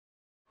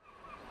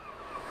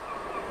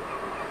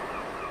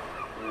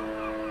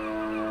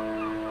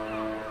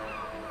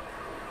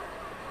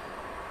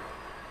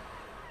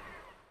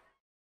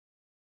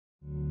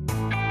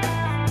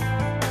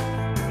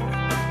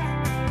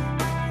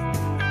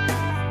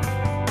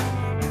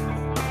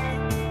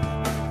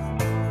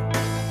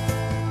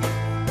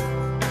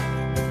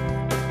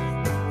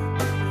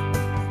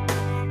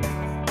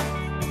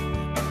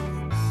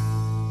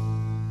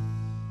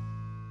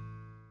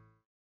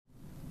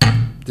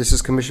This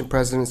is Commission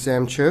President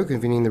Sam Cho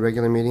convening the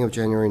regular meeting of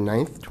January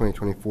 9th,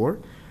 2024.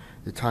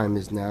 The time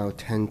is now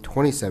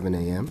 10:27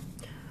 a.m.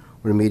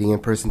 We're meeting in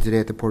person today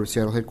at the Port of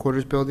Seattle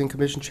Headquarters Building,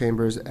 Commission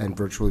Chambers, and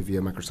virtually via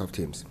Microsoft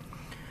Teams.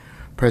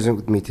 Present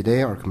with me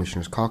today are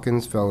Commissioners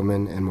Calkins,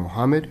 Fellman, and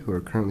Mohammed, who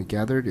are currently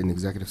gathered in the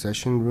executive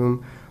session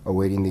room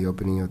awaiting the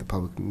opening of the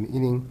public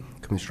meeting.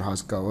 Commissioner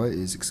Hasegawa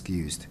is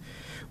excused.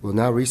 We'll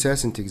now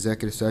recess into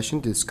executive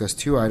session to discuss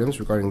two items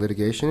regarding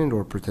litigation and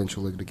or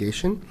potential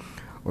litigation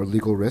or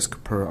legal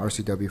risk per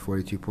RCW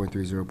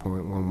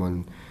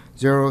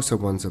 42.30.110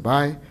 sub 1 sub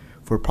I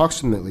for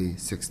approximately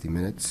 60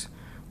 minutes.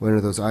 One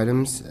of those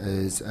items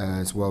is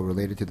as well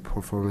related to the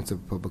performance of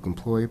a public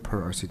employee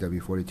per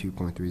RCW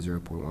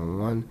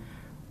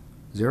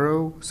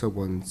 42.30.110 sub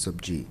 1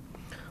 sub G.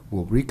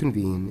 We'll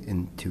reconvene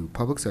into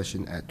public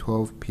session at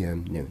 12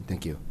 p.m. noon.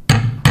 Thank you.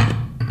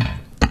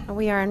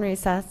 We are in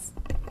recess.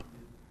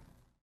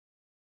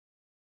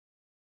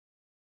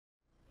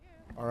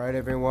 All right,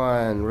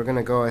 everyone, we're going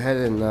to go ahead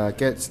and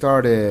get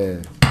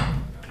started.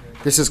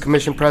 This is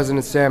Commission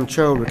President Sam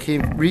Cho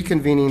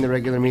reconvening the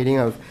regular meeting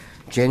of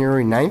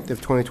January 9th of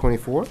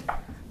 2024.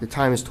 The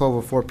time is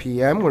 12:04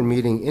 p.m. We're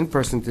meeting in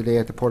person today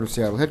at the Port of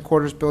Seattle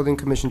Headquarters Building,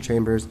 Commission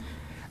Chambers,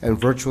 and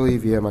virtually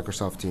via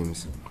Microsoft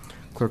Teams.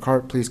 Clerk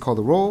Hart, please call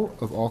the roll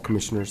of all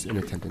commissioners in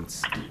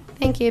attendance.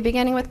 Thank you.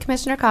 Beginning with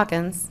Commissioner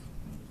Calkins.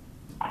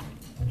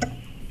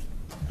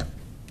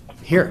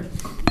 Here.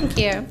 Thank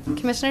you.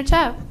 Commissioner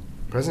Cho.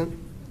 Present.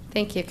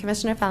 Thank you.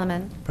 Commissioner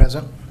Fellman.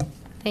 Present.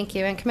 Thank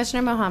you. And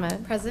Commissioner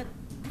Mohammed. Present.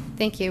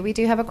 Thank you. We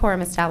do have a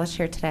quorum established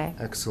here today.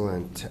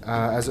 Excellent.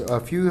 As a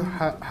few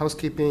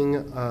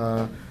housekeeping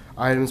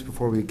items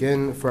before we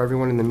begin, for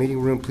everyone in the meeting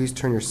room, please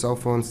turn your cell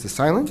phones to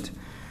silent.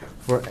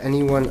 For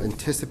anyone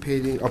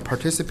anticipating or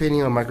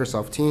participating on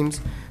Microsoft Teams,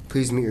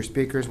 please mute your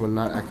speakers when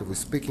not actively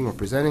speaking or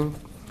presenting.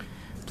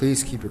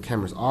 Please keep your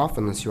cameras off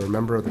unless you are a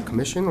member of the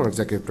Commission or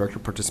Executive Director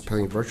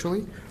participating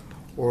virtually,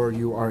 or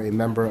you are a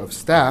member of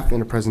staff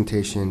in a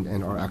presentation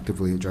and are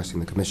actively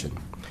addressing the Commission.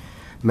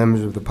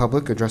 Members of the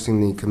public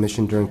addressing the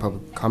Commission during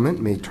public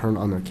comment may turn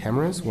on their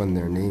cameras when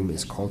their name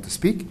is called to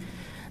speak,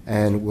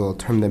 and will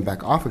turn them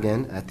back off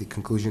again at the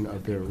conclusion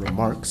of their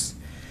remarks.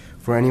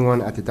 For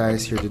anyone at the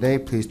dais here today,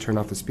 please turn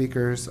off the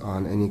speakers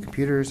on any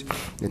computers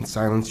and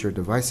silence your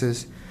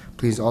devices.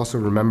 Please also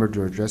remember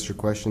to address your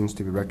questions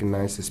to be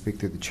recognized to speak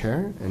through the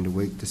chair and to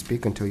wait to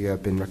speak until you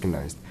have been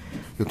recognized.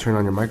 You'll turn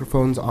on your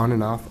microphones on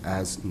and off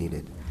as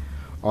needed.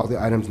 All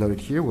the items noted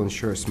here will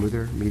ensure a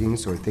smoother meeting,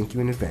 so I thank you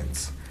in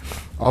advance.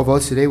 All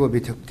votes today will be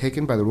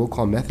taken by the roll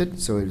call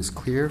method, so it is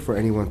clear for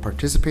anyone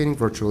participating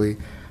virtually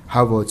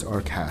how votes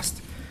are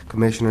cast.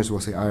 Commissioners will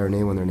say aye or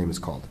nay when their name is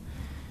called.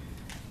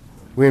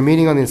 We are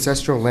meeting on the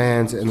ancestral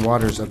lands and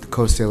waters of the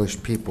Coast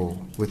Salish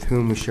people, with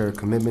whom we share a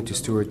commitment to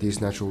steward these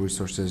natural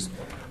resources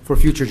for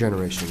future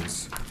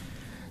generations.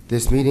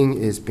 This meeting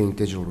is being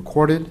digitally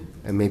recorded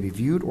and may be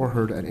viewed or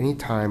heard at any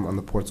time on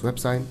the Port's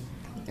website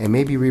and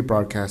may be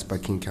rebroadcast by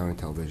King County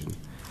Television.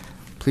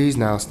 Please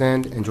now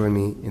stand and join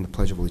me in the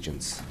Pledge of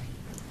Allegiance.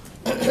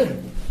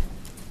 Allegiance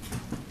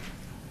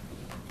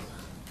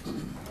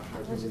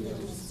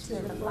to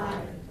the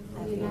flag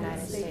of the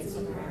United States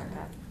of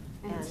America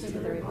and to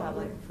the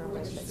republic for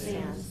which it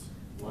stands,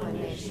 one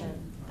nation,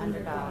 under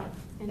God,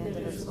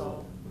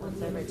 indivisible,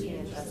 with liberty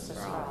and justice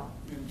for all.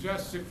 And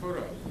justice for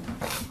all.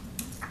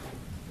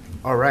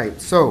 All right,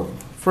 so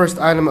first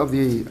item of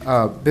the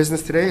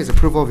business today is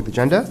approval of the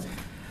agenda.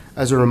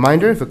 As a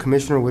reminder, if a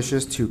commissioner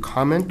wishes to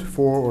comment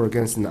for or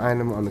against an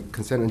item on the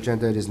consent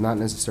agenda, it is not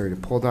necessary to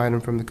pull the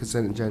item from the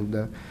consent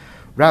agenda.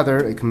 Rather,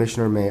 a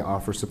commissioner may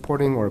offer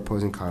supporting or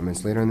opposing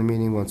comments later in the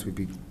meeting once we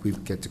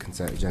get to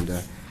consent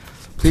agenda.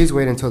 Please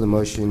wait until the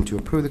motion to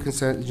approve the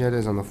consent agenda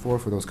is on the floor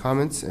for those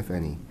comments, if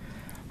any.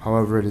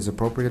 However, it is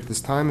appropriate at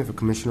this time if a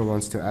commissioner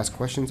wants to ask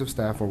questions of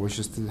staff or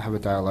wishes to have a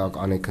dialogue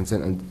on a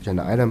consent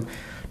agenda item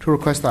to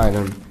request the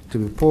item to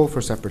be pulled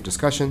for separate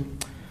discussion.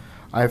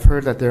 I've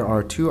heard that there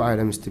are two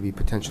items to be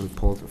potentially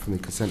pulled from the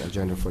consent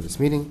agenda for this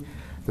meeting.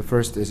 The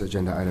first is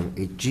agenda item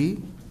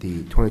 8G,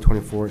 the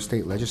 2024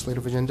 state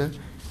legislative agenda.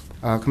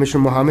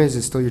 Commissioner Mohammed, is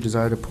it still your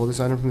desire to pull this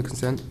item from the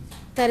consent?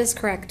 That is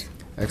correct.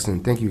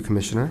 Excellent. Thank you,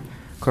 Commissioner.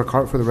 Clerk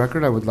Hart, for the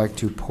record, I would like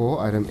to pull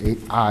item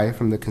 8I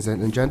from the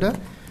consent agenda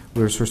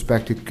with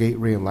respect to gate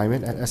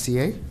realignment at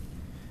SEA.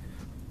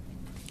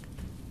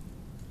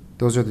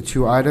 Those are the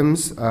two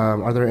items.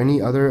 Are there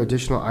any other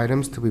additional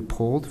items to be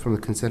pulled from the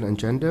consent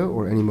agenda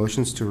or any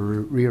motions to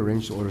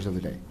rearrange the orders of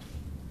the day?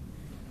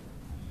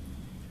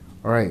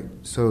 All right,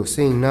 so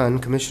seeing none,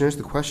 Commissioners,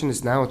 the question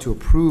is now to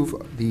approve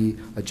the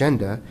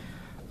agenda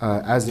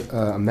as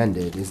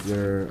amended. Is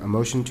there a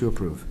motion to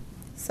approve?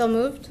 So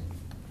moved.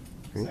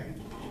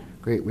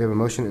 Great, we have a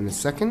motion and a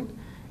second.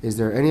 Is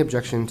there any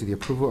objection to the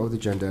approval of the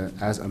agenda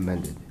as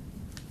amended?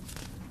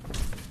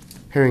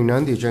 Hearing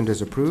none, the agenda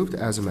is approved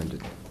as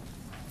amended.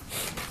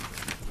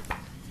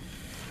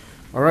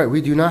 All right,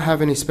 we do not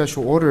have any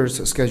special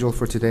orders scheduled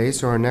for today,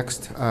 so our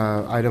next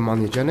item on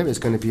the agenda is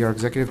going to be our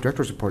Executive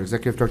Director's report.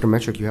 Executive Director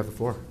Menchik, you have the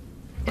floor.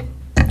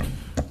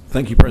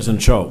 Thank you,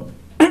 President Cho.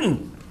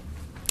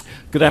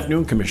 Good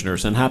afternoon,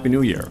 Commissioners, and Happy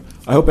New Year.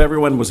 I hope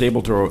everyone was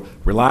able to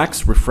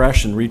relax,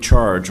 refresh, and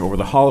recharge over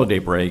the holiday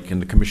break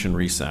and the Commission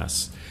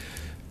recess.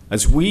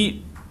 As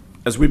we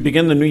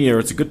begin the new year,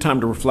 it's a good time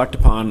to reflect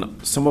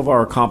upon some of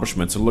our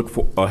accomplishments and look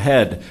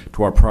ahead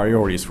to our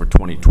priorities for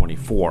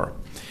 2024.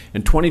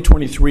 In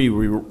 2023,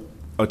 we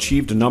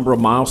achieved a number of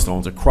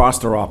milestones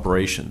across our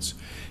operations.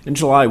 In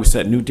July, we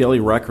set new daily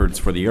records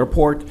for the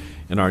airport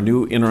and our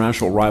new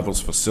international arrivals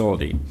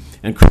facility,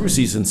 and cruise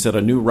season set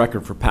a new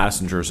record for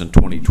passengers in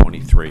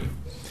 2023.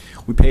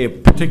 We pay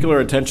particular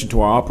attention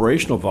to our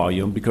operational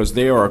volume because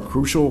they are a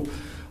crucial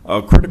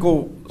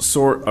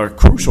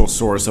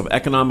source of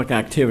economic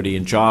activity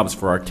and jobs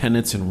for our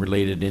tenants and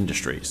related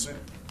industries.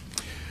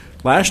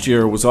 Last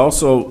year was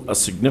also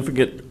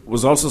significant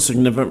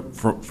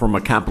from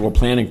a capital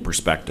planning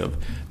perspective.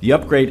 The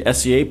Upgrade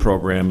SEA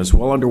program is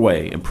well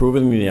underway,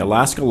 improving the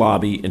Alaska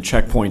Lobby and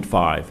Checkpoint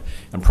 5,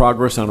 and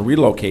progress on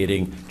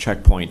relocating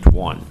Checkpoint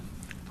 1.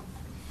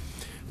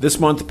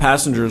 This month,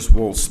 passengers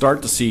will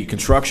start to see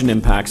construction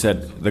impacts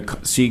at the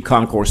C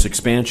Concourse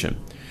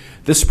expansion.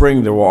 This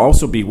spring, there will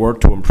also be work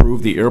to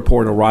improve the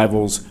airport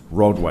arrivals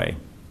roadway.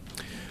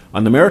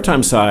 On the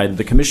maritime side,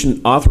 the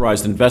Commission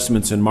authorized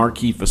investments in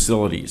marquee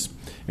facilities,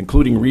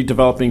 including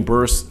redeveloping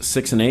berths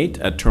 6 and 8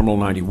 at Terminal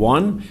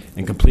 91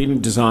 and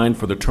completing design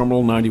for the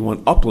Terminal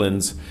 91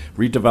 Uplands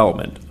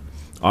redevelopment,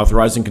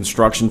 authorizing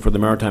construction for the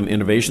Maritime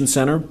Innovation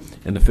Center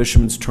and the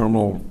Fisherman's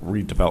Terminal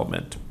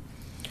redevelopment.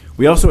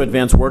 We also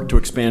advanced work to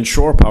expand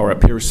shore power at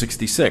Pier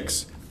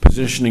 66,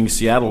 positioning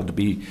Seattle to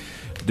be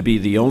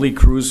the only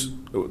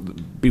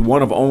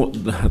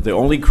the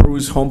only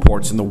cruise home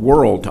ports in the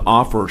world to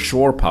offer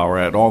shore power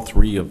at all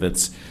 3 of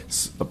its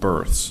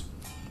berths.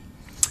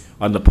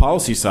 On the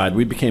policy side,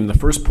 we became the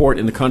first port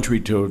in the country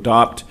to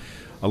adopt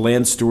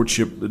land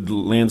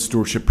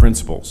stewardship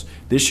principles.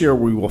 This year,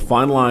 we will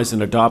finalize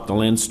and adopt the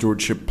land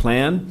stewardship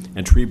plan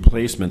and tree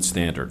placement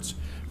standards,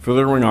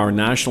 furthering our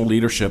national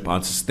leadership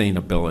on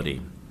sustainability.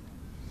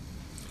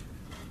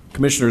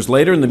 Commissioners,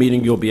 later in the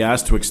meeting, you'll be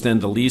asked to extend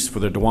the lease for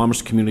the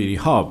Duwamish Community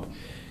Hub.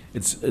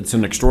 It's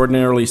an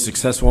extraordinarily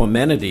successful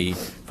amenity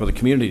for the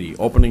community,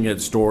 opening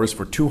its doors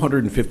for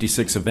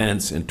 256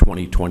 events in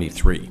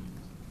 2023.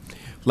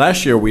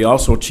 Last year, we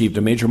also achieved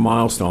a major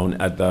milestone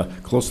at the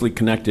closely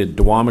connected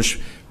Duwamish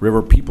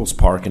River Peoples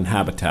Park and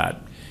Habitat.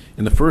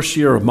 In the first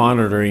year of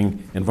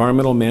monitoring,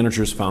 environmental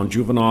managers found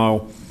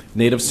juvenile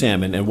native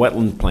salmon and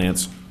wetland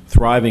plants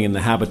thriving in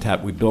the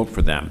habitat we built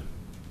for them.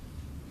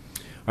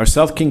 Our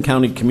South King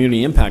County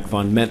Community Impact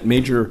Fund met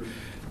major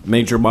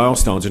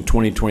milestones in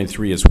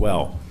 2023 as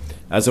well.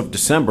 As of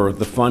December,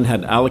 the fund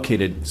had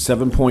allocated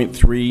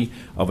 $7.3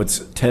 of its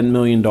 $10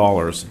 million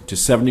to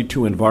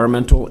 72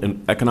 environmental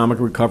and economic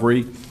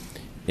recovery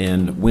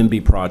and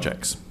WIMBY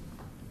projects.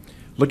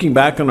 Looking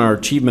back on our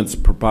achievements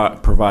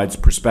provides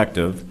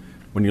perspective.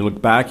 When you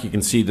look back, you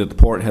can see that the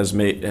port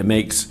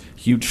makes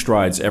huge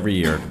strides every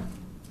year.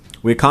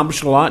 We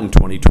accomplished a lot in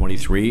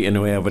 2023,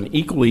 and we have an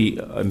equally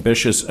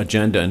ambitious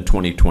agenda in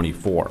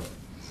 2024.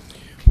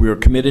 We are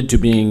committed to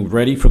being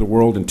ready for the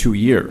world in 2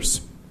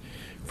 years.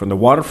 From the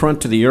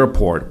waterfront to the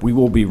airport, we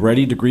will be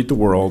ready to greet the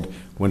world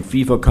when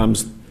FIFA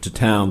comes to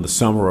town the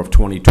summer of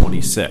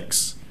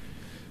 2026.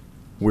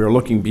 We are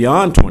looking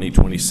beyond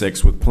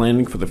 2026 with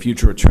planning for the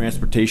future of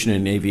transportation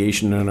and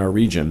aviation in our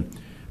region,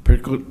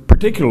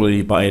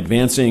 particularly by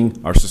advancing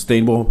our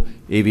Sustainable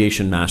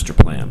Aviation Master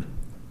Plan.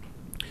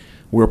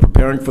 We're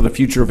preparing for the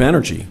future of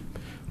energy.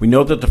 We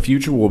know that the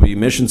future will be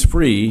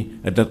emissions-free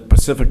and that the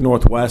Pacific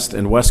Northwest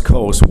and West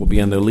Coast will be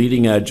on the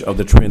leading edge of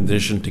the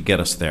transition to get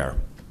us there.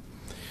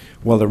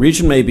 While the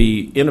region may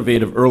be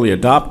innovative early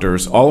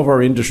adopters, all of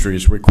our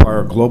industries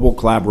require global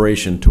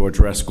collaboration to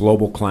address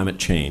global climate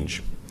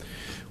change.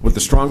 With the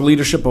strong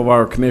leadership of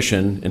our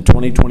Commission in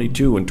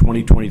 2022 and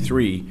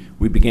 2023,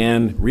 we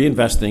began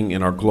reinvesting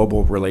in our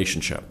global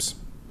relationships,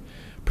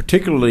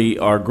 particularly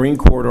our Green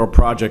Corridor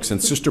projects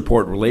and sister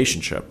port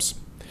relationships.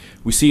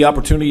 We see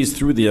opportunities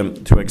through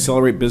them to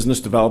accelerate business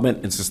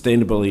development and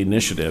sustainability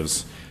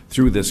initiatives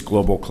through this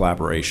global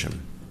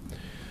collaboration.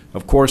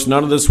 Of course,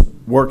 none of this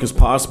work is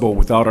possible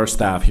without our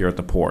staff here at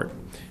the port.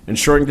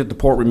 Ensuring that the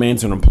port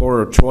remains an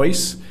employer of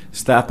choice,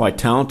 staffed by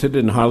talented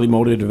and highly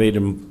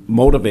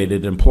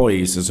motivated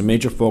employees, is a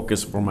major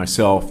focus for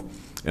myself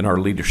and our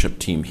leadership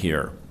team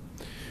here.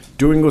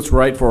 Doing what's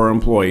right for our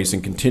employees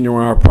and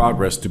continuing our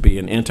progress to be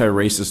an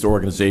anti-racist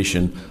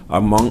organization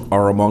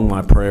are among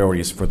my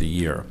priorities for the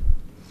year.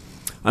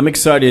 I'm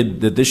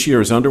excited that this year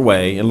is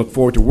underway and look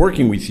forward to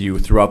working with you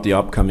throughout the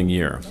upcoming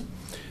year.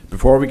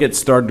 Before we get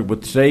started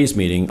with today's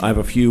meeting, I have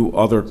a few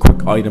other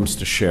quick items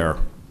to share.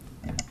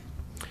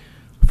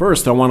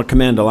 First, I want to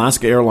commend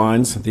Alaska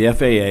Airlines, the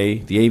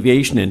FAA, the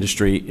aviation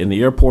industry, and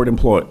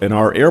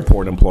our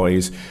airport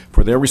employees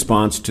for their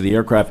response to the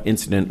aircraft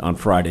incident on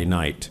Friday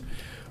night.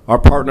 Our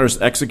partners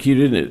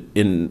executed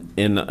in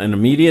an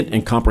immediate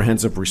and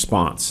comprehensive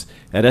response.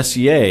 At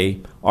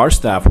SEA, our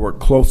staff worked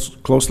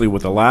closely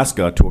with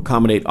Alaska to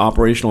accommodate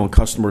operational and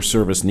customer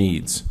service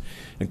needs.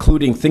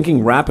 including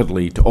thinking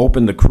rapidly to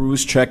open the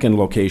cruise check-in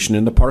location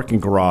in the parking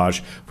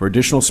garage for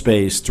additional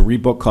space to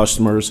rebook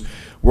customers,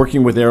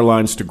 working with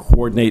airlines to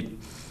coordinate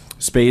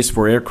space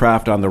for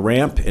aircraft on the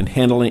ramp, and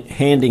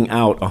handing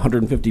out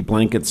 150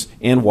 blankets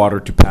and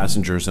water to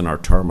passengers in our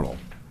terminal.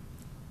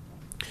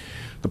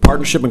 The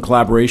partnership and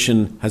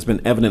collaboration has been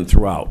evident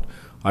throughout.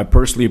 I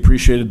personally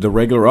appreciated the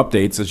regular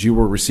updates as you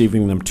were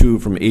receiving them too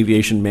from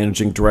Aviation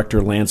Managing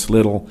Director Lance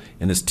Little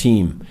and his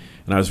team.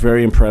 And I was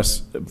very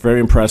impressed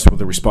with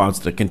the response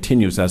that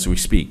continues as we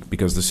speak,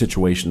 because the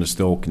situation is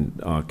still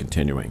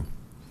continuing.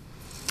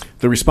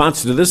 The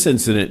response to this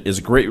incident is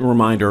a great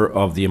reminder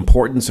of the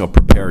importance of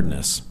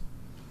preparedness.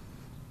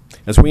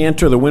 As we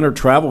enter the winter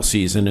travel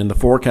season, and the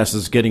forecast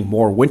is getting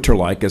more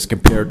winter-like as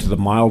compared to the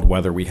mild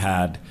weather we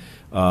had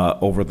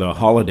over the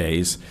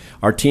holidays,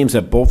 our teams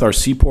at both our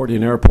seaport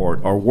and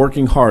airport are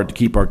working hard to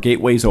keep our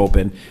gateways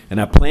open and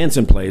have plans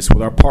in place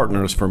with our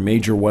partners for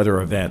major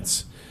weather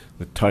events,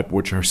 the type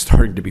which are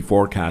starting to be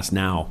forecast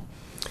now.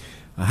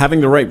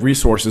 Having the right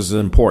resources is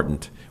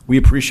important. We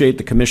appreciate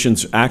the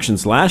Commission's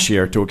actions last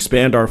year to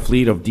expand our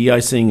fleet of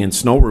de-icing and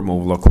snow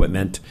removal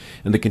equipment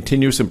and the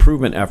continuous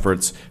improvement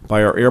efforts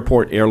by our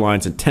airport,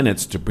 airlines, and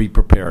tenants to be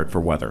prepared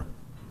for weather.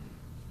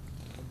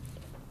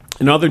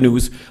 In other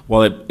news,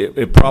 while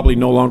it probably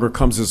no longer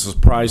comes as a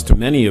surprise to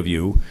many of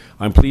you,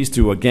 I'm pleased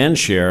to again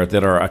share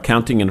that our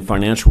Accounting and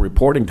Financial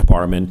Reporting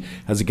Department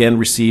has again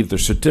received the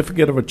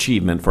Certificate of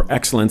Achievement for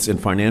Excellence in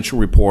Financial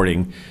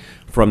Reporting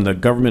from the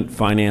Government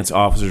Finance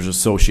Officers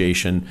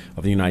Association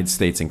of the United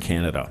States and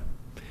Canada.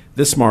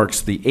 This marks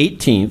the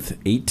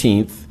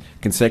 18th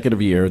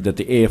consecutive year that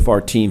the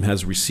AFR team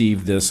has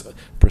received this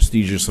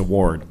prestigious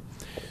award.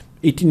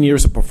 18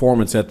 years of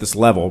performance at this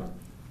level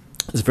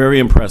is very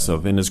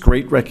impressive and is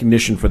great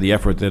recognition for the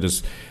effort that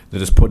is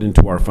put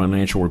into our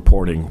financial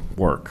reporting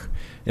work.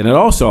 And it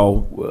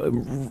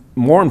also,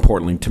 more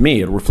importantly to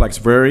me, it reflects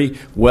very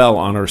well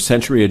on our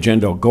Century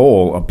Agenda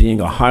goal of being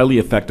a highly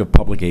effective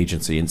public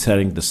agency and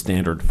setting the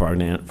standard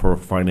for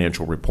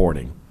financial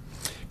reporting.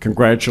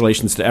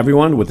 Congratulations to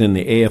everyone within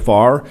the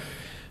AFR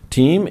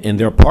team and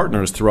their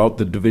partners throughout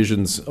the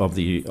divisions of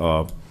the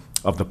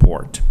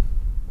port.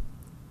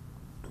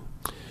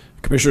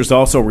 Commissioners,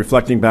 also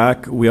reflecting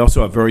back, we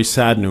also have very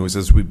sad news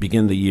as we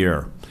begin the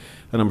year.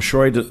 And I'm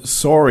sorry to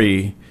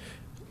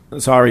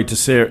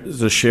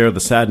share the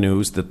sad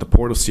news that the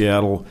Port of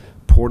Seattle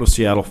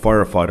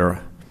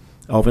firefighter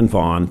Alvin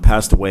Vaughn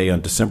passed away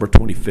on December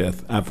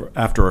 25th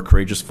after a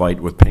courageous fight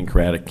with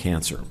pancreatic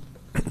cancer.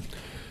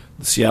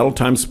 The Seattle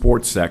Times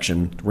Sports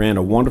section ran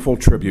a wonderful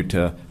tribute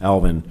to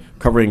Alvin,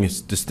 covering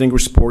his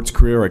distinguished sports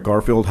career at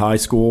Garfield High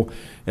School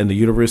and the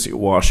University of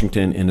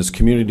Washington and his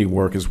community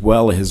work, as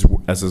well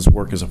as his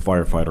work as a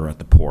firefighter at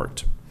the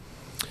port.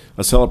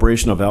 A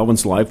celebration of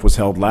Alvin's life was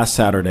held last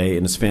Saturday,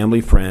 and his family,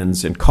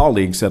 friends, and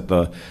colleagues at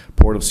the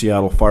Port of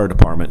Seattle Fire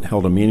Department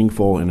held a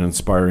meaningful and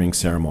inspiring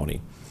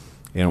ceremony.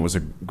 And it was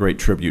a great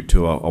tribute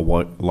to a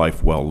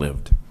life well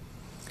lived.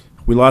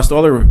 We lost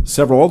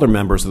several other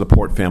members of the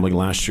Port family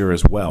last year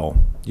as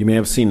well. You may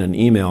have seen an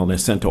email they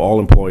sent to all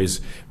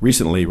employees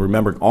recently,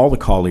 remembering all the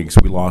colleagues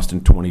we lost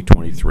in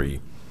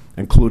 2023,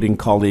 including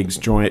colleagues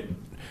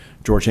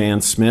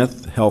Georgianne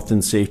Smith, Health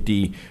and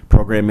Safety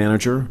Program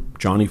Manager,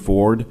 Johnny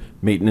Ford,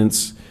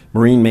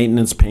 Marine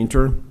Maintenance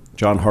Painter,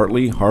 John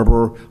Hartley,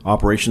 Harbor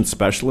Operations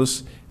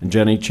Specialist, and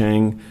Jenny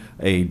Chang,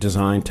 a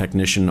Design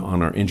Technician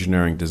on our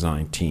Engineering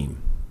Design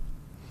team.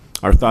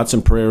 Our thoughts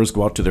and prayers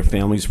go out to their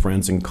families,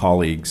 friends, and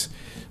colleagues.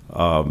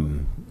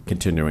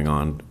 Continuing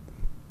on.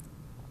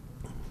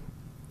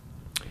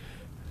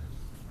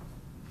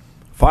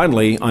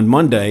 Finally, on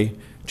Monday,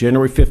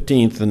 January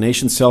 15th, the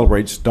nation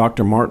celebrates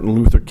Dr. Martin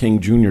Luther King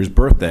Jr.'s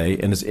birthday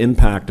and his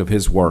impact of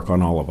his work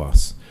on all of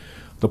us.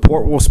 The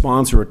Port will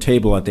sponsor a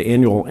table at the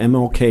annual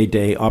MLK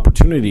Day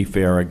Opportunity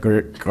Fair at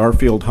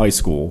Garfield High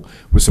School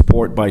with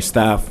support by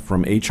staff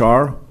from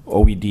HR,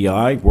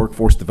 OEDI,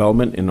 Workforce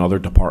Development, and other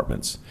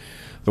departments.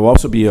 There will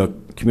also be a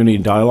community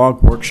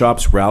dialogue,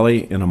 workshops,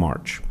 rally, and a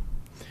march.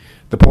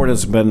 The Port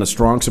has been a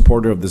strong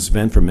supporter of this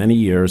event for many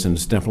years and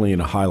is definitely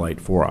a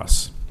highlight for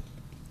us.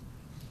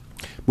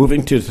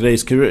 Moving to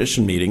today's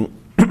commission meeting,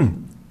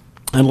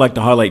 I'd like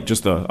to highlight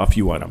just a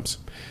few items.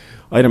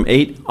 Item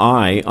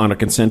 8I on a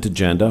consent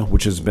agenda,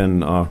 which has been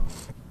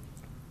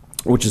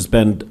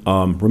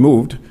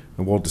removed,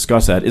 and we'll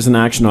discuss that, is an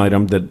action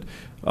item that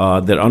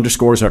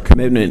underscores our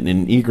commitment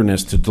and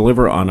eagerness to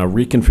deliver on a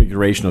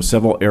reconfiguration of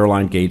several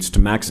airline gates to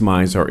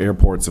maximize our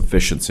airport's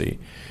efficiency.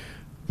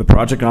 The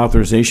project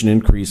authorization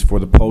increase for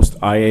the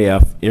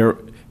post-IAF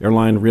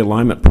airline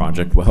realignment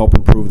project will help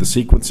improve the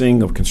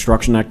sequencing of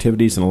construction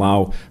activities and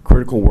allow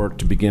critical work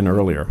to begin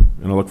earlier.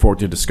 And I look forward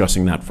to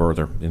discussing that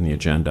further in the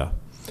agenda.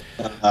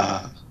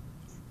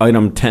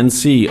 Item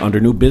 10C under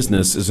new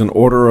business is an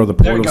order of the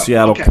Port of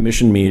Seattle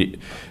Commission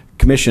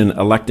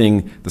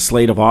electing the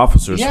slate of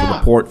officers for the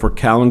Port for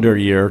calendar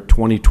year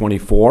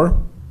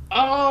 2024.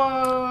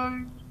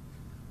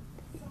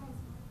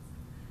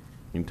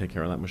 You can take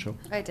care of that, Michelle?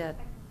 I did.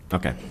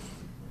 Okay.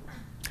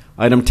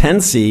 Item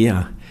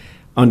 10C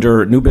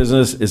Under new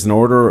business is an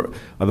order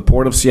of the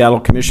Port of Seattle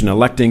Commission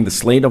electing the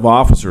slate of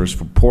officers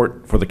for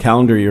Port for the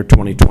calendar year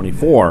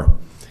 2024.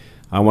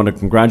 I want to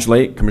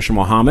congratulate Commissioner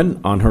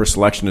Mohammed on her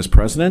selection as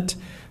president,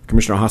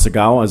 Commissioner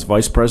Hasegawa as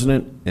vice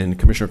president, and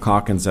Commissioner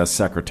Calkins as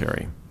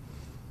secretary.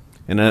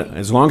 And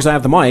as long as I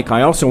have the mic,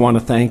 I also want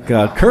to thank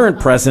current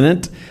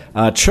President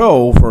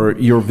Cho for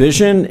your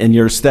vision and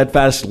your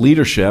steadfast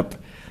leadership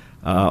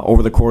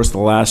over the course of the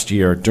last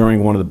year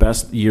during one of the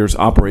best years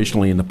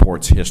operationally in the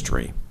Port's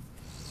history.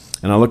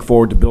 And I look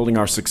forward to building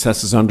our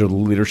successes under the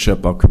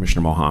leadership of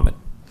Commissioner Mohammed.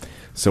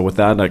 So with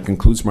that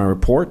concludes my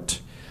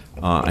report.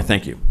 I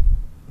thank you.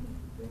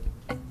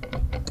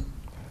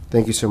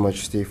 Thank you so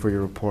much, Steve, for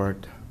your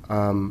report.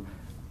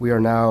 We are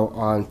now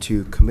on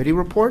to committee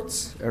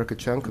reports. Erica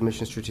Chung,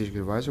 Commission Strategic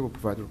Advisor, will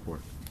provide the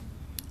report.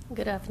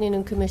 Good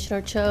afternoon,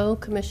 Commissioner Cho,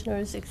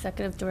 Commissioners,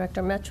 Executive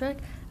Director Metric.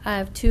 I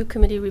have 2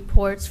 committee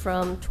reports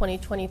from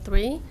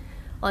 2023.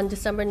 On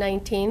December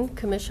 19th,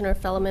 Commissioner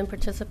Fellman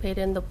participated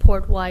in the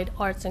Port-wide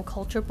Arts and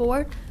Culture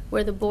Board,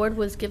 where the board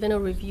was given a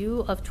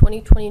review of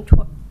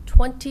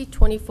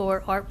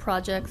 2024 art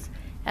projects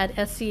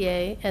at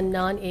SCA and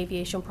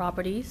non-aviation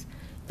properties.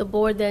 The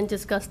board then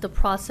discussed the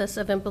process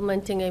of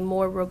implementing a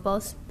more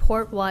robust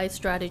port-wide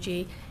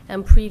strategy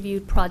and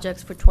previewed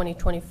projects for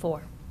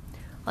 2024.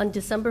 On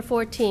December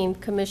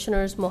 14th,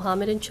 Commissioners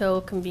Mohammed and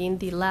Cho convened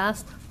the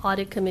last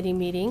audit committee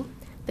meeting.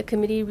 The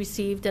committee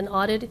received an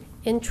audit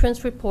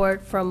entrance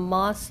report from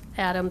Moss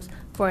Adams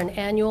for an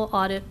annual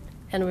audit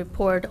and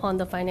report on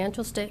the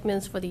financial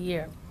statements for the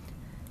year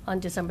on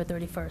December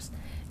 31st.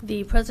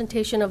 The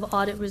presentation of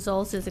audit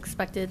results is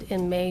expected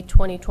in May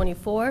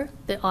 2024.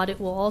 The audit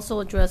will also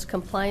address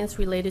compliance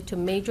related to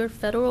major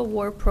federal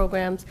award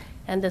programs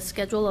and the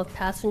schedule of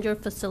passenger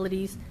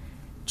facilities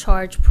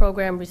charge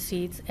program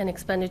receipts and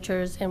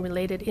expenditures and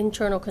related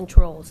internal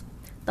controls.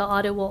 The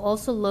audit will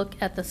also look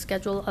at the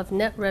schedule of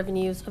net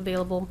revenues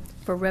available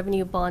for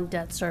revenue bond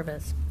debt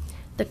service.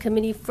 The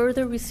committee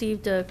further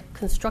received a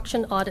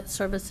construction audit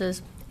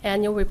services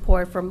annual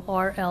report from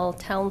R.L.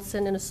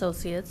 Townsend and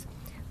Associates,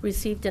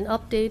 received an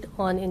update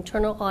on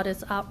internal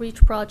audits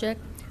outreach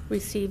project,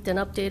 received an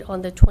update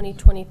on the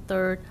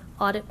 2023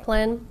 audit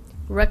plan,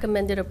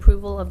 recommended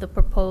approval of the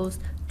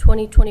proposed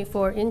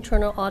 2024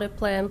 internal audit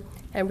plan,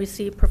 and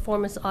received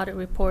performance audit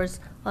reports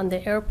on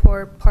the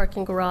airport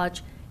parking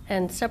garage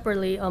and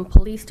separately on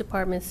police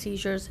department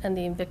seizures and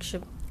the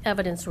eviction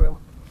evidence room.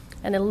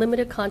 And a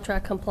limited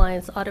contract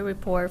compliance audit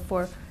report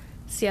for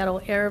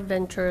Seattle Air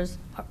Ventures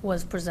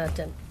was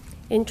presented.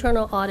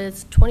 Internal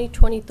Audit's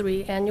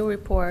 2023 annual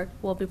report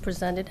will be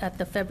presented at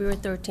the February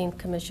 13th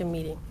Commission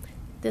meeting.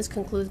 This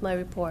concludes my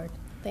report.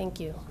 Thank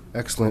you.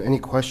 Excellent. Any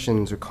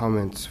questions or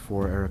comments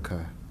for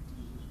Erica?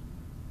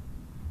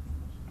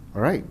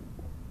 All right.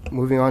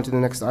 Moving on to the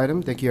next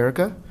item. Thank you,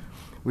 Erica.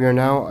 We are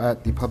now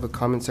at the public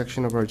comment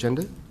section of our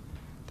agenda.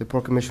 The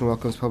Port Commission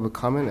welcomes public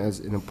comment as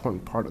an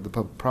important part of the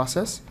public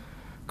process.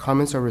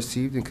 Comments are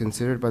received and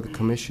considered by the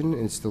Commission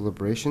in its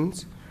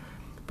deliberations.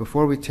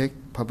 Before we take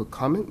public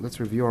comment, let's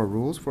review our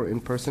rules for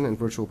in-person and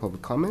virtual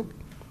public comment.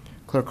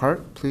 Clerk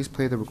Hart, please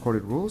play the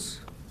recorded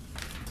rules.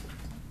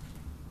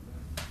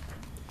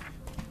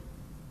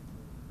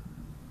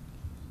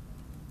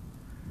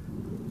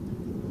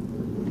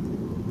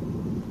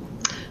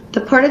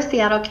 The Port of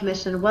Seattle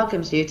Commission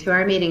welcomes you to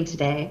our meeting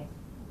today.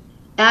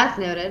 As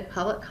noted,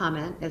 public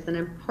comment is an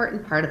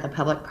important part of the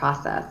public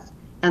process,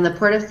 and the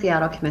Port of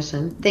Seattle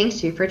Commission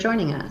thanks you for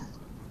joining us.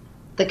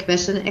 The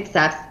Commission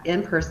accepts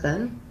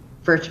in-person,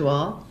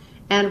 virtual,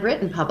 and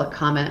written public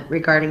comment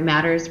regarding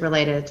matters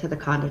related to the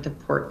conduct of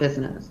port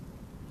business.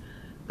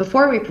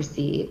 Before we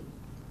proceed,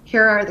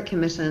 here are the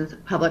Commission's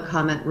public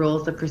comment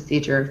rules of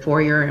procedure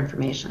for your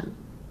information.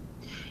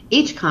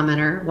 Each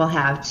commenter will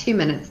have 2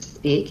 minutes to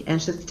speak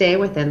and should stay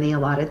within the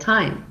allotted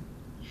time.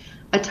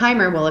 A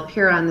timer will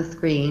appear on the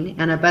screen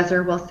and a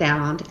buzzer will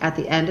sound at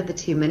the end of the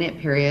 2-minute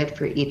period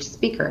for each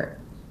speaker.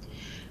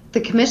 The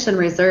Commission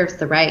reserves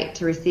the right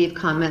to receive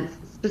comments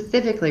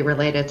specifically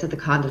related to the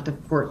conduct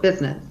of port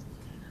business.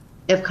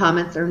 If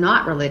comments are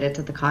not related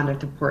to the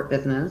conduct of port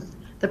business,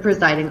 the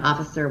presiding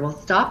officer will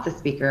stop the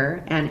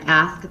speaker and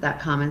ask that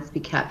comments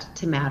be kept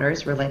to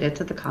matters related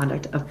to the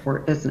conduct of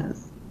port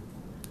business.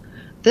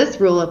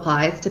 This rule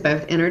applies to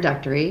both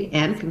introductory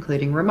and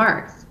concluding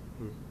remarks.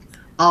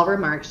 All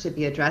remarks should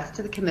be addressed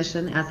to the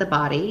Commission as a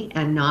body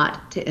and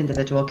not to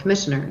individual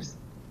commissioners.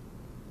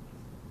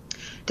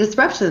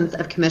 Disruptions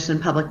of Commission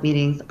public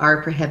meetings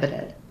are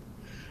prohibited.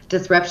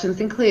 Disruptions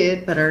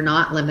include, but are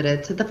not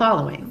limited to, the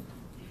following: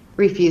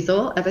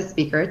 refusal of a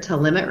speaker to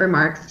limit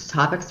remarks to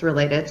topics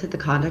related to the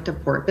conduct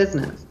of port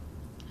business,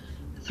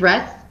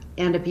 threats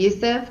and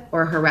abusive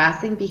or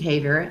harassing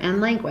behavior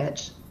and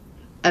language,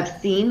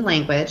 obscene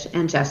language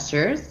and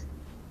gestures,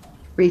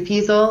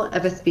 refusal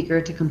of a speaker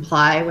to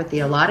comply with the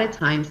allotted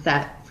time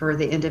set for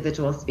the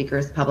individual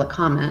speaker's public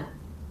comment,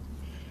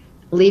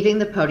 leaving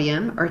the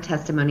podium or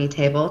testimony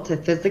table to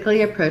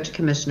physically approach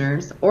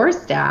commissioners or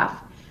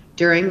staff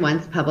during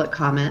one's public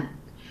comment,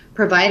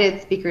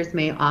 provided speakers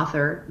may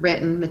author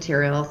written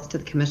materials to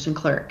the Commission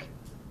clerk,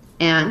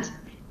 and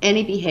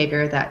any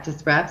behavior that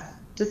disrupts,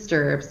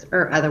 disturbs,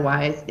 or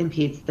otherwise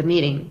impedes the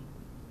meeting.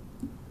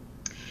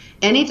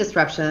 Any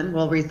disruption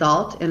will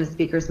result in a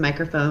speaker's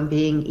microphone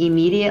being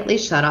immediately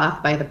shut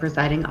off by the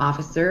presiding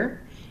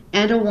officer,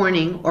 and a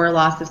warning or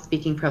loss of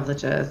speaking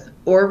privileges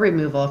or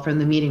removal from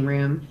the meeting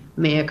room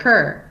may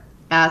occur,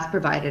 as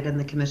provided in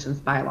the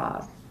Commission's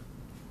bylaws.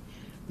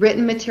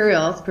 Written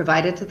materials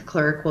provided to the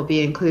clerk will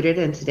be included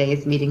in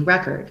today's meeting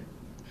record.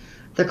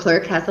 The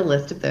clerk has a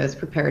list of those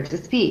prepared to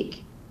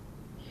speak.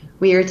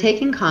 We are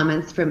taking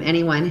comments from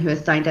anyone who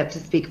has signed up to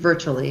speak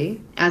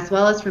virtually, as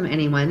well as from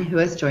anyone who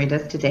has joined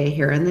us today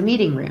here in the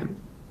meeting room.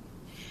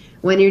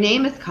 When your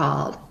name is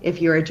called,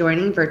 if you are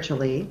joining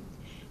virtually,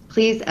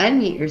 please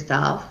unmute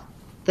yourself,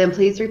 then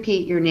please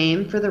repeat your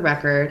name for the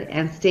record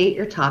and state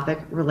your topic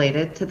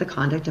related to the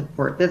conduct of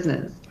port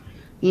business.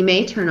 You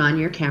may turn on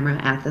your camera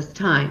at this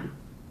time.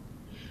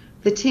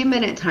 The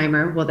 2-minute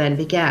timer will then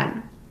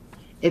begin.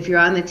 If you're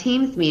on the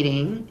Teams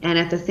meeting and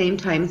at the same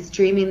time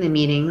streaming the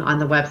meeting on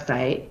the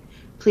website,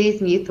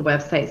 please mute the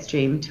website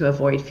stream to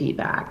avoid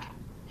feedback.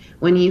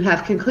 When you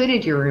have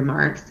concluded your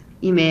remarks,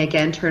 you may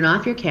again turn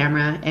off your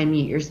camera and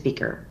mute your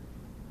speaker.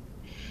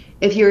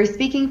 If you are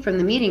speaking from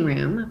the meeting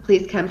room,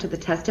 please come to the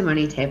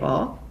testimony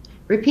table,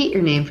 repeat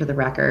your name for the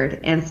record,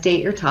 and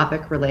state your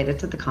topic related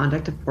to the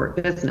conduct of port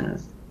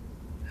business.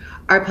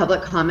 Our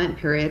public comment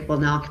period will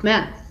now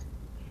commence.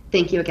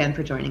 Thank you again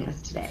for joining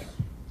us today.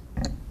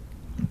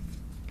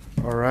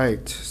 All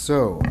right,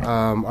 so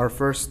our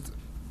first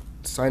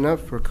sign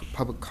up for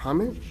public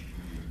comment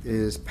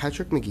is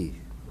Patrick McGee.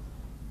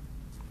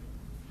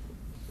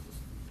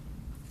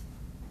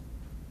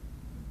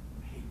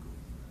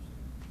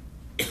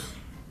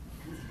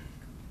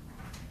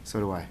 So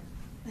do I.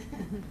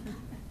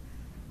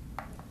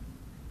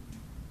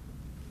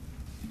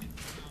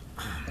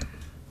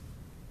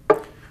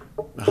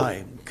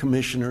 Hi,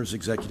 commissioners,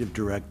 executive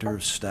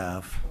directors,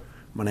 staff.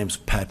 My name's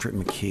Patrick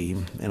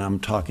McKee, and I'm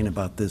talking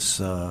about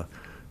this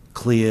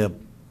CLIA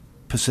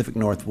Pacific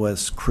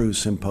Northwest Cruise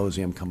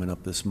Symposium coming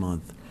up this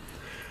month.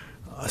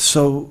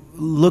 So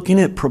looking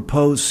at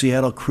proposed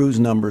Seattle cruise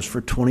numbers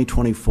for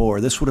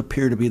 2024, this would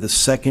appear to be the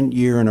second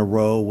year in a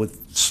row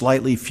with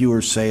slightly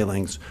fewer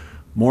sailings,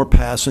 more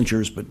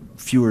passengers but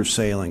fewer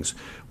sailings.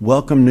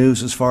 Welcome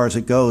news as far as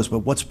it goes, but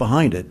what's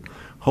behind it?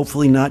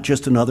 Hopefully not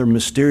just another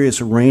mysterious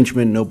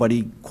arrangement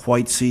nobody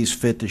quite sees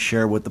fit to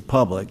share with the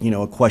public. You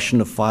know, a question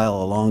to file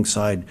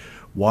alongside,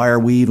 why are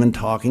we even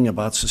talking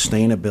about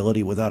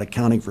sustainability without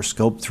accounting for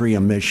Scope 3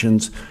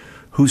 emissions?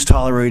 Who's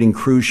tolerating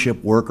cruise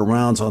ship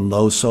workarounds on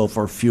low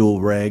sulfur fuel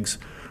regs?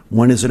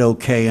 When is it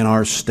okay in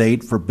our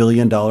state for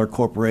billion-dollar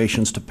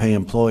corporations to pay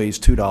employees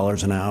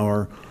 $2 an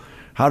hour?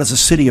 How does a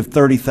city of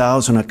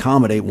 30,000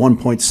 accommodate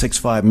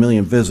 1.65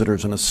 million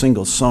visitors in a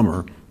single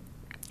summer?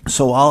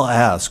 So I'll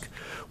ask,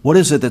 what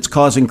is it that's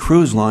causing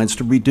cruise lines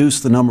to reduce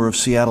the number of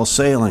Seattle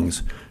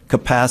sailings?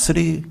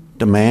 Capacity?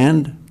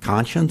 Demand?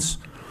 Conscience?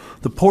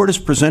 The port is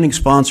presenting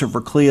sponsor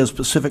for CLIA's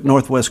Pacific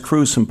Northwest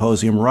Cruise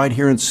Symposium right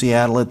here in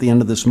Seattle at the end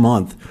of this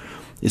month.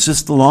 Is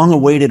this the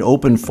long-awaited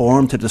open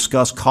forum to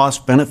discuss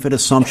cost-benefit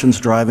assumptions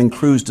driving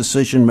cruise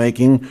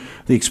decision-making,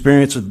 the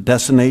experience of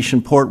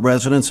destination port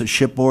residents as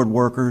shipboard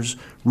workers,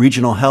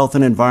 regional health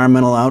and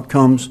environmental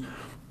outcomes?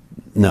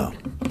 No.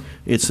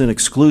 It's an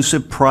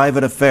exclusive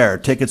private affair,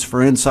 tickets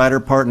for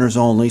insider partners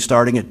only,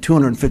 starting at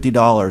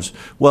 $250.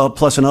 Well,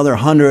 plus another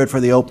 $100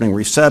 for the opening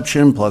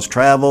reception, plus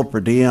travel,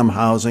 per diem,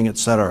 housing,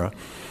 etc.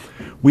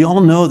 We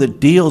all know that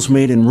deals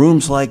made in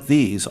rooms like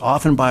these,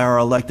 often by our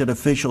elected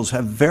officials,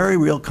 have very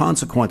real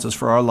consequences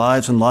for our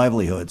lives and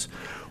livelihoods.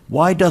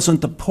 Why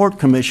doesn't the Port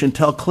Commission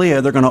tell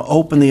CLIA they're going to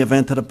open the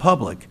event to the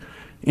public?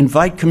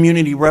 Invite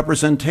community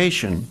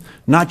representation,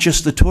 not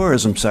just the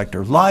tourism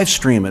sector. Live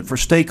stream it for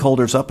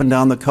stakeholders up and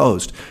down the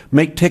coast.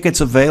 Make tickets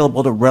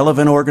available to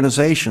relevant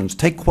organizations.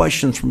 Take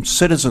questions from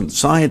citizens,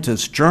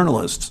 scientists,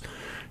 journalists.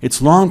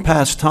 It's long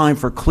past time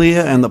for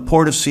CLIA and the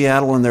Port of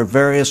Seattle and their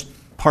various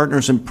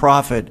partners in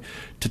profit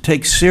to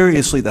take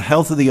seriously the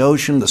health of the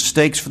ocean, the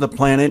stakes for the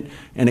planet,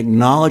 and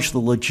acknowledge the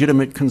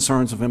legitimate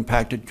concerns of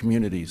impacted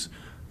communities.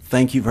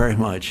 Thank you very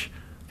much.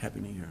 Happy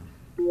New Year.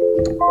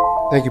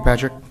 Thank you,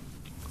 Patrick.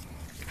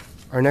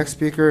 Our next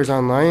speaker is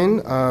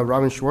online,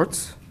 Robin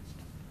Schwartz.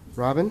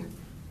 Robin?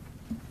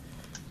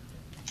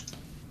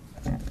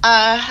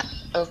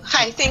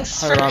 Hi,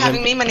 thanks Hi, for Robin.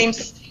 having me. My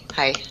name's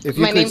If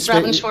you My could name's state-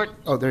 Robin Schwartz.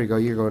 Oh, there you go.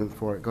 You're going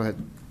for it. Go ahead.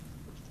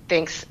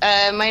 Thanks.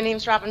 My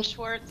name's Robin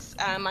Schwartz.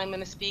 I'm going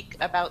to speak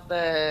about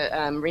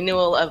the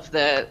renewal of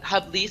the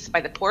hub lease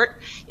by the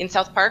port in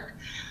South Park.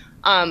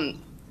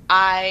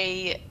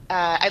 I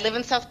live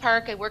in South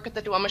Park. I work at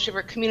the Duwamish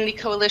River Community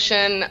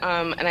Coalition,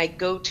 and I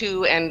go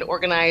to and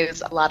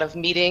organize a lot of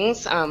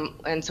meetings.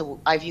 And so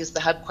I've used the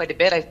hub quite a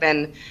bit. I've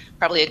been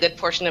probably a good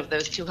portion of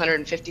those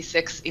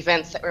 256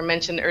 events that were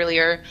mentioned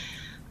earlier.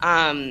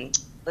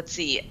 Let's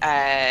see,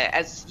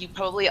 as you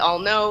probably all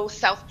know,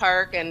 South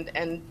Park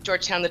and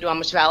Georgetown, the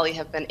Duwamish Valley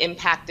have been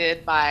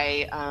impacted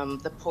by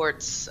the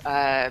port's,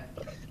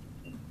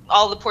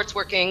 all the port's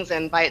workings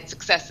and by its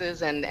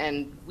successes,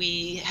 and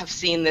we have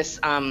seen this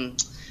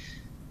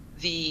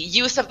the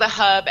use of the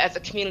hub as a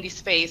community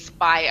space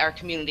by our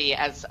community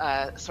as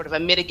sort of a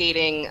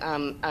mitigating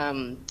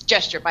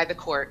gesture by the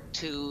court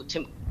to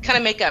kind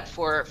of make up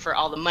for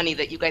all the money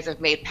that you guys have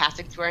made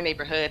passing through our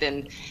neighborhood,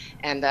 and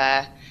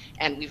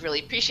we've really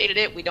appreciated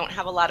it. We don't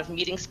have a lot of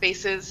meeting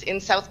spaces in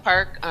South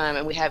Park,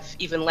 and we have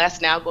even less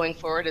now going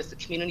forward as the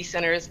community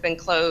center has been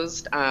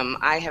closed.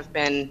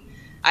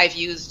 I've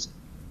used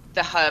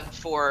the hub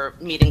for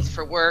meetings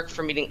for work,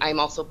 I'm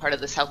also part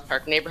of the South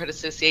Park Neighborhood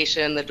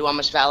Association, the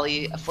Duwamish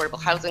Valley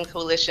Affordable Housing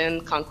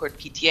Coalition, Concord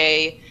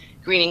PTA,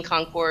 Greening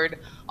Concord.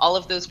 All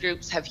of those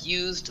groups have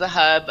used the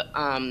hub.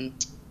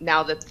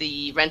 Now that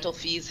the rental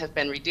fees have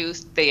been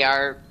reduced, they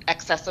are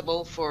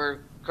accessible for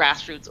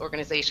grassroots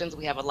organizations.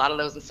 We have a lot of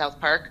those in South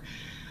Park.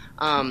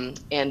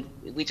 And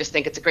we just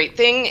think it's a great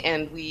thing,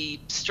 and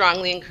we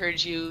strongly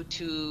encourage you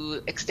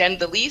to extend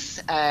the lease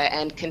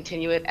and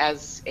continue it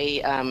as a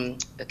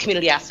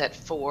community asset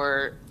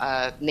for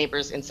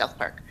neighbors in South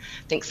Park.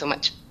 Thanks so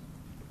much.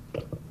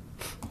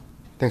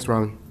 Thanks,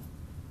 Robin.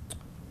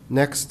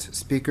 Next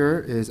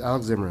speaker is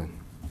Alex Zimmerman.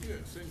 Yes,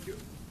 thank you.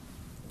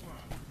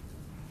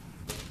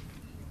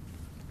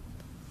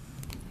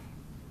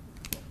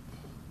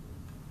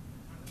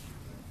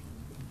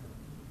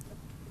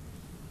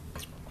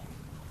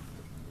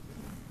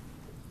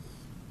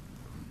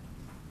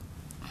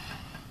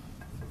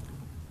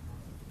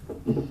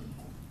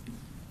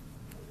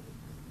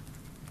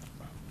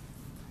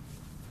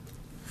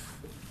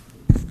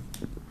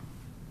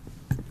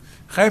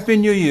 Happy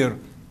New Year.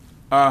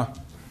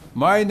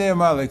 My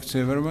name Alex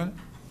Zimmerman.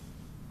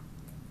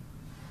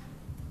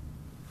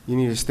 You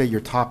need to state your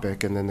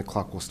topic, and then the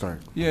clock will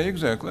start. Yeah,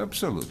 exactly,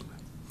 absolutely.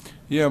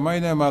 Yeah, my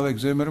name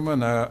Alex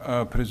Zimmerman.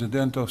 I'm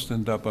president of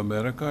Stand Up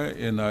America,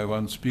 and I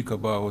want to speak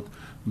about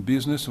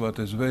business, what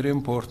is very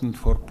important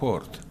for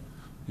port.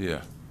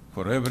 Yeah,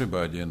 for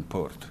everybody in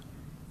port.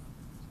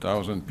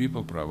 1,000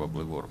 people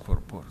probably work for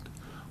port.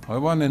 I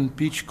want to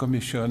impeach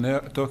Commissioner,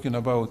 talking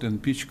about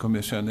impeach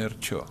Commissioner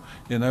Cho,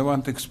 and I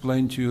want to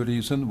explain to you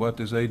reason what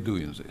is I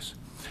doing this.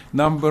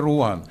 Number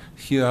one,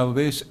 he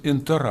always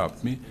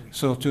interrupt me,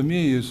 so to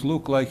me it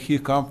look like he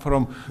come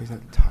from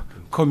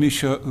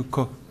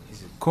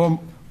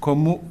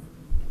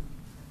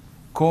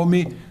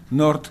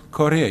North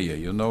Korea.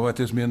 You know what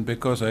is mean?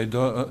 Because I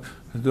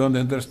don't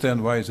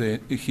understand why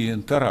he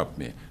interrupt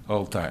me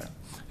all time.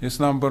 It's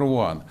number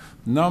one.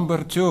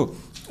 Number two,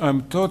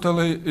 I'm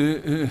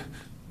totally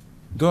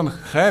don't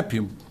happy.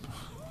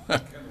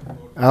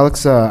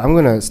 Alex, I'm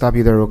going to stop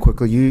you there real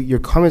quickly. Your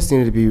comments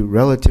need to be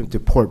relative to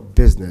port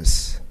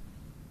business.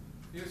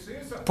 This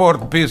is a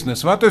port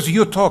business. What is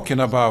you talking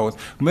about?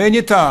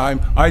 Many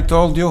times I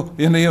told you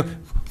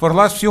for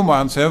last few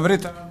months, every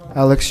time.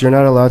 Alex, you're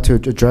not allowed to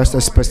address a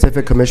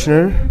specific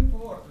commissioner.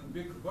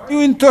 Why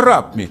you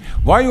interrupt me?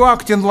 Why you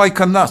acting like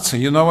a Nazi?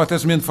 You know what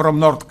is mean from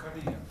North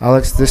Korea?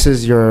 Alex, this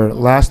is your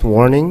last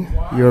warning.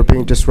 You're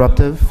being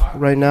disruptive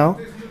right now.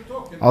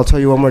 I'll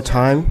tell you one more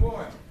time.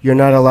 You're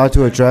not allowed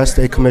to address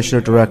a commissioner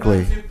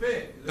directly.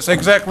 That's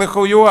exactly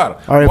who you are.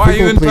 All right, why if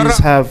we can please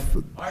have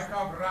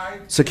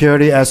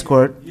security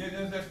escort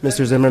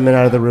Mr. Zimmerman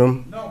out of the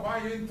room. No, why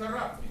you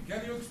interrupt me?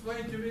 Can you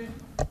explain to me?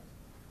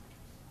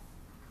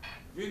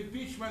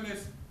 Impeachment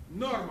is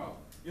normal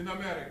in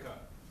America.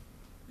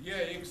 Yeah,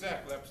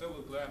 exactly,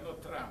 absolutely. I'm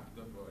not Trump,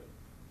 don't worry.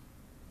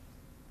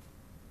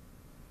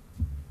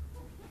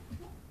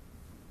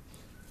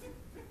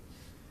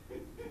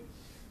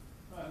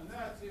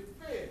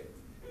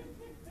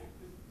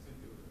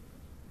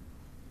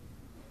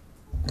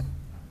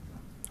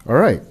 All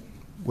right.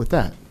 With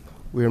that,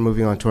 we are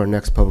moving on to our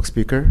next public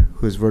speaker,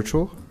 who is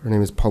virtual. Her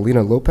name is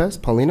Paulina Lopez.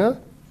 Paulina?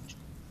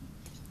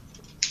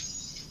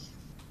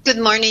 Good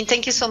morning.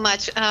 Thank you so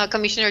much,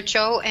 Commissioner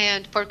Cho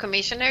and Port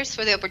Commissioners,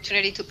 for the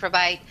opportunity to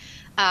provide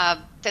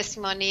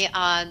testimony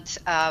on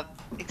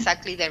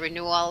exactly the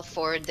renewal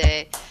for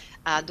the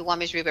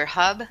Duwamish River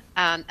Hub.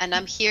 And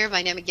I'm here.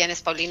 My name again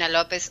is Paulina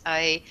Lopez.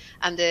 I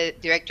am the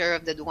director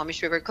of the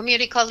Duwamish River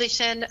Community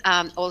Coalition,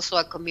 also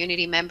a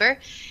community member.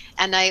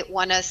 And I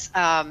want us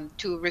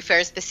to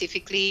refer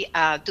specifically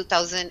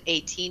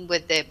 2018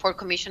 with the Port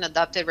Commission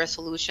adopted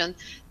resolution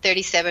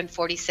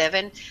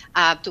 3747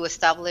 to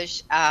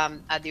establish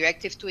a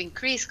directive to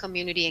increase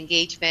community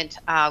engagement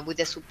with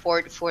the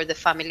support for the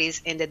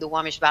families in the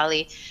Duwamish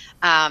Valley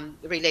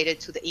related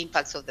to the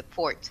impacts of the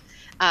port.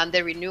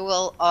 The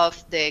renewal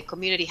of the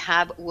community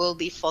hub will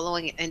be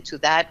following into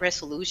that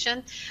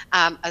resolution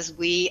as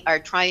we are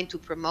trying to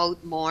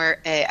promote more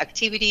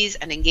activities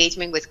and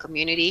engagement with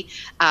community.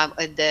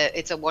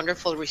 It's a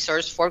wonderful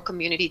resource for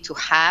community to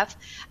have.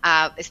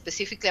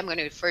 Specifically, I'm going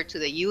to refer to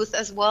the youth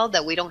as well,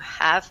 that we don't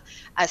have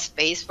a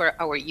space for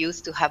our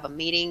youth to have a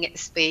meeting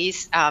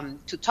space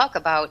to talk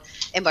about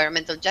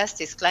environmental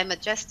justice,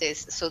 climate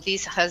justice. So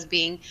this has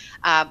been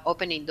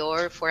opening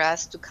door for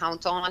us to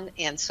count on.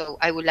 And so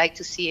I would like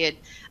to see it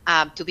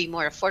to be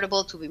more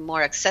affordable, to be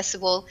more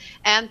accessible,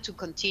 and to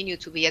continue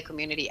to be a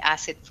community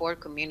asset for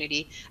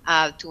community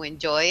to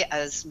enjoy,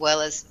 as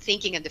well as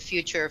thinking in the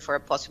future for a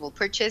possible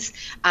purchase.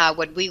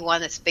 What we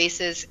want is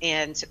spaces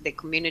and the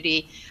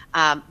community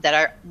that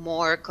are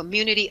more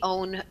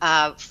community-owned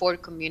for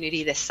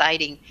community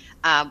deciding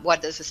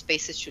what those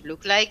spaces should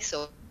look like.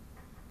 So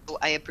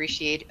I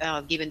appreciate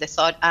giving the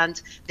thought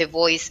and the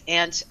voice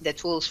and the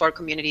tools for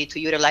community to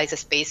utilize the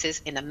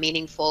spaces in a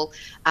meaningful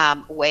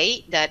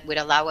way that would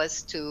allow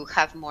us to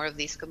have more of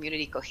this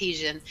community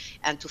cohesion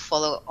and to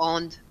follow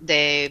on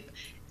the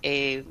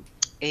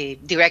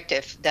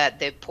directive that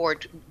the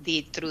port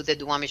did through the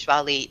Duwamish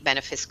Valley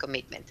Benefits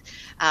Commitment.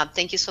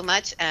 Thank you so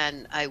much,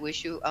 and I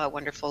wish you a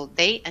wonderful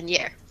day and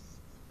year.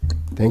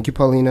 Thank you,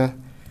 Paulina.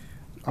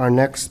 Our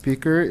next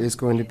speaker is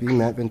going to be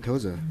Matt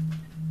Ventosa.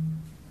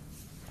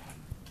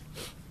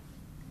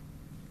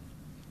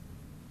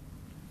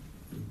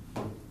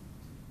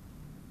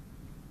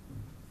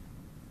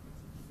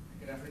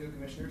 Good afternoon,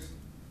 Commissioners.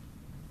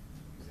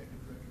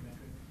 Executive Director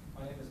Metro.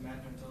 My name is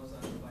Matt Ventosa.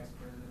 I'm the Vice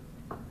President of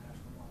the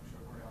International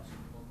Longshore Warehouse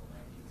in Local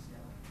 19 in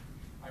Seattle.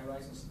 I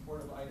rise in support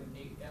of item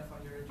 8F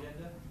on your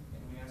agenda, and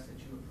we ask that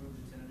you approve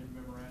the tentative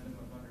memorandum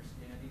of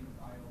understanding with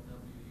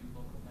ILWU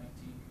Local 19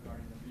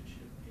 regarding the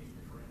midship pay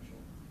differential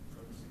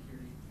for the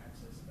security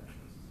access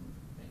specialists.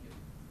 Thank you.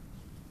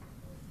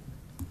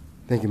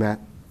 Thank you, Matt.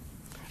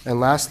 And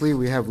lastly,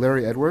 we have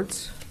Larry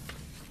Edwards.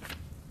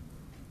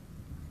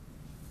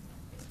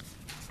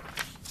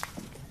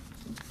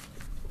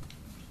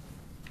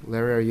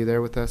 Larry, are you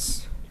there with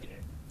us?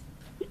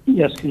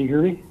 Yes, can you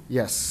hear me?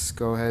 Yes,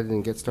 go ahead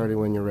and get started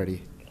when you're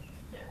ready.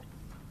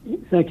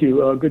 Thank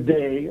you. Good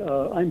day.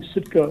 I'm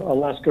Sitka,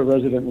 Alaska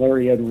resident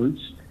Larry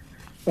Edwards.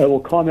 I will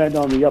comment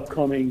on the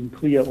upcoming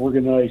CLIA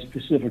organized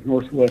Pacific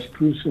Northwest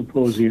Cruise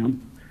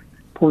Symposium.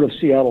 Port of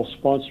Seattle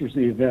sponsors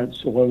the event,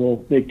 so I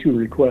will make 2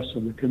 requests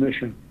of the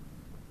Commission.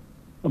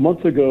 A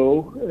month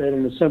ago, at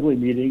an assembly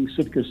meeting,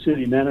 Sitka's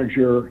city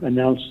manager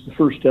announced the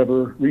first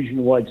ever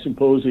region-wide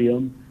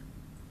symposium,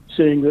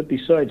 saying that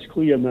besides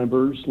CLIA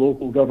members,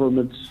 local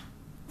governments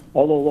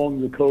all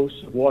along the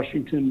coasts of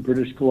Washington,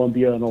 British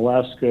Columbia, and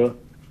Alaska,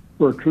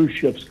 where cruise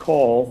ships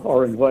call,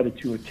 are invited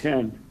to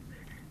attend.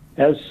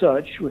 As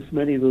such, with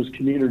many of those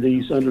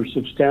communities under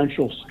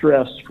substantial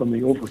stress from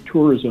the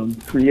over-tourism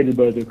created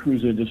by the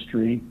cruise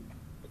industry,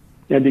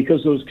 and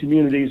because those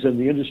communities and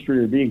the industry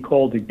are being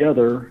called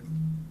together,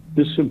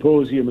 this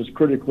symposium is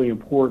critically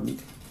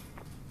important.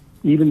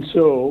 Even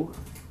so,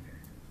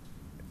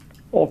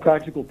 for all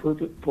practical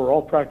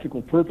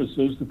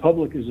purposes, the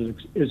public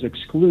is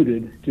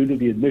excluded due to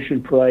the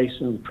admission price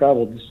and the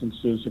travel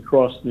distances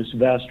across this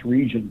vast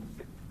region.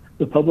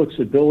 The public's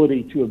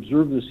ability to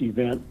observe this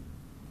event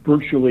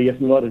virtually, if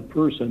not in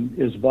person,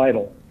 is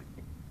vital.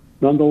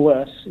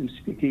 Nonetheless, in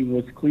speaking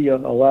with CLIA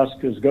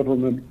Alaska's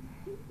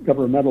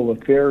governmental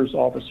affairs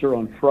officer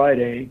on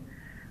Friday,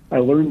 I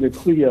learned that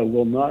CLIA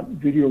will not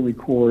video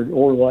record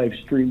or live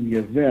stream the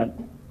event.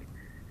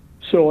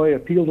 So I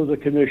appeal to the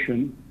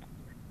Commission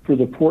for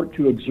the port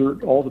to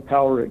exert all the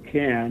power it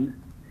can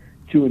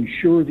to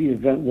ensure the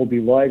event will be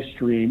live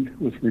streamed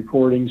with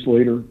recordings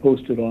later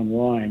posted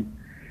online.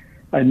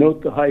 I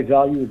note the high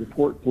value the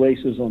port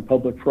places on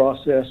public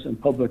process and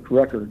public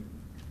record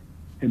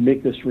and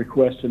make this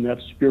request in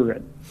that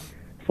spirit.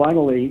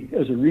 Finally,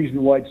 as a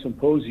region-wide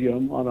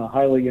symposium on a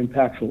highly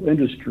impactful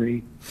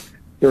industry,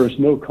 there is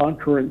no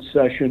concurrent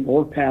session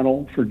or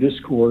panel for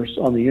discourse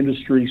on the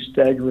industry's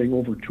staggering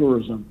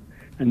over-tourism,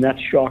 and that's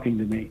shocking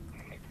to me.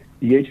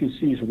 The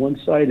agency's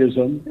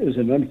one-sidism is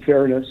an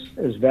unfairness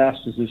as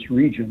vast as this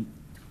region,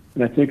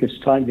 and I think it's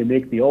time to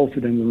make the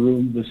elephant in the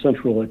room the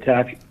central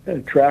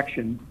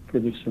attraction for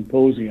this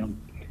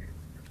symposium.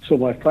 So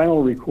my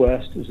final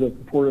request is that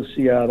the Port of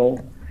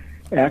Seattle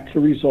act to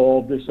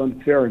resolve this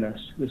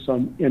unfairness, this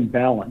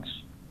imbalance,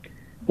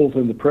 both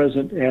in the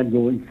present and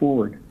going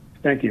forward.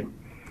 Thank you.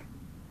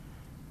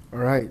 All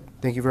right,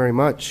 thank you very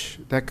much.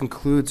 That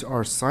concludes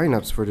our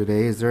sign-ups for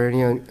today. Is there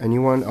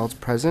anyone else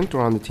present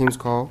or on the Teams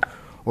call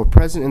or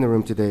present in the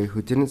room today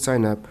who didn't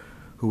sign up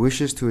who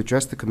wishes to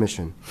address the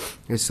Commission?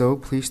 If so,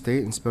 please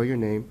state and spell your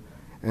name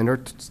and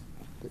or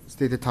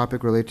state the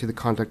topic related to the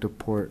conduct of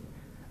port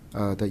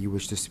that you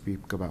wish to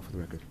speak about for the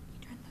record.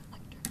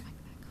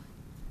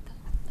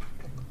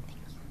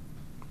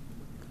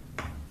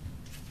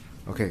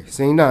 Okay,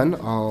 seeing none,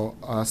 I'll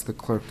ask the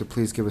clerk to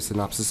please give a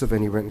synopsis of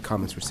any written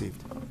comments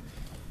received.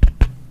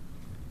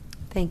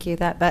 Thank you.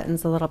 That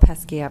button's a little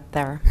pesky up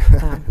there.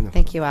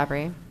 Thank you,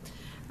 Aubrey.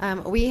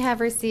 We have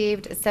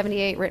received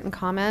 78 written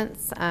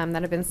comments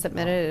that have been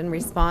submitted in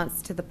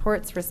response to the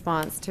port's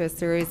response to a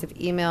series of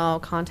email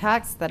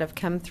contacts that have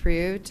come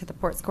through to the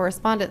port's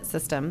correspondence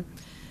system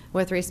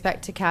with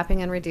respect to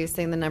capping and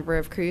reducing the number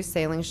of cruise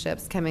sailing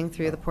ships coming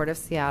through the Port of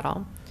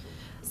Seattle.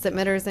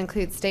 Submitters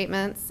include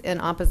statements in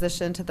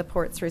opposition to the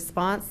port's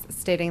response,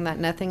 stating that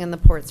nothing in the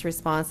port's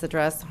response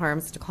addressed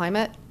harms to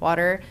climate,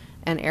 water,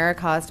 and air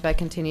caused by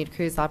continued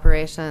cruise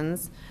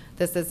operations.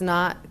 This is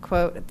not,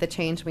 quote, the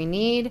change we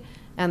need,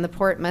 and the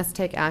port must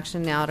take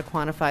action now to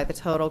quantify the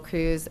total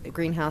cruise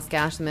greenhouse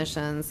gas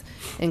emissions,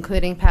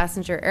 including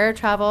passenger air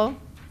travel,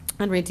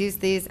 and reduce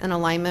these in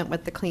alignment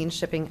with the Clean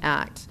Shipping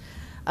Act.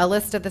 A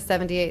list of the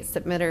 78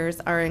 submitters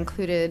are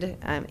included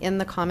in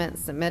the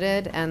comments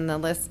submitted, and the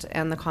list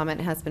and the comment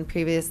has been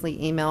previously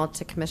emailed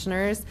to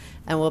commissioners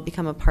and will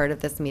become a part of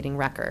this meeting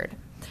record.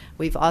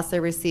 We've also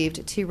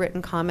received 2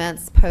 written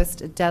comments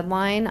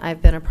post-deadline,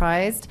 I've been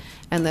apprised,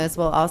 and those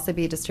will also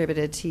be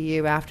distributed to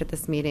you after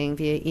this meeting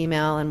via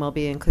email and will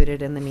be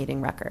included in the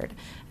meeting record.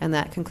 And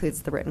that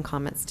concludes the written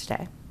comments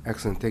today.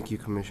 Excellent. Thank you,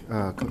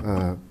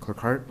 Clerk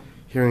Hart.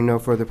 Hearing no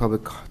further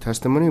public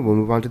testimony, we'll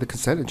move on to the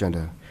consent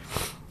agenda.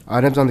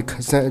 Items on the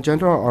consent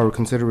agenda are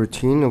considered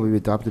routine and will be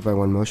adopted by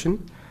one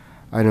motion.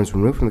 Items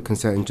removed from the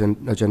consent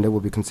agenda will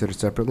be considered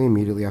separately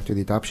immediately after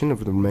the adoption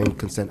of the remaining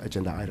consent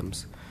agenda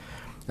items.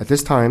 At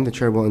this time, the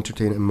chair will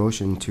entertain a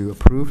motion to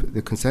approve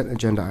the consent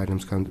agenda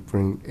items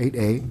covering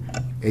 8A,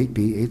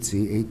 8B,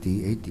 8C,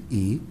 8D,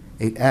 8E,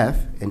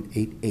 8F, and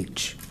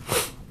 8H.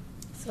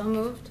 So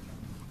moved.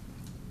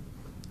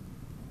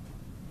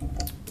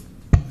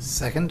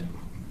 Second.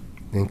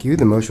 Thank you.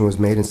 The motion was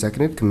made and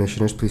seconded.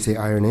 Commissioners, please say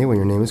aye or nay when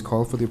your name is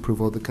called for the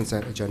approval of the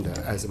consent agenda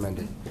as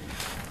amended.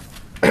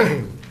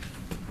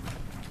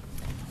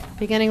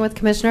 Beginning with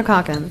Commissioner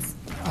Calkins.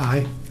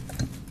 Aye.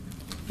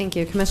 Thank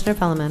you. Commissioner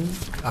Felleman.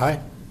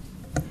 Aye.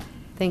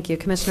 Thank you.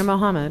 Commissioner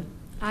Mohammed.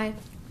 Aye.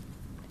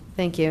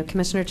 Thank you.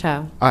 Commissioner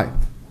Cho. Aye.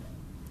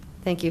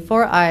 Thank you.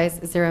 4 ayes,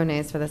 0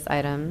 nays for this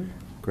item.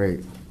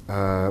 Great.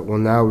 We'll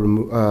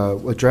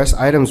now address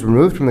items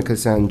removed from the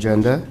consent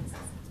agenda.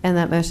 And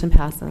that motion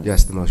passes.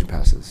 Yes, the motion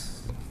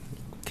passes.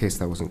 In case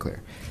that wasn't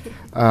clear.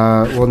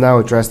 We'll now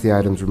address the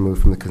items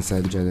removed from the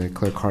consent agenda.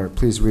 Clerk Hart,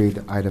 please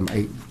read item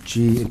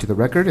 8G into the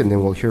record, and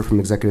then we'll hear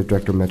from Executive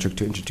Director Metric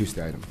to introduce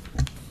the item.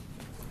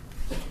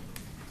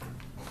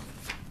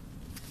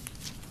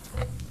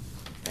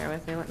 Bear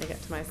with me. Let me get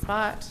to my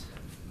spot.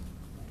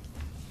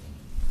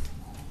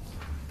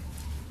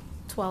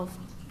 12.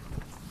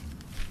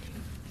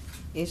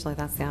 Usually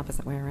that's the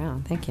opposite way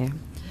around. Thank you.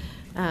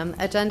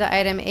 Agenda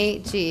item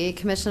 8G,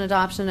 commission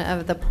adoption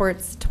of the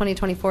Port's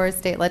 2024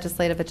 state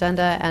legislative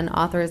agenda and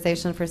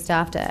authorization for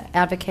staff to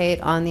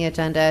advocate on the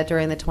agenda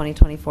during the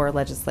 2024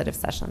 legislative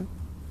session.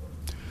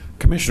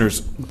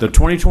 Commissioners, the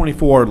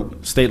 2024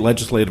 state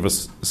legislative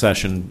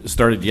session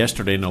started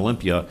yesterday in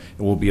Olympia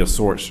and will be a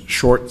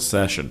short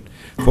session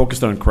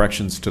focused on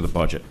corrections to the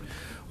budget.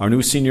 Our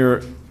new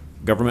senior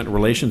government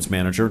relations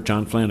manager,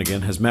 John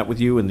Flanagan, has met with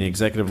you and the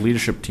executive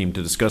leadership team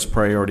to discuss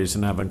priorities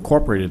and have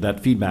incorporated that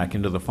feedback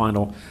into the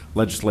final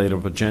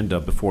legislative agenda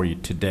before you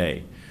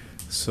today.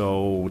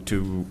 So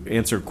to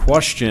answer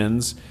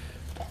questions,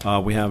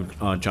 we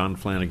have John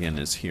Flanagan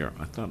is here.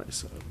 I thought I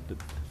said it.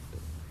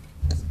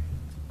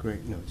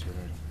 Great. No, it's your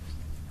item.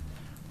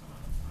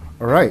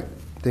 All right.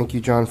 Thank you,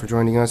 John, for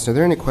joining us. Are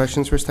there any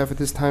questions for staff at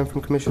this time from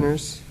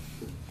commissioners?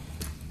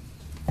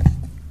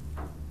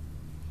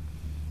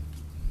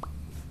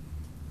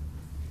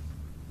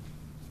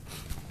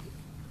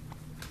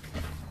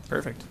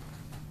 Perfect.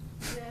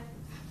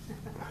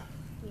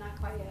 Not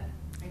quite yet.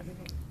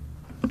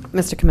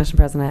 Mr. Commission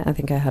President, I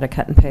think I had a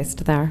cut and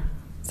paste there,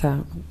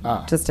 so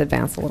just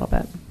advance a little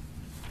bit.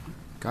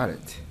 Got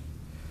it.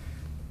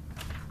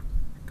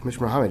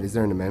 Commissioner Mohammed, is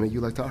there an amendment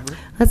you'd like to offer?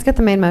 Let's get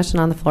the main motion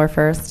on the floor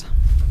first.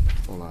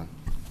 Hold on.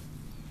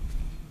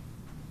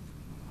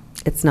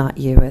 It's not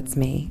you, it's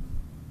me.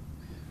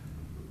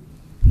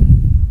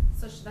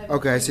 So should I?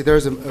 Okay, I see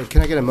there's a,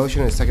 can I get a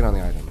motion and a second on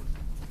the item?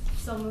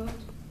 So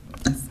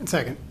moved.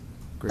 Second.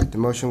 Great, the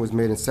motion was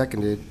made and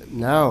seconded.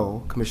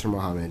 Now, Commissioner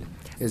Mohammed,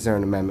 is there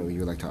an amendment you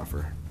would like to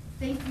offer?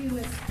 Thank you,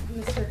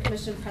 Mr.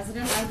 Commission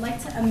President. I'd like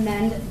to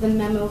amend the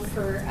memo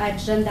for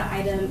agenda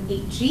item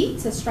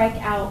 8G to strike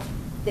out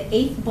the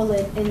 8th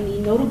bullet in the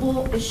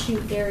notable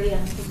issue area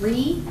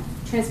 3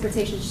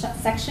 transportation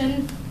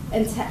section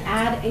and to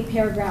add a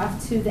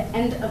paragraph to the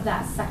end of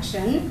that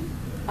section,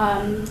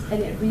 and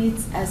it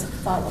reads as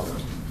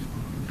followed.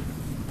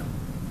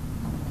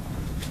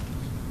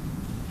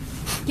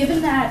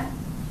 Given that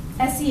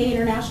SEA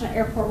International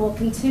Airport will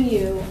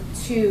continue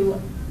to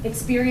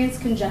experience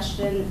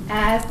congestion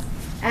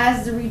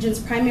as the region's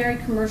primary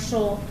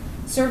commercial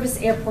service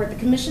airport, the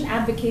Commission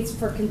advocates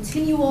for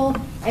continual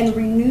and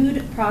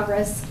renewed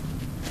progress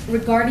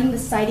regarding the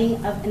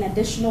siting of an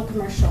additional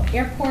commercial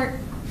airport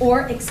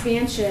or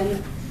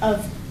expansion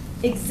of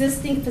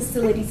existing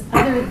facilities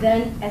other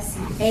than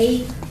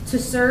SEA to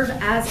serve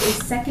as a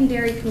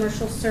secondary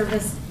commercial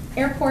service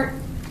airport.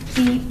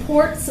 The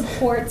port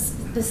supports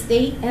the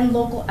state and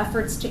local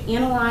efforts to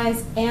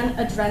analyze and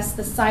address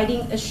the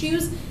siting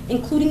issues,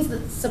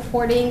 including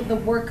supporting the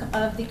work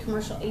of the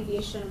Commercial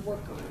Aviation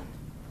Work Group.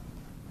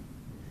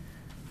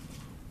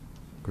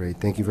 Great,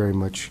 thank you very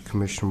much,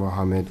 Commissioner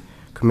Mohammed.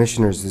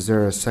 Commissioners, is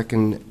there a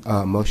second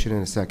motion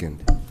and a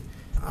second?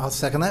 I'll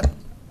second that.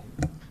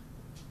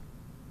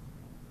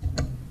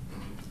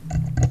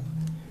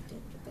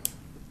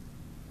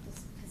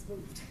 This has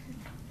moved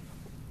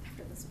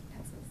after this one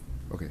passes.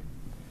 Okay.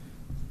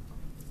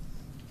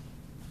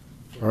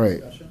 All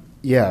right.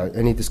 Yeah,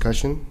 any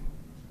discussion?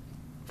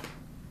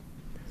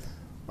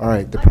 All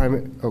right, go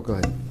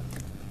ahead.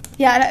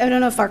 Yeah, I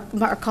don't know if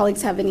our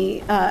colleagues have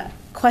any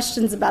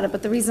questions about it,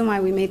 but the reason why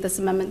we made this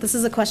amendment, this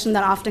is a question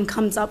that often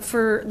comes up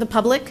for the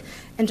public,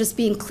 and just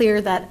being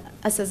clear that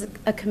us as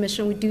a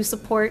commission, we do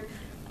support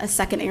a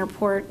second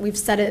airport. We've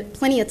said it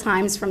plenty of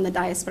times from the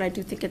dais, but I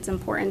do think it's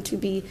important to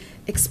be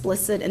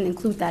explicit and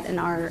include that in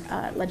our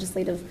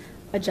legislative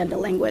agenda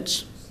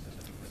language.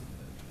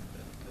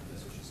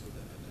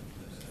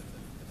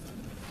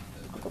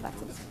 I'll go back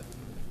to this.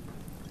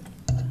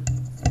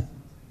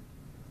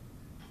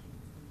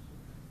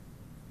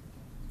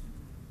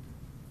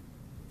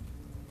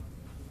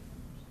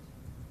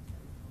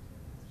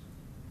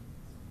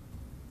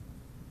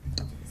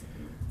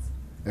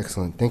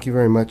 Excellent. Thank you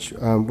very much.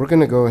 We're going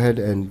to go ahead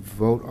and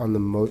vote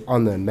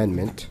on the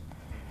amendment.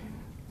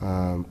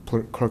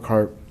 Clerk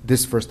Hart,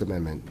 this first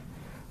amendment.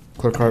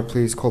 Clerk Hart,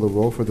 please call the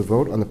roll for the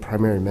vote on the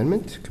primary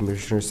amendment.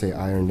 Commissioners say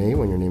aye or nay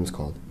when your name is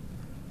called.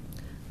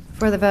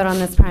 For the vote on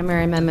this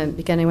primary amendment,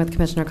 beginning with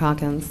Commissioner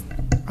Calkins.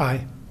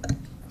 Aye.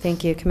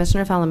 Thank you.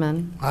 Commissioner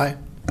Felleman. Aye.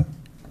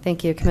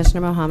 Thank you.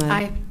 Commissioner Mohammed.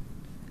 Aye.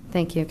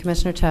 Thank you.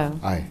 Commissioner Cho.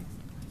 Aye.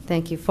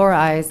 Thank you. 4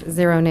 ayes,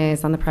 0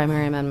 nays on the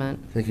primary amendment.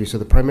 Thank you. So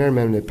the primary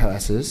amendment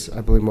passes.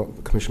 I believe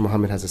Commissioner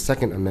Mohammed has a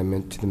second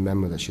amendment to the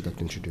memo that she'd like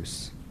to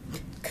introduce.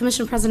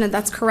 Commission President,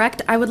 that's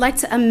correct. I would like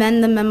to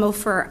amend the memo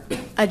for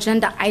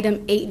agenda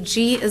item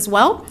 8G as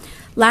well.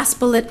 Last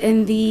bullet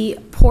in the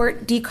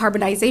port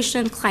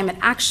decarbonization, climate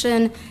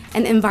action,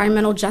 and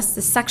environmental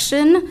justice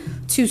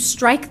section to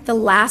strike the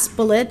last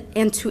bullet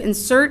and to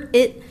insert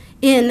it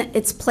in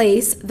its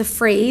place the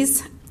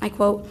phrase, I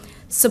quote,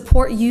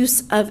 support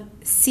use of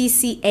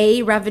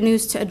CCA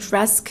revenues to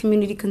address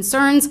community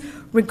concerns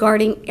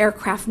regarding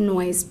aircraft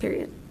noise,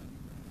 period.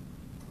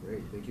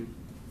 Great, thank you.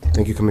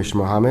 Thank you,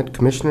 Commissioner Mohammed.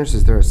 Commissioners,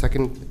 is there a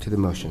second to the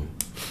motion?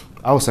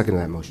 I will second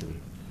that motion.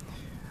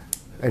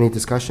 Any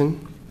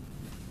discussion?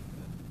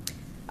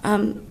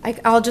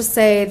 I'll just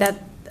say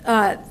that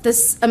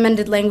this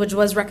amended language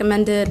was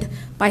recommended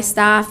by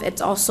staff.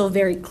 It's also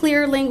very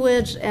clear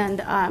language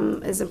and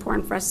is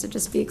important for us to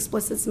just be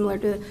explicit, similar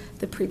to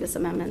the previous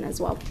amendment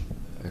as well.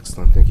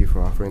 Excellent. Thank you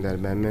for offering that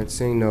amendment.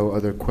 Seeing no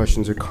other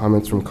questions or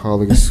comments from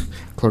colleagues,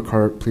 Clerk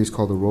Hart, please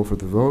call the roll for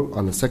the vote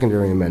on the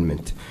secondary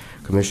amendment.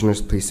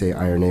 Commissioners, please say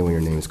aye or nay when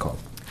your name is called.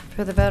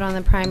 For the vote on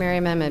the primary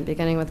amendment,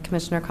 beginning with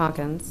Commissioner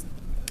Calkins.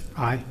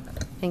 Aye.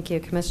 Thank you.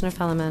 Commissioner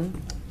Felleman.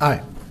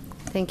 Aye.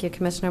 Thank you.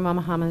 Commissioner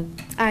Mohammed.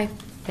 Aye.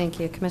 Thank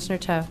you. Commissioner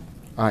Cho.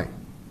 Aye.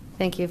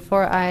 Thank you.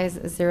 4 ayes,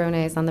 0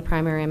 nays on the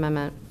primary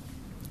amendment.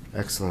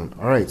 Excellent.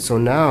 All right. So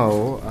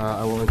now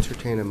I will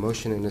entertain a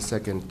motion in a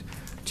second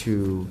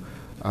to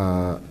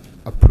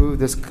approve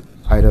this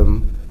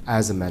item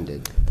as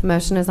amended. The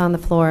motion is on the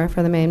floor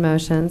for the main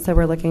motion, so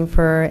we're looking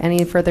for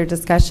any further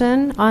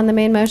discussion on the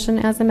main motion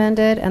as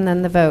amended, and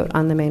then the vote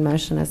on the main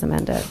motion as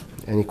amended.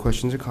 Any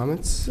questions or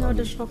comments? No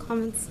additional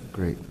comments.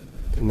 Great.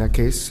 In that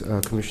case,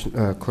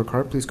 Clerk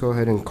Hart, please go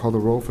ahead and call the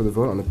roll for the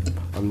vote on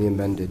the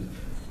amended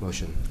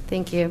motion.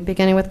 Thank you.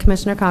 Beginning with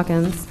Commissioner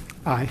Calkins.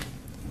 Aye.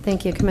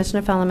 Thank you.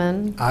 Commissioner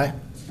Felleman. Aye.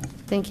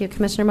 Thank you.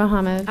 Commissioner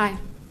Mohammed. Aye.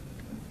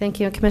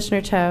 Thank you.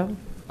 Commissioner Cho.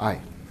 Aye.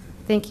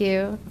 Thank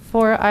you.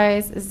 4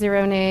 ayes,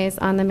 0 nays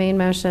on the main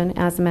motion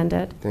as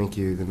amended. Thank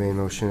you. The main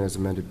motion as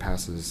amended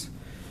passes.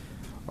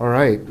 All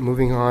right,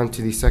 moving on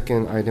to the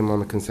second item on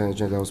the consent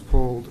agenda that was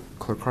pulled.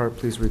 Clerk Hart,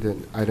 please read the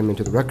item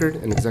into the record,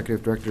 and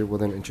Executive Director will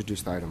then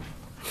introduce the item.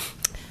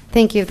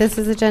 Thank you. This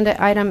is agenda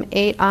item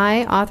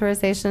 8I,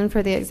 authorization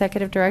for the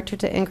Executive Director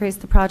to increase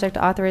the project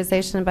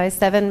authorization by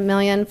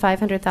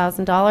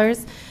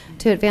 $7,500,000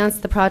 to advance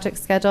the project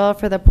schedule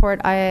for the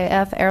Port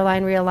IAF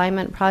Airline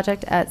Realignment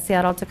Project at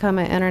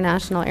Seattle-Tacoma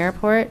International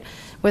Airport,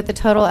 with the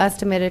total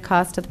estimated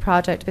cost of the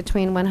project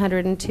between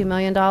 $102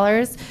 million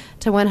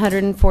to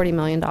 $140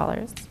 million.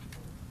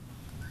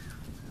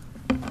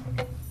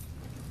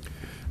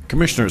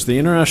 Commissioners, the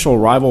International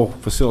Arrival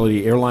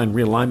Facility Airline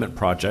Realignment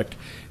Project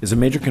is a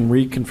major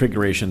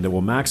reconfiguration that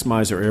will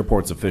maximize our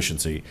airport's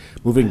efficiency.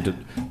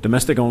 Moving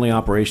domestic-only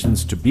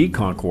operations to B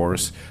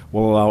concourse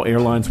will allow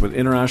airlines with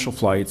international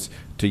flights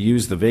to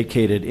use the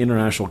vacated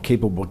international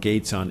capable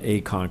gates on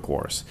A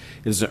concourse.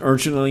 It is an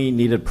urgently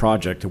needed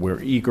project that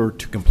we're eager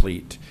to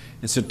complete.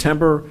 In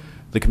September,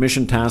 the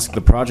Commission tasked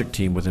the project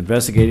team with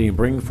investigating and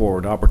bringing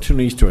forward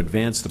opportunities to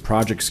advance the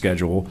project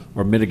schedule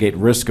or mitigate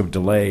risk of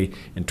delay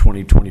in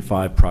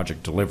 2025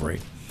 project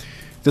delivery.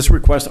 This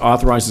request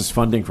authorizes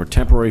funding for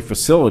temporary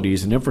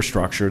facilities and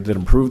infrastructure that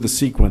improve the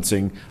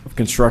sequencing of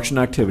construction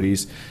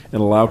activities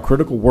and allow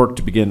critical work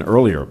to begin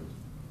earlier.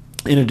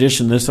 In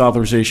addition, this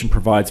authorization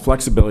provides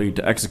flexibility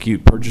to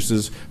execute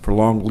purchases for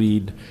long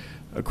lead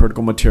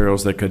critical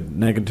materials that could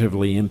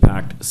negatively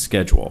impact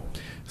schedule.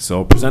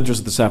 So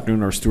presenters this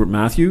afternoon are Stuart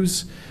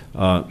Matthews,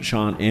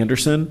 Sean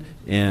Anderson,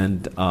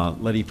 and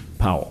Letty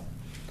Powell,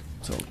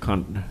 so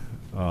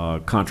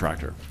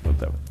contractor.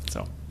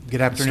 So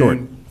good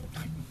afternoon.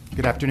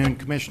 Good afternoon,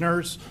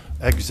 Commissioners,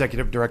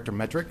 Executive Director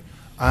Metric.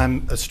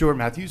 I'm Stuart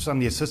Matthews. I'm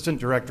the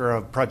Assistant Director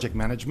of Project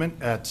Management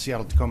at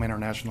Seattle-Tacoma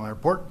International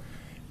Airport.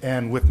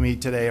 and with me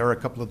today are a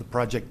couple of the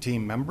project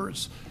team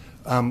members.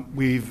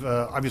 We've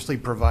obviously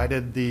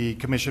provided the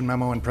commission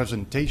memo and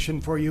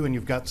presentation for you, and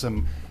you've got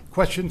some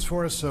questions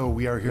for us, so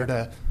we are here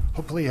to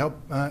hopefully help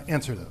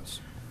answer those.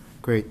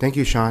 Great. Thank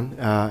you, Sean,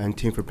 and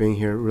team for being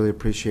here. Really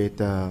appreciate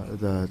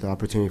the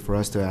opportunity for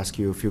us to ask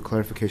you a few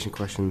clarification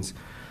questions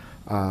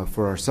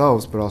for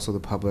ourselves, but also the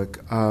public.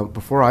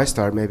 Before I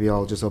start, maybe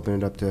I'll just open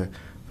it up to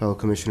fellow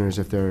commissioners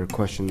if there are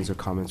questions or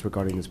comments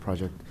regarding this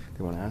project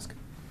they want to ask.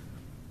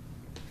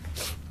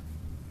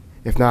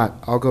 If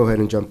not, I'll go ahead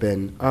and jump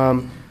in.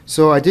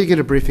 So I did get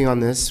a briefing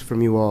on this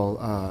from you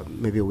all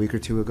maybe a week or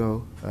two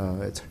ago.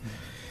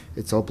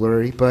 It's all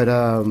blurry, but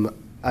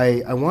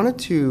I wanted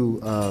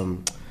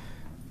to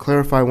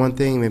clarify one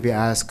thing, maybe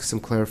ask some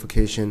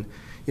clarification.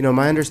 You know,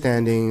 my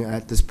understanding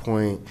at this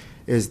point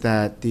is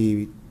that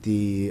the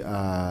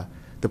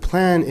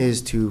plan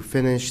is to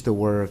finish the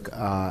work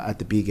at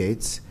the B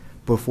gates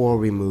before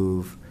we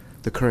move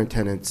the current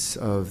tenants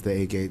of the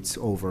A gates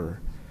over.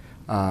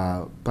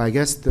 But I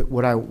guess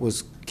what I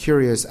was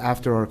curious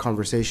after our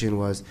conversation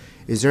was,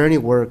 is there any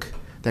work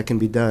that can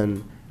be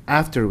done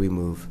after we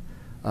move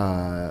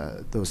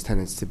those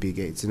tenants to B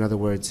gates? In other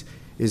words,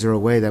 is there a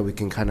way that we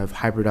can kind of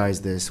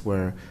hybridize this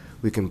where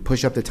we can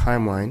push up the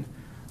timeline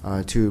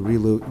to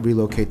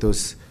relocate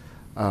those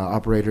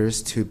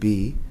operators to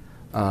B,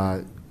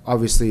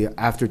 obviously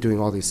after doing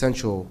all the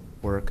essential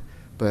work,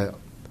 but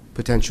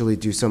potentially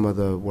do some of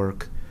the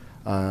work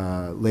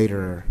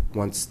later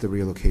once the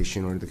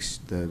relocation or the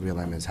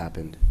realignment has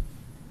happened?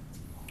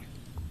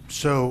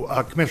 So,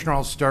 Commissioner,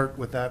 I'll start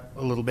with that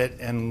a little bit,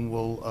 and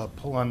we'll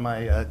pull on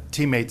my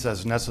teammates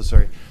as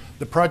necessary.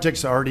 The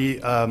project's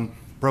already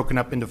broken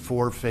up into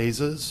 4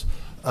 phases.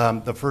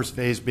 The first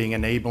phase being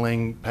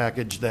enabling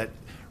package that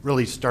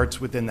really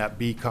starts within that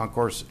B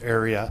concourse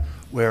area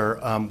where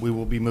we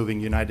will be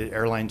moving United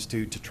Airlines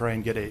to try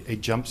and get a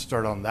jump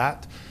start on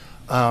that.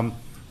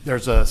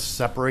 There's a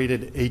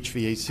separated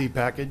HVAC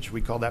package,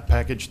 we call that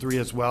package 3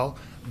 as well,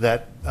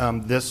 that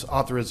this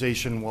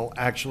authorization will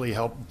actually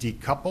help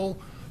decouple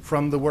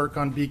from the work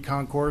on B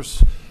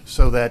concourse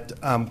so that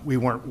we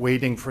weren't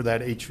waiting for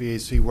that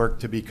HVAC work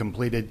to be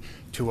completed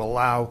to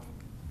allow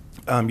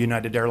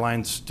United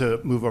Airlines to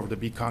move over to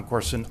B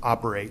concourse and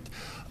operate.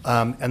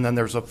 And then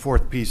there's a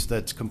 4th piece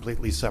that's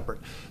completely separate.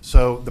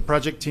 So the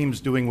project team's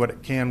doing what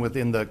it can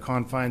within the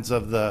confines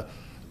of the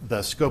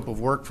scope of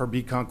work for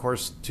B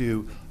concourse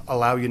to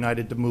allow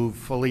United to move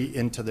fully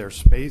into their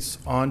space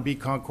on B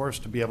concourse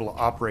to be able to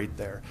operate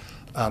there.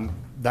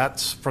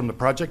 That's from the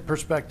project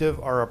perspective,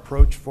 our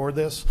approach for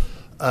this.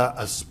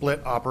 A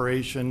split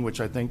operation, which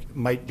I think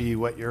might be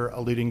what you're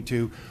alluding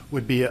to,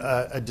 would be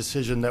a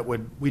decision that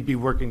we'd be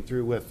working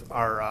through with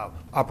our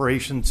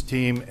operations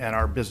team and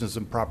our business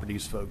and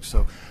properties folks.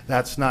 So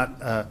that's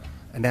not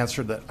an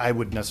answer that I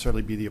would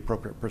necessarily be the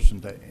appropriate person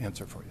to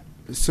answer for you.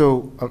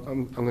 So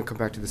I'm going to come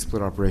back to the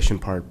split operation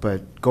part,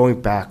 but going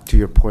back to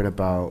your point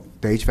about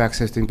the HVAC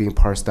system being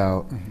parsed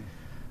out,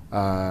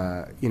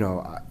 you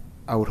know,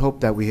 I would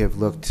hope that we have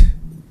looked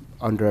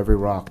under every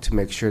rock to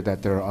make sure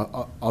that there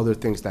are other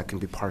things that can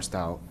be parsed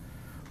out,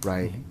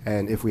 right?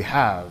 And if we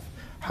have,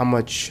 how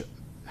much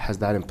has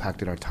that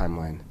impacted our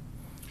timeline?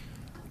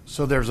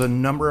 So there's a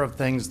number of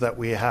things that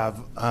we have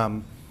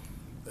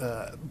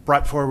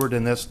brought forward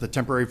in this, the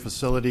temporary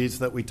facilities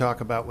that we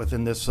talk about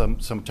within this, some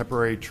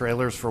temporary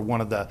trailers for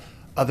one of the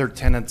other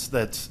tenants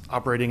that's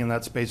operating in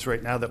that space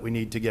right now that we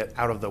need to get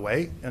out of the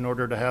way in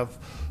order to have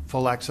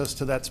full access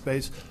to that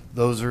space.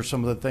 Those are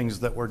some of the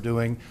things that we're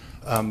doing.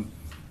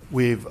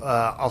 We've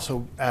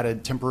also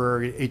added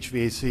temporary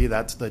HVAC.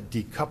 That's the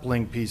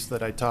decoupling piece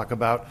that I talk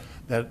about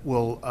that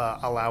will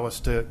allow us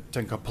to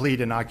complete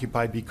and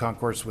occupy B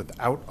concourse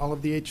without all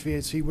of the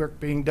HVAC work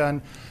being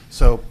done.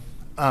 So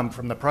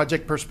from the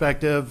project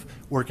perspective,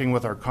 working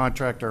with our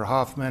contractor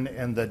Hoffman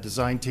and the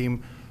design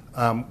team,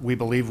 we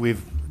believe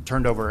we've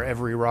turned over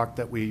every rock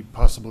that we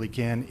possibly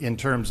can in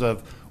terms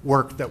of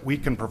work that we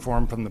can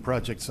perform from the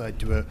project side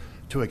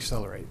to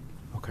accelerate.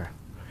 Okay.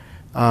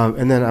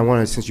 And then I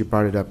want to, since you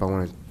brought it up, I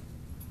want to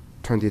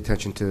turn the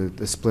attention to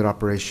the split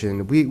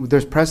operation.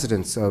 There's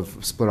precedence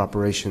of split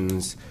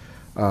operations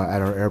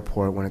at our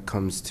airport when it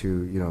comes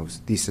to, you know,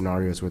 these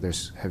scenarios where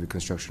there's heavy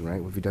construction,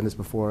 right? Have you done this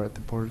before at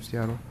the Port of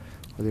Seattle?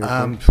 Or the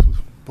airport?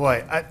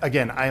 Boy,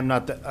 I'm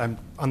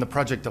on the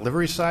project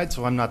delivery side,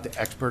 so I'm not the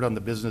expert on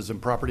the business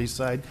and property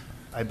side.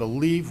 I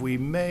believe we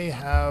may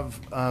have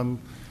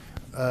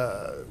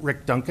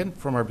Rick Duncan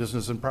from our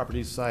business and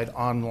properties side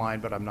online,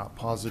 but I'm not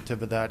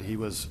positive of that. He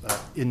was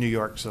in New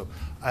York, so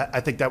I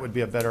think that would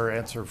be a better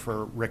answer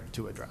for Rick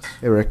to address.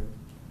 Hey, Rick.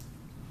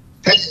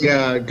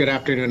 Hey, good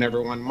afternoon,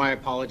 everyone. My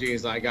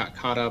apologies. I got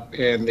caught up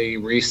in the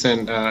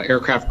recent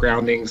aircraft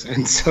groundings,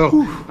 and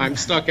so I'm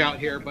stuck out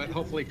here, but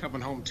hopefully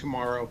coming home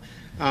tomorrow.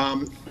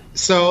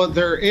 So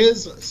there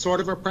is sort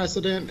of a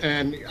precedent,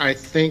 and I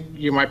think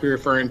you might be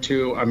referring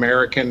to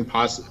American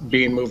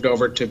being moved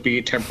over to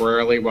B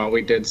temporarily while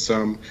we did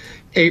some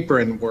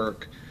apron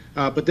work.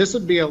 But this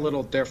would be a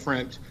little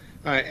different.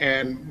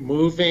 and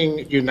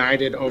moving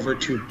United over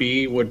to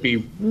B would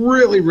be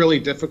really, really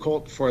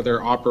difficult for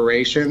their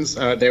operations.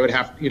 They would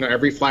have,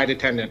 every flight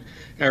attendant,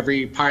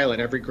 every pilot,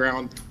 every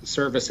ground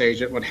service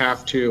agent would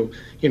have to,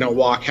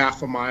 walk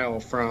half a mile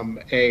from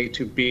A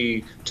to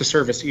B to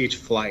service each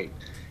flight.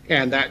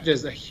 And that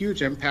is a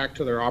huge impact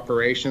to their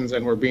operations,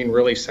 and we're being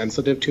really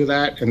sensitive to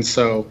that. And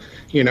so,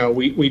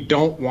 we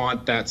don't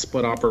want that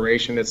split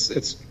operation.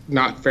 It's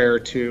not fair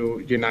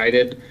to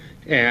United.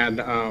 And,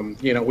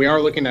 we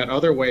are looking at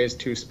other ways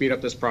to speed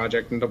up this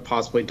project and to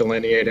possibly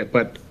delineate it,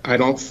 but I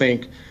don't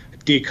think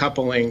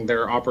decoupling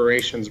their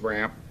operations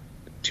ramp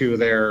to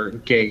their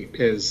gate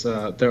is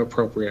the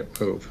appropriate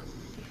move.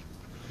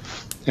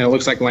 And it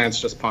looks like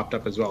Lance just popped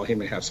up as well. He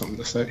may have something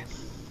to say.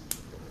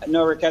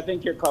 No, Rick, I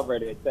think you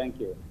covered it. Thank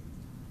you.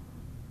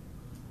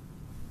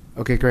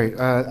 Okay, great.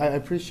 I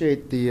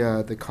appreciate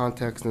the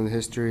context and the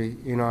history.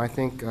 I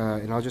think,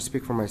 and I'll just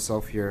speak for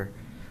myself here,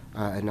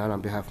 and not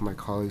on behalf of my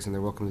colleagues, and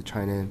they're welcome to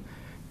chime in.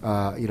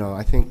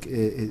 I think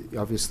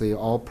obviously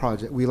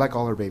we like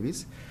all our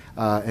babies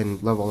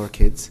and love all our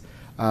kids,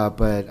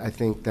 but I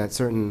think that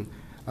certain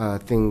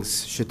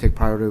things should take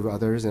priority over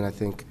others, and I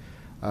think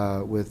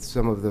with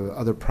some of the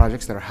other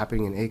projects that are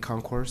happening in A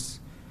concourse,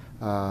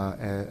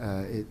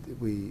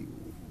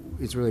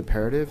 it's really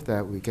imperative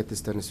that we get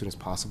this done as soon as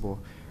possible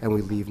and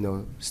we leave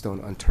no stone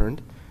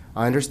unturned.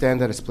 I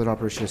understand that a split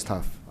operation is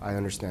tough. I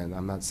understand.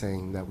 I'm not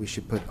saying that we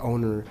should put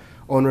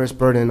onerous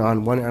burden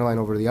on one airline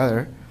over the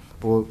other,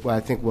 but I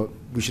think what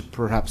we should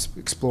perhaps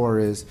explore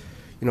is,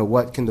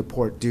 what can the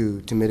port do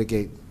to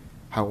mitigate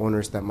how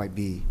onerous that might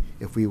be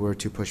if we were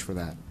to push for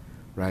that,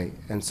 right?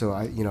 And so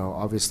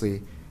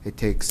obviously it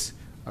takes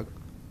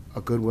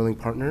a good willing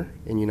partner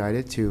in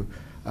United to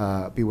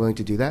be willing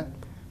to do that,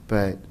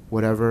 but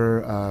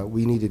whatever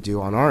we need to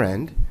do on our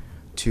end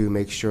to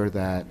make sure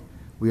that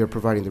we are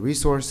providing the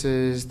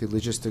resources, the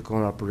logistical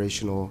and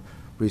operational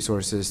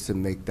resources to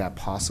make that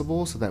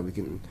possible so that we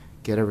can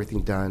get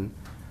everything done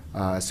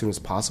as soon as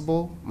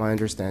possible. My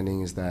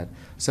understanding is that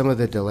some of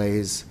the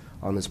delays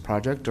on this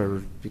project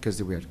are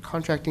because we had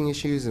contracting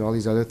issues and all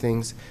these other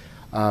things.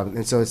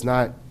 And so it's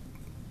not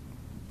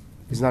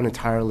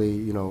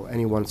entirely,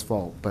 anyone's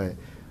fault, but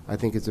I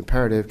think it's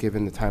imperative,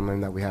 given the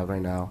timeline that we have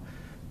right now,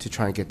 to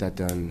try and get that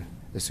done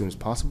as soon as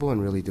possible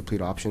and really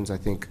deplete options. I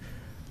think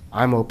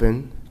I'm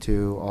open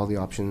to all the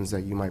options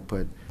that you might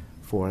put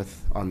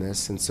forth on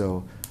this, and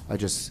so I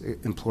just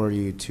implore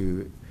you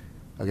to,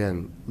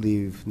 again,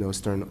 leave no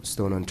stone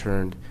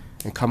unturned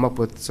and come up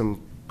with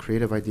some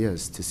creative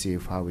ideas to see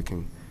how we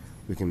can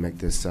make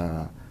this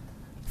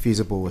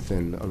feasible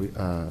within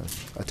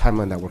a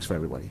timeline that works for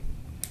everybody.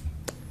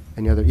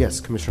 Any other? Yes,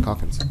 Commissioner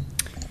Calkins.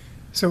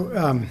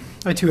 So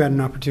I too had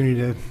an opportunity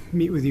to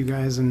meet with you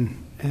guys and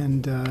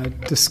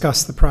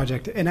discuss the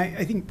project, and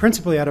I think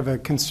principally out of a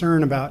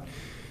concern about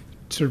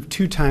sort of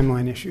two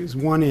timeline issues.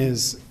 One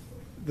is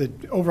the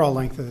overall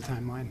length of the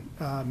timeline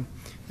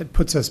that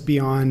puts us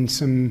beyond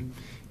some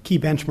key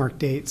benchmark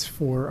dates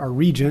for our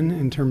region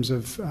in terms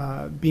of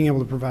being able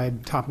to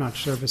provide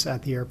top-notch service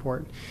at the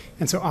airport.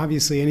 And so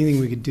obviously anything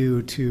we could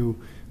do to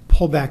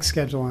pull back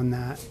schedule on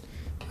that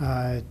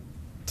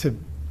to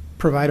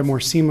provide a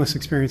more seamless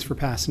experience for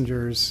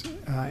passengers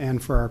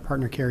and for our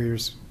partner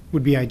carriers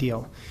would be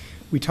ideal.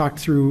 We talked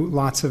through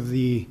lots of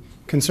the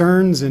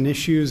concerns and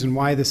issues and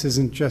why this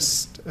isn't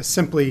just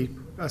simply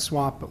a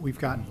swap, but we've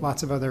got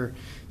lots of other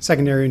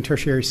secondary and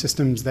tertiary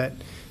systems that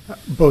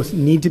both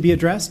need to be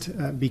addressed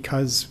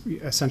because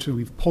essentially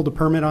we've pulled a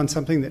permit on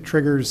something that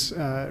triggers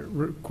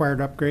required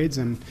upgrades,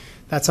 and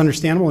that's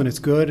understandable and it's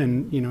good,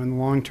 and in the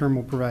long term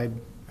will provide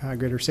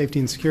greater safety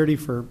and security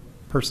for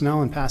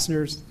personnel and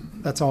passengers.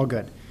 That's all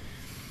good.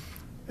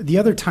 The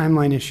other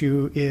timeline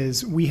issue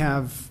is we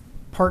have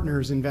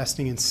partners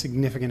investing in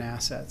significant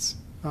assets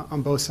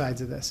on both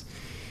sides of this.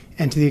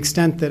 And to the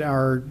extent that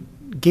our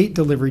gate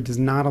delivery does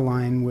not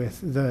align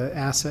with the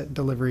asset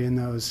delivery in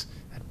those,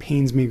 that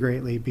pains me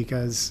greatly,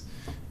 because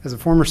as a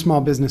former small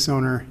business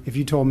owner, if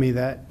you told me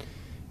that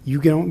you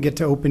don't get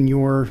to open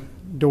your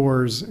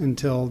doors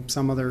until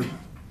some other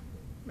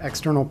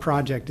external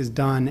project is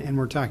done, and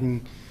we're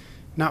talking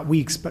not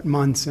weeks but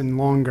months and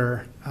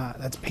longer,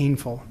 that's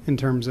painful in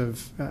terms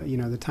of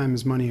the time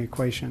is money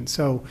equation.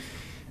 So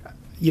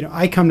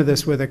I come to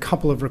this with a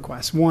couple of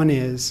requests. One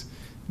is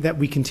that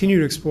we continue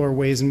to explore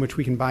ways in which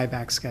we can buy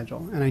back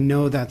schedule. And I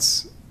know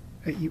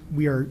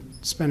we are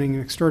spending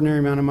an extraordinary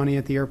amount of money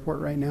at the airport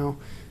right now,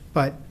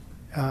 but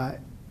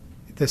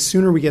the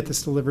sooner we get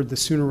this delivered, the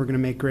sooner we're going to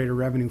make greater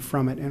revenue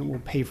from it, and it will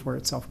pay for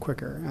itself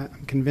quicker.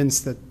 I'm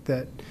convinced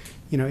that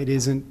it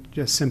isn't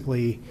just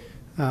simply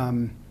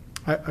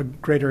a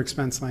greater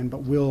expense line,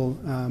 but will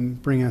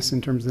bring us,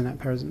 in terms of the net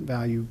present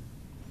value,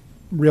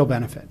 real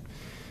benefit.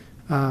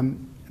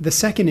 The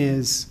second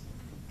is,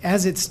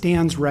 as it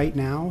stands right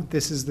now,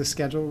 this is the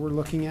schedule we're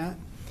looking at.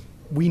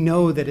 We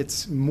know that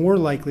it's more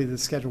likely the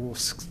schedule will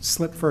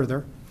slip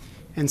further.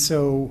 And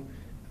so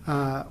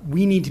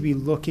we need to be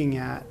looking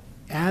at,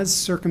 as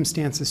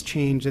circumstances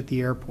change at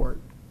the airport,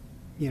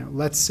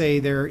 let's say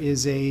there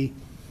is a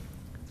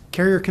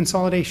carrier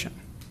consolidation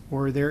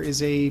or there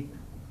is a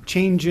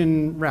change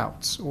in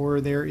routes,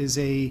 or there is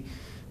a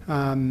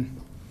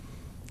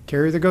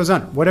carrier that goes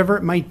under, whatever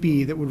it might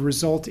be that would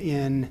result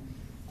in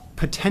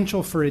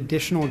potential for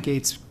additional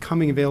gates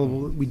coming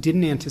available that we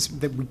didn't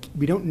anticipate, that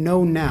we don't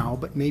know now,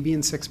 but maybe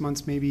in 6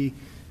 months, maybe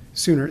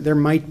sooner, there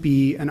might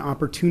be an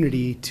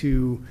opportunity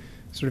to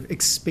sort of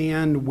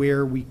expand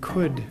where we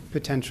could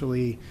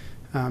potentially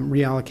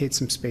reallocate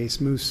some space,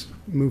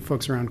 move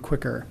folks around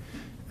quicker.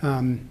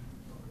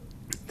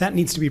 That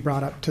needs to be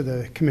brought up to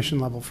the commission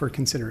level for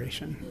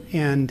consideration.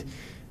 And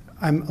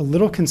I'm a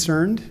little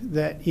concerned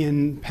that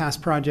in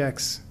past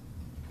projects,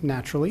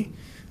 naturally,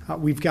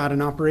 we've got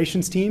an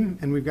operations team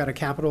and we've got a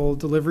capital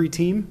delivery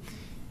team.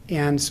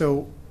 And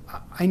so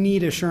I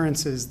need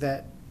assurances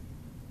that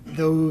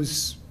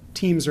those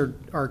teams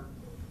are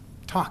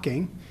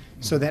talking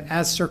so that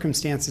as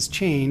circumstances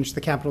change,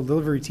 the capital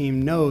delivery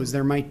team knows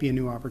there might be a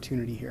new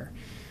opportunity here.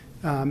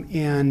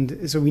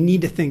 And so we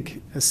need to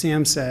think, as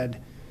Sam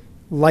said,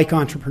 like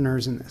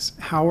entrepreneurs in this.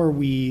 How are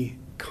we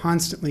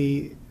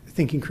constantly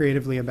thinking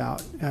creatively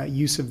about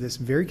use of this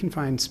very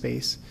confined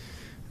space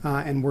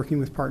and working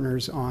with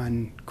partners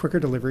on quicker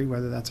delivery,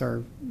 whether that's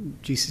our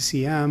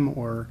GCCM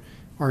or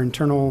our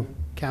internal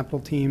capital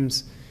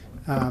teams.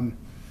 And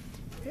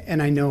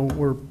I know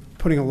we're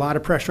putting a lot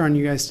of pressure on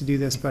you guys to do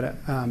this, but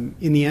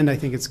in the end, I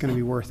think it's going to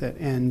be worth it.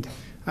 And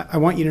I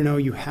want you to know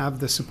you have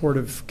the support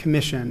of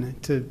commission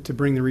to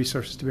bring the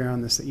resources to bear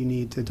on this that you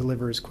need to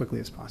deliver as quickly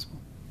as possible.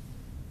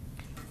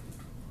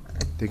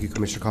 Thank you,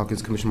 Commissioner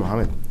Calkins. Commissioner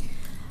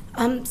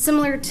Mohammed.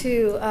 Similar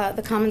to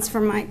the comments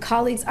from my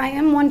colleagues, I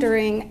am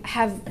wondering,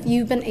 have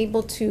you been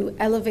able to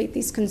elevate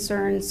these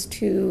concerns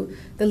to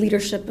the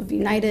leadership of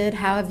United?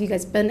 How have you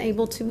guys been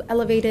able to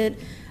elevate it?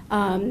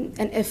 And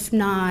if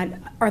not,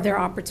 are there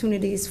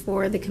opportunities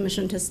for the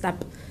commission to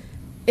step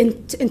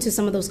into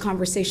some of those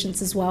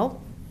conversations as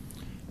well?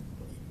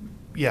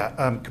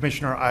 Yeah,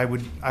 Commissioner, I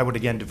would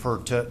again defer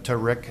to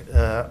Rick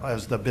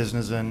as the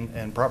business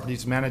and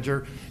properties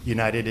manager.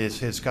 United is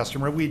his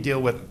customer. We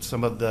deal with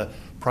some of the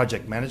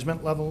project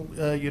management level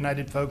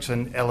United folks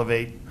and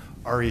elevate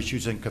our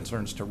issues and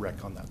concerns to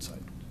Rick on that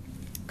side.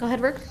 Go ahead,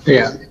 Rick.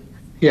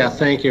 Yeah,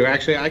 thank you.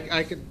 Actually,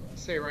 I could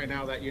say right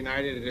now that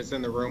United is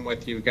in the room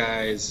with you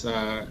guys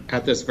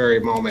at this very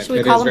moment. Should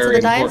we call them to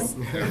the dais?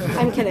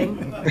 I'm kidding.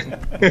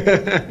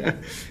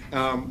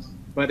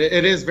 But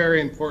it is very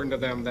important to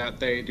them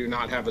that they do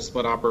not have a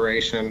split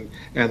operation,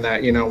 and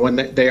that, you know, when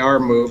they are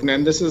moved,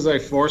 and this is a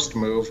forced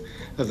move,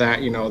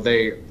 that, you know,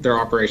 their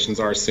operations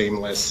are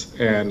seamless.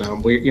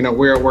 And we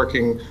are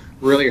working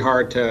really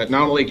hard to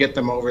not only get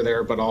them over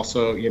there, but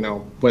also, you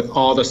know, with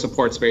all the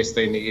support space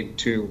they need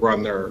to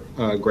run their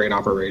great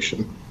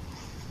operation.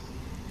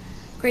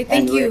 Great,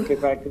 thank you. Rick,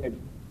 if I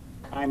could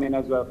chime in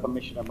as well,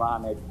 Commissioner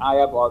Mohammed, I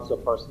have also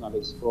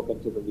personally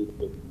spoken to the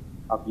leadership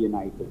of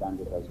United on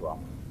it as well.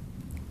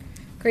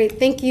 Great,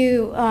 thank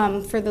you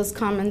for those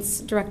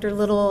comments, Director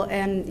Little,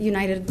 and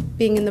United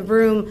being in the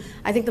room.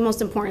 I think the most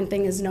important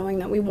thing is knowing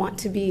that we want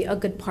to be a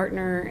good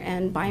partner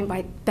and buying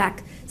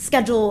back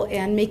schedule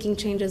and making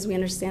changes. We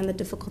understand the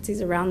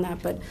difficulties around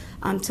that, but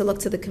to look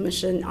to the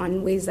commission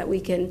on ways that we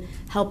can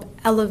help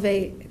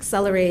elevate,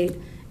 accelerate,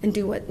 and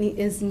do what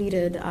is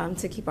needed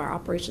to keep our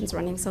operations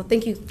running. So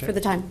thank you for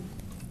the time.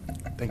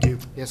 Thank you.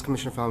 Yes,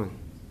 Commissioner Fallon.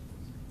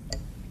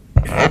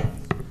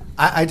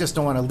 I just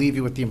don't want to leave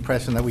you with the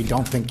impression that we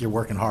don't think you're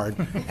working hard,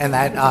 and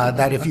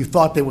that if you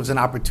thought there was an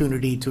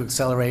opportunity to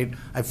accelerate,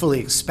 I fully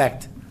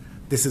expect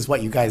this is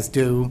what you guys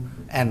do,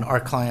 and our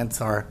clients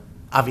are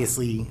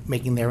obviously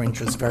making their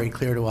interests very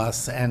clear to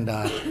us. And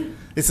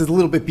this is a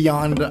little bit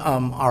beyond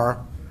our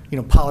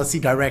policy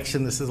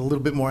direction. This is a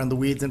little bit more in the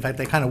weeds. In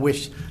fact, I kind of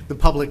wish the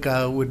public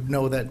would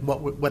know that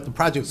what the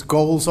project's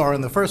goals are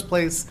in the first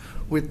place,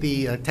 with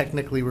the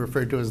technically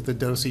referred to as the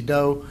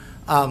do-si-do.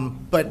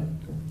 But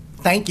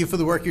thank you for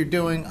the work you're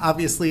doing.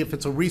 Obviously, if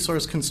it's a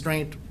resource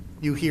constraint,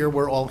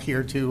 we're all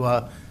here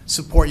to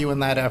support you in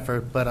that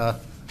effort.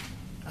 But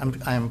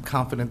I'm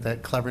confident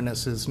that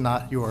cleverness is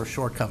not your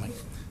shortcoming.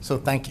 So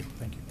thank you.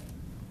 Thank you.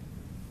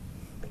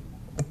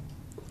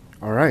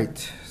 All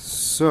right.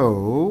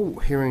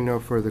 So, hearing no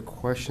further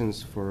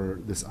questions for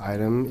this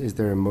item, is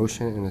there a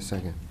motion and a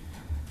second?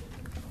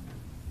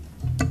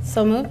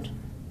 So moved.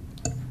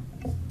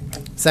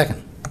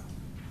 Second.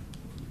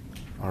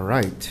 All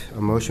right.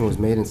 A motion was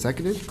made and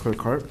seconded. Clerk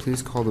Hart,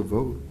 please call the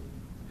vote.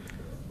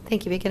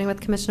 Thank you. Beginning with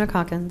Commissioner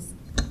Calkins.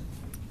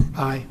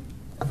 Aye.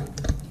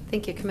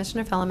 Thank you.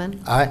 Commissioner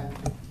Fellman. Aye.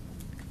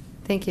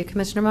 Thank you.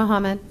 Commissioner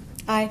Mohammed.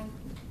 Aye.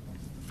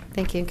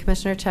 Thank you.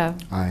 Commissioner Cho.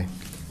 Aye.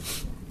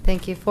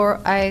 Thank you.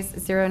 4 ayes,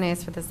 0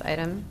 nays for this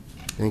item.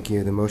 Thank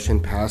you. The motion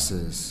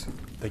passes.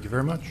 Thank you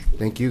very much.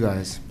 Thank you,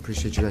 guys.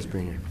 Appreciate you guys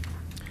being here.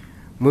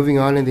 Moving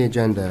on in the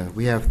agenda,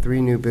 we have 3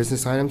 new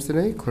business items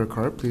today. Clerk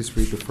Hart, please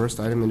read the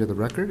first item into the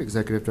record.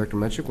 Executive Director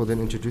Metrick will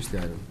then introduce the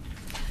item.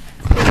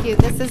 Thank you.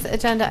 This is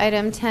Agenda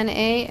Item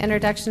 10A,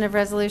 Introduction of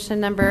Resolution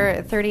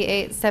Number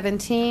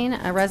 3817,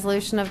 a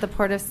resolution of the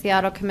Port of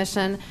Seattle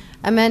Commission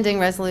amending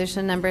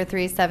Resolution Number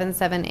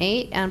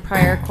 3778, and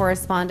prior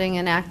corresponding,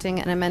 enacting,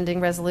 and amending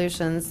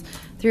resolutions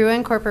through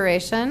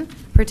incorporation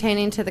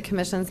pertaining to the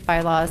Commission's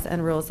bylaws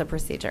and rules of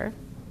procedure.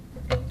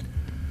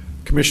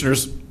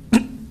 Commissioners,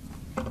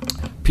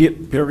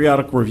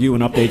 periodic review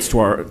and updates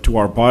to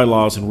our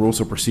bylaws and rules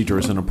of procedure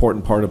is an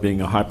important part of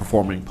being a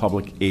high-performing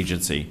public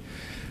agency.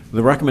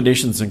 The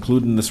recommendations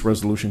included in this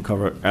resolution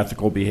cover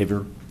ethical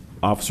behavior,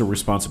 officer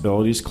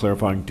responsibilities,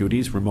 clarifying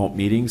duties, remote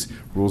meetings,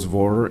 rules of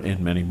order, and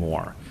many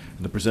more.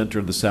 And the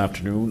presenter this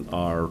afternoon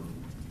are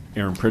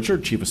Aaron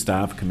Pritchard, Chief of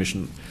Staff,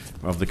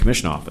 of the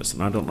Commission Office.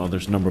 And I don't know,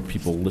 there's a number of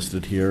people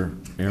listed here,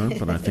 Aaron,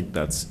 but I think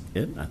that's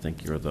it. I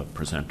think you're the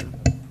presenter.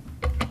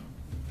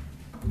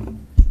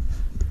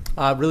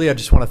 Really, I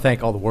just want to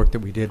thank all the work that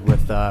we did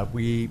with,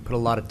 we put a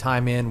lot of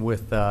time in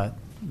with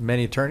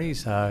many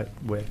attorneys,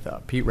 with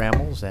Pete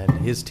Ramels and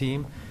his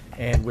team,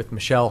 and with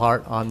Michelle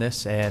Hart on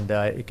this, and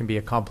it can be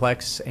a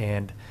complex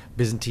and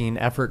Byzantine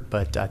effort,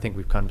 but I think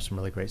we've come to some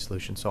really great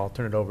solutions. So I'll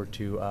turn it over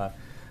to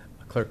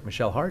Clerk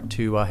Michelle Hart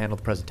to handle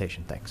the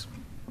presentation. Thanks.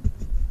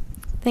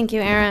 Thank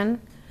you,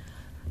 Aaron.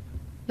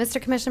 Mr.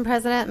 Commission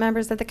President,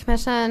 members of the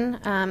Commission,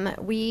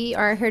 we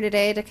are here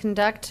today to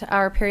conduct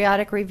our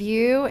periodic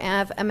review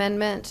of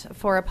amendment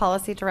for a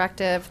policy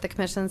directive, the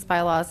Commission's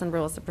bylaws and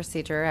rules of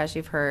procedure, as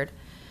you've heard.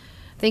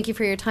 Thank you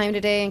for your time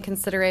today and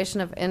consideration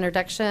of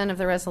introduction of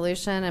the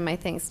resolution, and my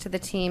thanks to the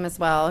team as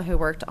well who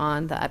worked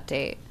on the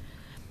update.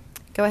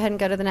 Go ahead and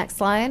go to the next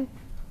slide.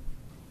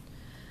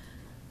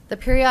 The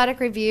periodic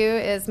review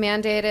is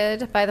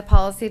mandated by the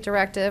policy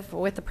directive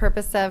with the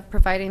purpose of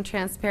providing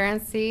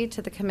transparency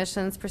to the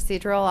Commission's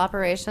procedural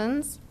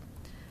operations,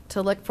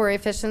 to look for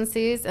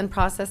efficiencies in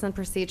process and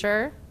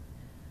procedure,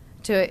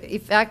 to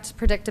effect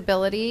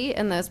predictability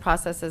in those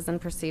processes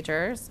and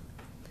procedures,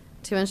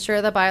 to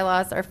ensure the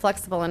bylaws are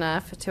flexible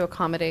enough to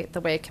accommodate the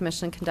way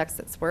Commission conducts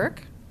its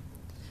work,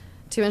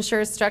 to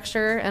ensure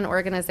structure and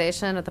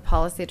organization of the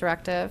policy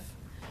directive,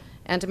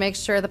 and to make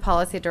sure the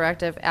policy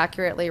directive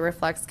accurately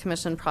reflects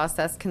Commission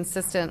process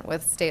consistent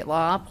with state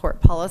law,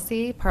 port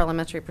policy,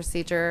 parliamentary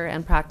procedure,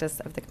 and practice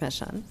of the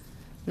Commission.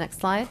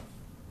 Next slide.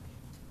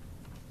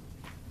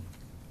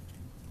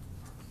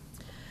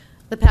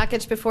 The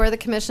package before the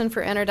Commission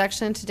for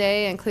introduction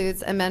today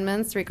includes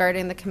amendments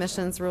regarding the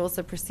Commission's rules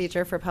of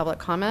procedure for public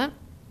comment,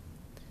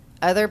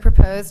 other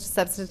proposed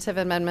substantive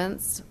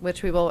amendments,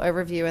 which we will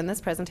overview in this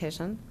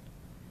presentation,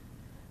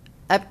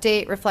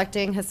 update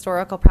reflecting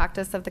historical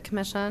practice of the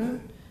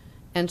Commission,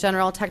 and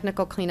general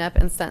technical cleanup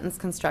and sentence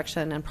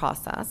construction and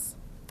process.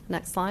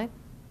 Next slide.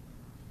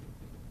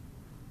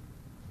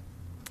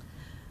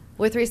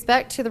 With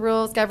respect to the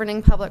rules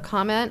governing public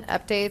comment,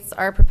 updates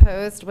are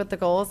proposed with the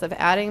goals of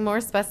adding more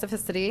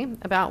specificity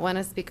about when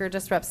a speaker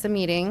disrupts a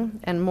meeting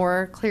and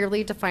more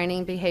clearly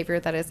defining behavior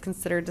that is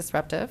considered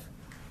disruptive,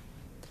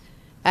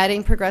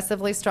 adding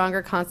progressively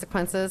stronger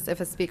consequences if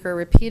a speaker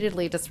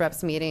repeatedly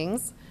disrupts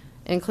meetings,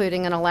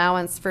 including an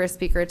allowance for a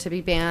speaker to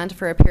be banned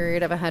for a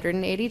period of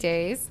 180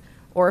 days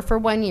or for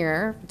 1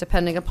 year,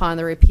 depending upon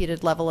the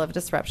repeated level of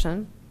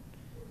disruption.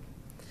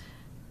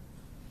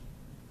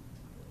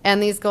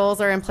 And these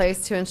goals are in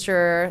place to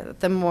ensure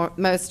the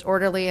most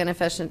orderly and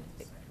efficient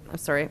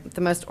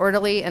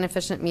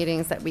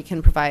meetings that we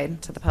can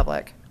provide to the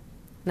public.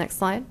 Next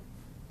slide.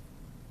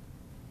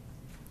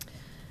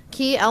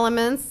 Key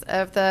elements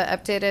of the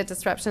updated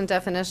disruption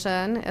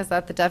definition is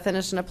that the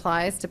definition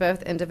applies to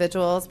both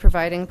individuals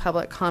providing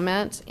public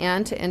comment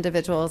and to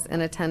individuals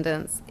in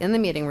attendance in the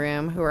meeting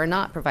room who are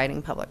not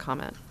providing public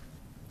comment.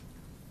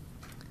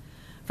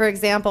 For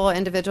example,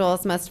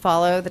 individuals must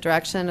follow the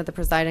direction of the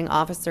presiding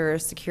officer or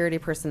security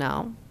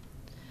personnel.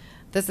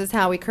 This is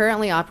how we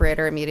currently operate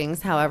our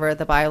meetings. However,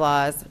 the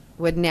bylaws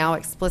would now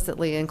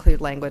explicitly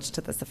include language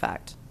to this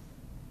effect.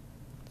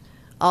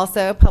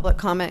 Also, public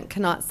comment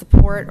cannot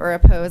support or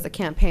oppose a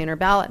campaign or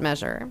ballot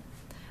measure.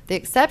 The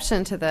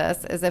exception to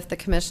this is if the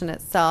Commission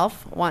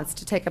itself wants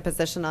to take a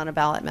position on a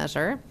ballot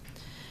measure,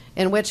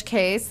 in which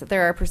case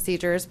there are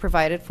procedures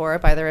provided for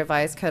by the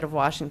Revised Code of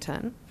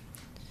Washington.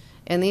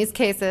 In these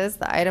cases,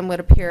 the item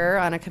would appear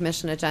on a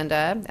Commission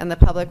agenda, and the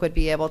public would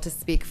be able to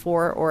speak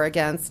for or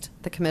against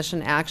the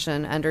Commission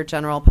action under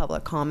general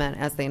public comment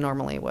as they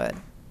normally would.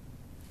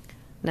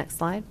 Next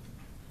slide.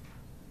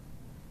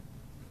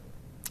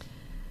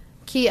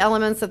 Key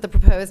elements of the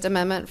proposed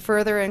amendment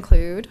further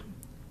include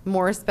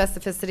more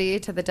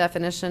specificity to the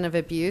definition of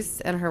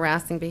abuse and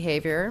harassing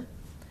behavior.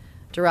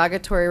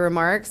 Derogatory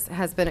remarks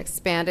has been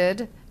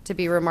expanded to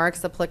be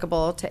remarks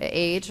applicable to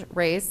age,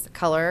 race,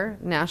 color,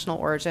 national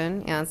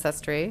origin,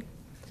 ancestry,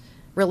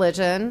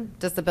 religion,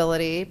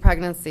 disability,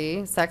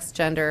 pregnancy, sex,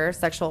 gender,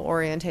 sexual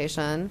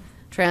orientation,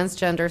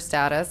 transgender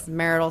status,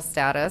 marital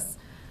status,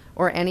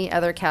 or any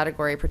other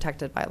category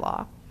protected by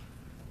law.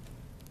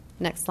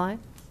 Next slide.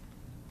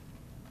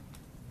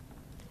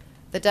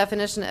 The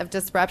definition of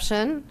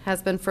disruption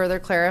has been further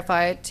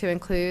clarified to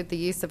include the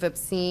use of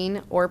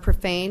obscene or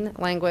profane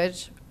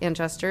language and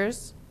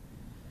gestures,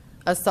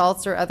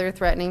 assaults or other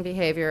threatening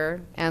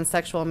behavior, and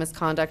sexual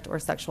misconduct or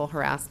sexual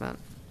harassment.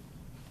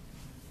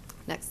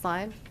 Next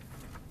slide.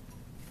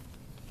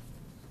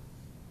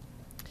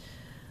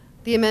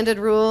 The amended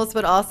rules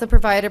would also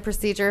provide a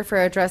procedure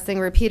for addressing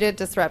repeated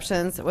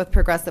disruptions with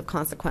progressive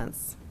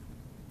consequence.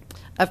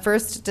 A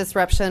first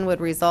disruption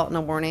would result in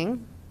a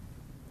warning.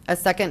 A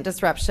second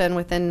disruption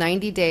within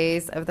 90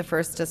 days of the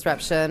first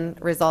disruption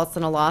results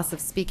in a loss of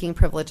speaking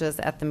privileges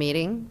at the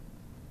meeting.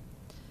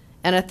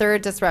 And a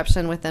third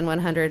disruption within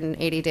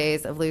 180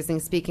 days of losing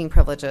speaking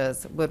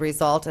privileges would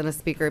result in a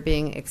speaker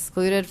being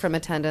excluded from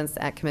attendance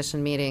at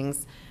commission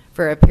meetings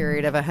for a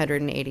period of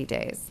 180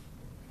 days.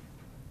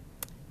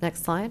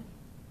 Next slide.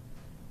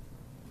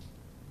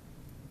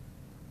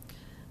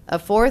 A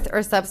fourth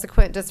or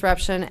subsequent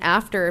disruption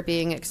after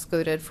being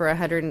excluded for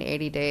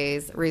 180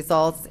 days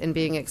results in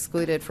being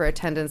excluded for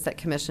attendance at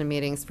commission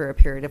meetings for a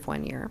period of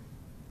 1 year.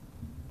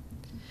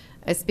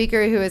 A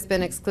speaker who has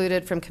been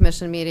excluded from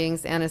commission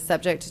meetings and is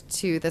subject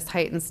to this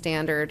heightened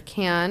standard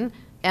can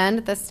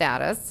end the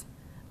status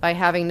by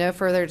having no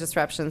further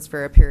disruptions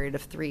for a period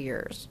of 3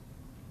 years.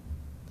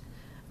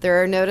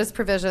 There are notice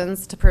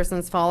provisions to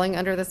persons falling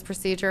under this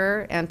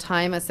procedure, and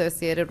time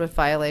associated with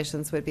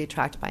violations would be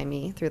tracked by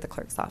me through the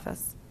clerk's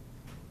office.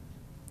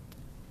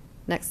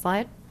 Next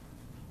slide.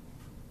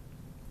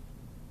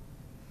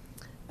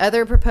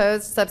 Other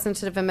proposed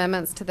substantive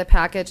amendments to the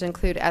package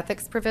include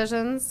ethics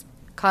provisions,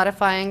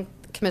 codifying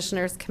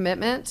commissioners'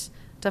 commitment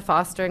to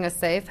fostering a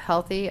safe,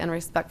 healthy, and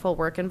respectful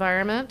work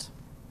environment,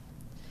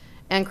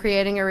 and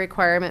creating a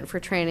requirement for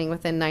training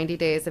within 90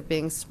 days of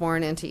being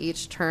sworn into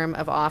each term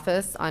of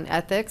office on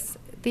ethics,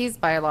 these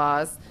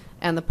bylaws,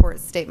 and the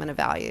Port's Statement of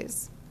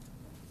Values.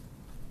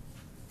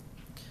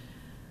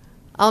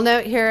 I'll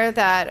note here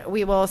that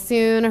we will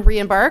soon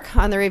re-embark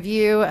on the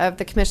review of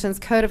the Commission's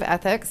Code of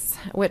Ethics,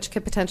 which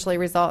could potentially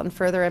result in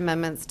further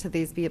amendments to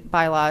these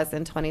bylaws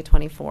in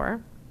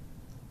 2024.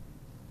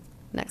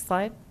 Next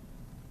slide.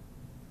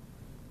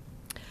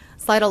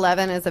 Slide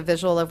 11 is a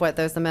visual of what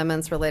those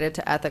amendments related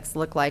to ethics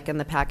look like in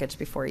the package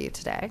before you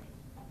today.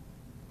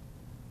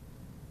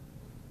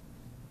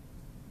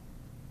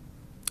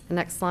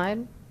 Next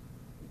slide.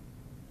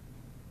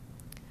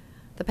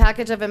 The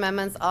package of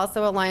amendments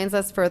also aligns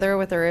us further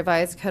with the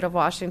revised Code of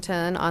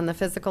Washington on the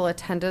physical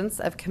attendance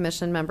of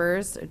commission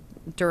members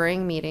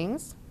during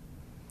meetings,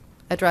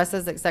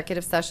 addresses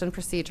executive session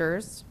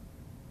procedures,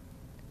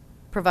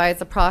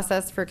 provides a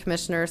process for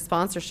commissioner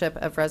sponsorship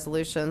of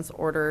resolutions,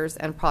 orders,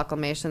 and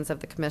proclamations of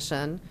the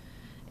commission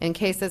in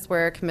cases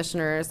where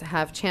commissioners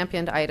have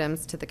championed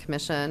items to the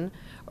commission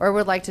or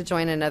would like to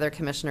join another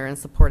commissioner in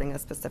supporting a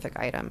specific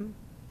item.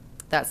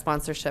 That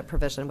sponsorship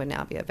provision would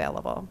now be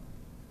available.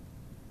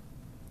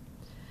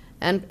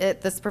 And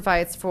this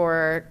provides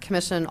for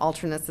commission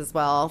alternates as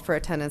well for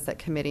attendance at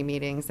committee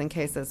meetings in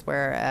cases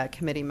where a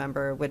committee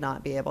member would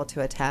not be able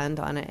to attend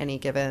on any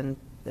given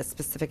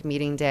specific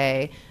meeting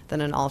day,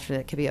 then an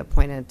alternate could be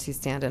appointed to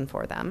stand in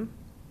for them.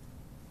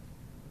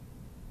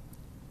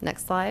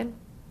 Next slide.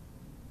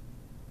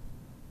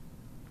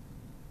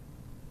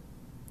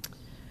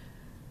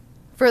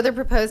 Further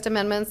proposed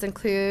amendments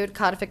include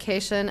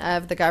codification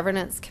of the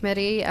Governance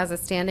Committee as a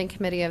standing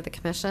committee of the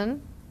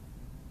Commission.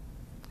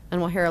 And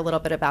we'll hear a little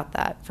bit about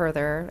that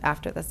further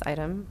after this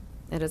item.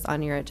 It is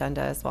on your agenda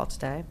as well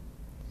today.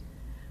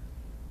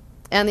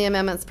 And the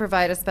amendments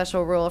provide a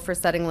special rule for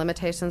setting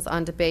limitations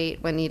on debate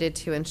when needed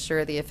to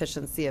ensure the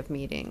efficiency of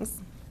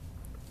meetings.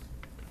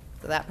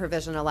 So that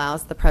provision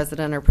allows the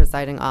president or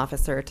presiding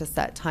officer to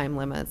set time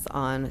limits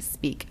on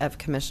speak of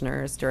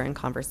commissioners during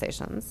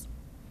conversations.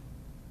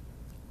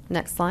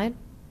 Next slide.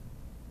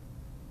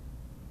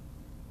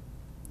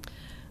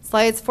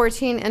 Slides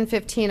 14 and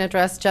 15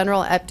 address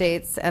general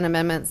updates and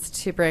amendments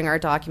to bring our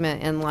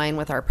document in line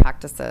with our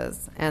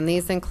practices. And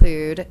these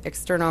include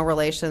external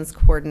relations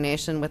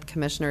coordination with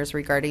commissioners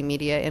regarding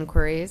media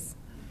inquiries,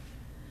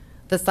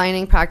 the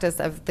signing practice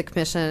of the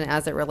commission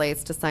as it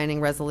relates to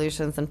signing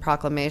resolutions and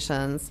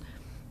proclamations.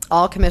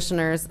 All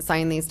commissioners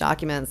sign these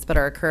documents, but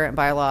our current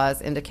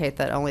bylaws indicate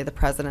that only the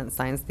president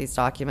signs these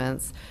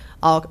documents.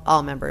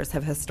 All members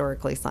have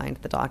historically signed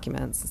the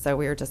documents, so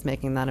we are just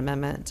making that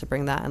amendment to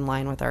bring that in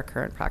line with our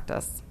current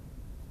practice.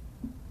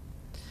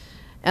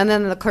 And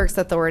then the clerk's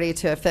authority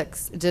to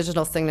affix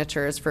digital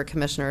signatures for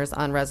commissioners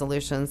on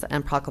resolutions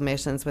and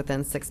proclamations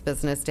within 6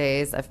 business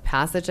days of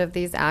passage of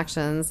these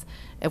actions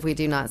if we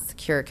do not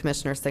secure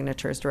commissioner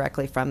signatures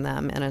directly from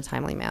them in a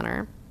timely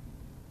manner,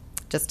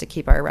 just to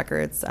keep our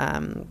records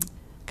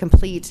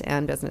complete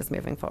and business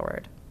moving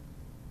forward.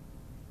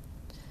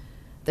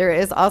 There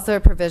is also a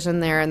provision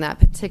there in that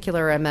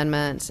particular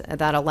amendment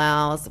that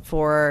allows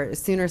for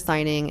sooner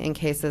signing in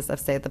cases of,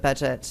 say, the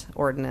budget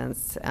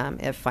ordinance,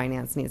 if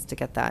finance needs to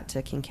get that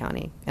to King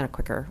County in a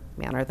quicker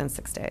manner than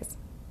 6 days.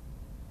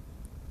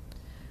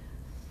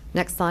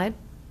 Next slide.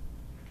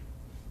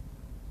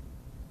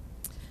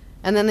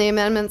 And then the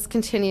amendments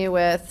continue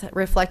with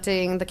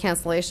reflecting the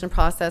cancellation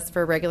process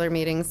for regular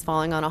meetings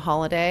falling on a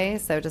holiday.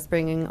 So just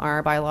bringing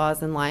our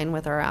bylaws in line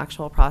with our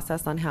actual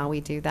process on how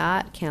we do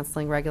that,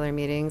 canceling regular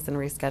meetings and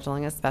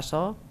rescheduling a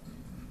special.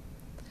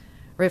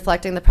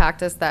 Reflecting the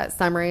practice that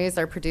summaries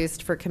are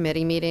produced for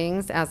committee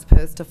meetings as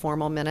opposed to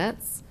formal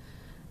minutes,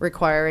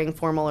 requiring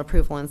formal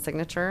approval and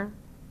signature.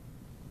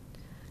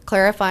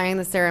 clarifying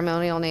the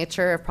ceremonial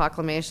nature of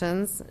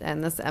proclamations,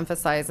 and this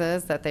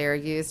emphasizes that they are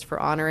used for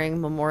honoring,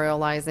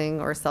 memorializing,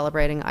 or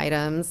celebrating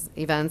items,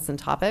 events, and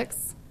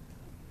topics,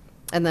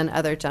 and then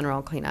other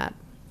general cleanup.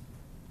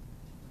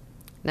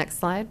 Next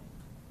slide.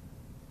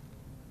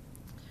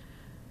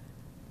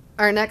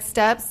 Our next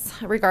steps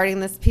regarding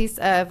this piece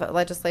of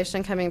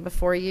legislation coming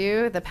before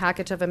you, the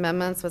package of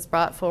amendments was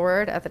brought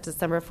forward at the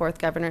December 4th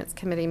Governance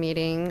Committee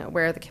meeting,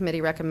 where the committee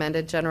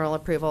recommended general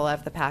approval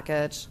of the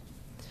package.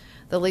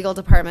 The legal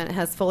department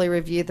has fully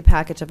reviewed the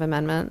package of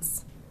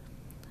amendments.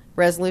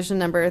 Resolution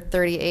number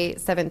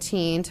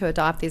 3817 to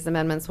adopt these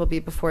amendments will be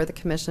before the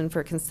commission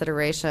for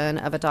consideration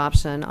of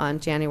adoption on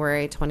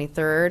January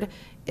 23rd,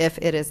 if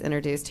it is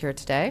introduced here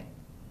today.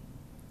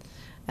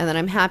 And then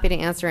I'm happy to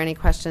answer any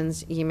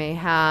questions you may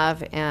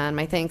have, and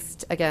my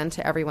thanks again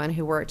to everyone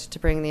who worked to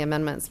bring the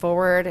amendments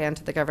forward and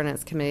to the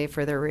Governance Committee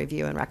for their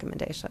review and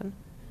recommendation.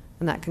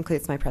 And that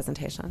concludes my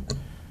presentation.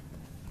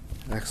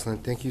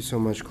 Excellent. Thank you so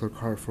much, Clerk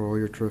Hart, for all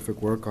your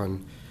terrific work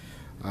on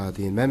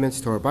the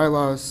amendments to our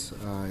bylaws.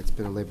 It's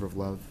been a labor of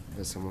love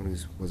as someone who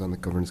was on the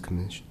Governance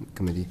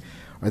Committee.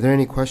 Are there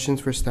any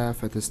questions for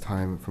staff at this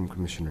time from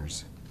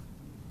commissioners?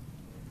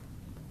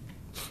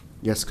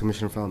 Yes,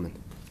 Commissioner Fellman.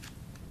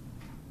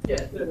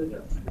 Yes,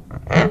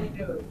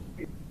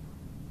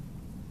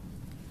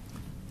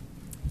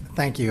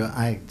 Thank you.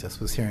 I just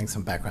was hearing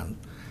some background.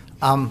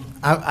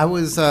 I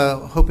was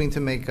hoping to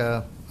make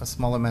a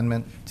small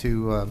amendment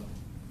to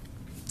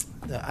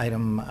the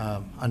item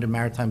under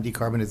maritime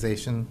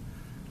decarbonization,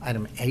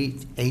 item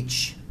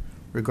 8H,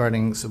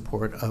 regarding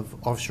support of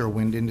offshore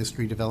wind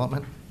industry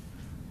development.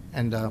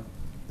 And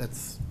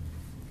that's,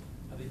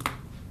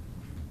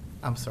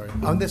 I'm sorry.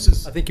 This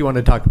is. I think you want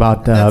to talk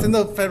about. That's in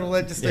the federal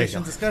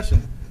legislation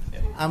discussion.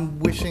 I'm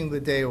wishing the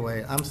day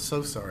away. I'm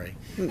so sorry.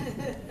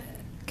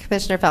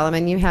 Commissioner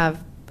Fellman, you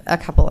have a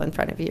couple in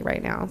front of you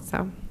right now,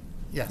 so.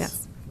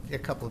 Yes. A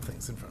couple of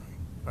things in front of me.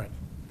 All right.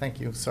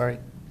 Thank you. Sorry.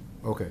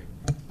 Okay.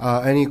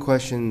 Any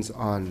questions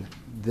on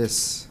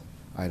this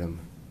item?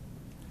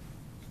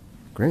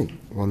 Great.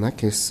 Well, in that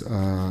case,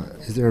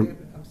 is there?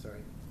 I'm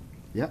sorry.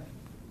 Yeah.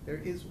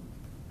 There is.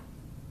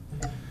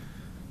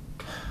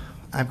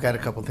 I've got a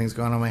couple things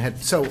going on in my head.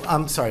 So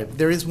I'm sorry.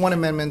 There is one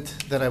amendment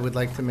that I would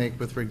like to make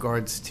with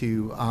regards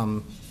to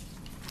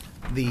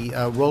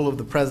the role of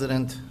the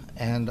president,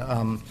 and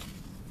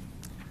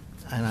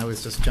I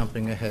was just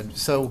jumping ahead.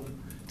 So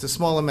it's a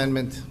small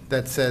amendment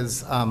that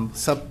says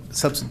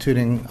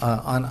substituting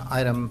on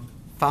item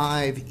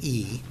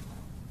 5E.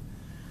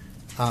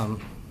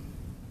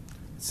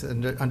 It's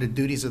under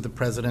duties of the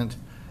president.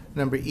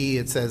 Number E,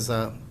 it says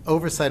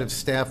oversight of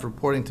staff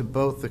reporting to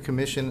both the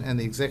commission and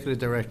the executive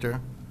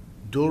director.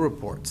 Dual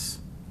reports.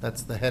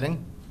 That's the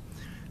heading.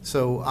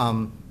 So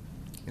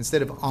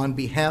instead of on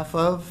behalf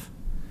of,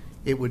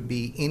 it would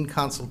be in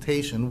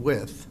consultation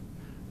with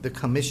the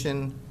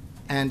commission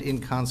and in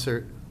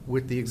concert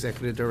with the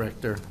executive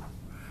director.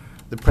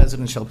 The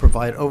president shall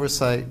provide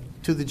oversight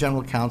to the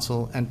general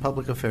counsel and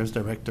public affairs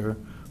director,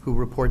 who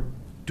report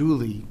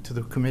duly to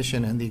the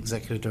commission and the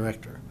executive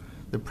director.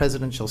 The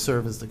president shall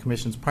serve as the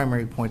commission's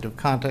primary point of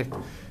contact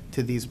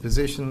to these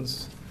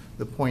positions.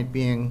 The point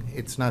being,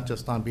 it's not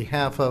just on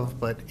behalf of,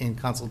 but in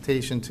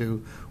consultation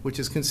to, which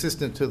is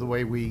consistent to the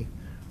way we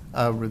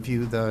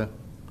review the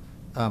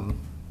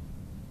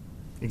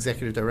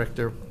executive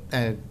director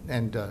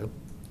and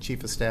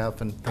chief of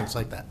staff and things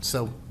like that.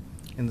 So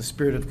in the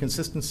spirit of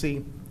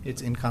consistency,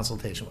 it's in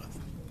consultation with.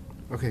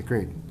 Okay,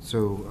 great.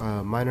 So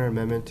minor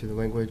amendment to the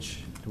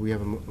language. Do we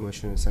have a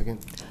motion in a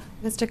second?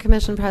 Mr.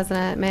 Commission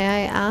President, may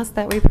I ask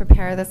that we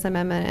prepare this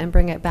amendment and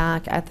bring it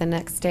back at the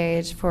next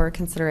stage for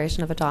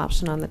consideration of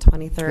adoption on the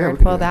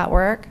 23rd? Will that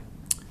work?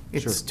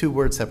 It's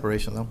two-word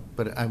separation, though,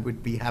 but I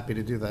would be happy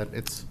to do that.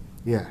 It's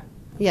yeah.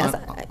 Yes.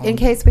 In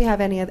case we have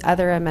any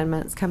other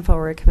amendments come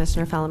forward,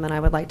 Commissioner Fellman, I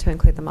would like to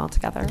include them all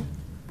together.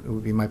 It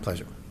would be my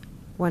pleasure.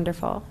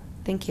 Wonderful.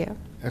 Thank you.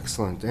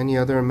 Excellent. Any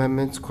other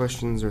amendments,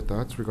 questions, or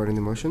thoughts regarding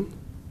the motion?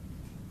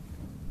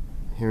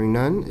 Hearing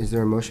none, is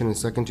there a motion and a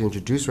second to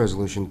introduce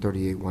Resolution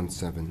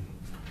 3817?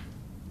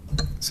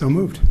 So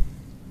moved.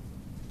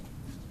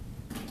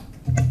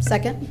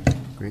 Second.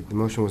 Great. The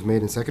motion was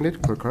made and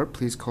seconded. Clerk Hart,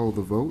 please call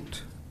the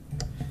vote.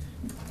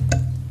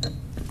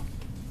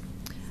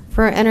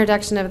 For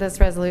introduction of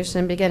this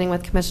resolution, beginning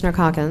with Commissioner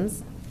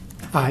Calkins.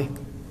 Aye.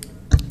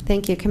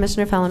 Thank you.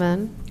 Commissioner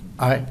Fellman.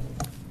 Aye.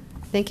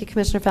 Thank you,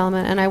 Commissioner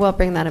Fellman, and I will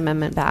bring that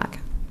amendment back.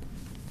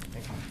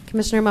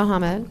 Commissioner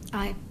Mohammed.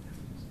 Aye.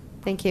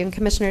 Thank you. And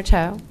Commissioner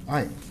Cho.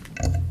 Aye.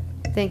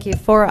 Thank you.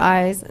 4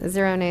 ayes,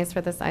 0 nays for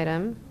this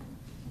item.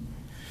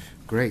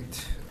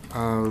 Great.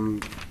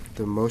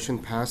 The motion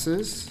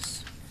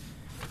passes.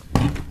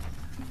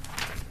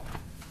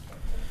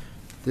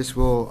 This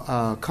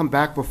will come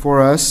back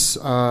before us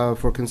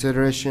for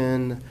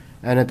consideration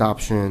and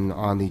adoption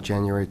on the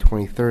January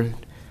 23rd,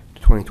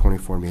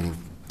 2024 meeting.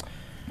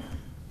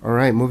 All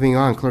right, moving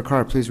on. Clerk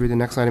Hart, please read the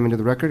next item into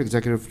the record.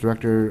 Executive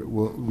Director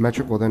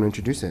Metric will then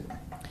introduce it.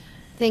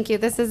 Thank you.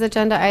 This is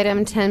agenda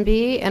item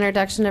 10B,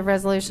 introduction of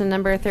resolution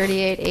number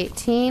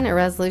 3818, a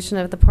resolution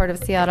of the Port of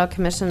Seattle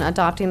Commission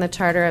adopting the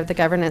charter of the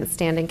Governance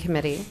Standing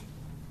Committee.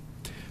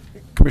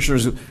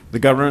 Commissioners, the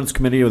Governance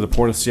Committee of the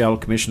Port of Seattle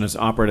Commission has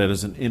operated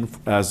as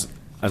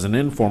an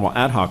informal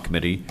ad hoc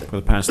committee for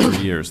the past 3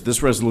 years.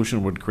 This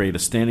resolution would create a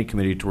standing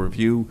committee to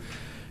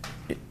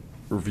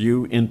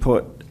review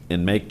input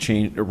and make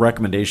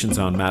recommendations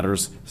on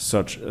matters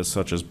such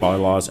as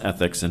bylaws,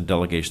 ethics, and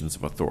delegations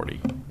of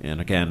authority. And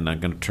again, I'm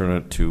going to turn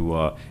it to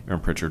Aaron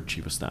Pritchard,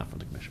 Chief of Staff of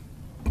the Commission.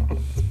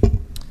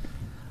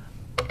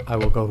 I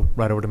will go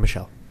right over to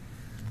Michelle.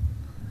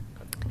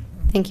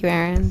 Thank you,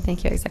 Aaron.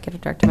 Thank you,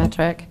 Executive Director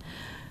Metric.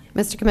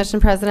 Mr. Commission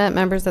President,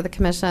 members of the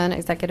Commission,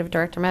 Executive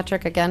Director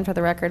Metric, again, for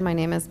the record, my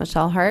name is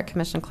Michelle Hart,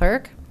 Commission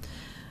Clerk.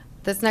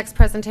 This next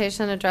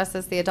presentation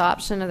addresses the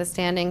adoption of the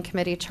Standing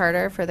Committee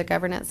Charter for the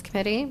Governance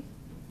Committee.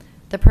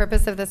 The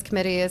purpose of this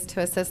committee is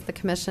to assist the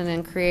Commission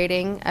in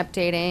creating,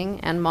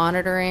 updating, and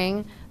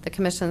monitoring the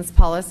Commission's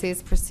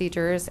policies,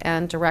 procedures,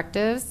 and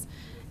directives,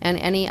 and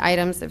any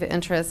items of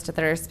interest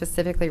that are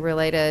specifically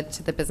related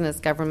to the business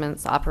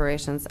governance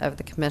operations of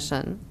the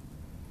Commission.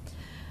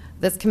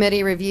 This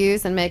committee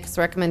reviews and makes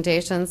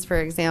recommendations, for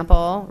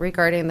example,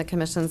 regarding the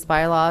Commission's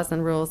bylaws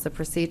and rules of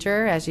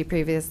procedure, as you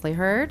previously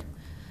heard,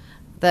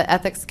 the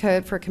ethics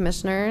code for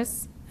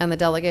commissioners, and the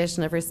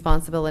delegation of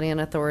responsibility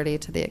and authority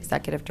to the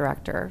Executive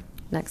Director.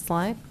 Next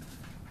slide.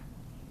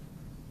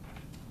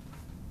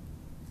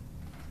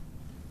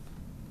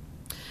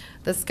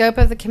 The scope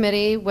of the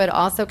committee would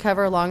also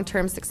cover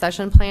long-term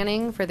succession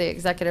planning for the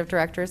Executive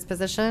Director's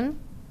position,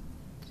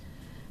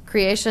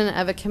 creation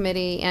of a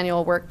committee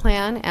annual work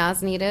plan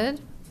as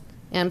needed,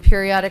 and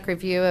periodic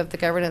review of the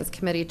Governance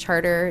Committee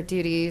charter,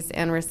 duties,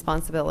 and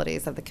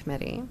responsibilities of the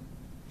committee.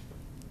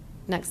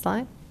 Next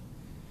slide.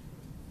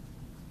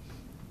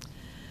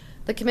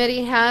 The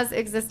committee has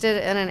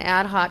existed in an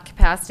ad hoc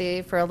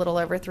capacity for a little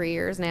over 3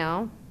 years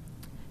now.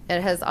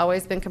 It has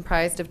always been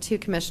comprised of 2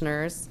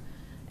 commissioners,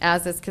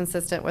 as is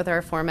consistent with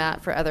our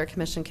format for other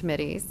commission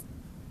committees.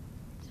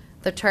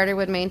 The charter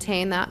would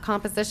maintain that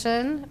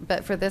composition,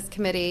 but for this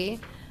committee,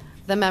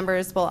 the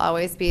members will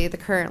always be the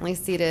currently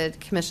seated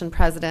commission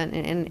president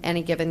in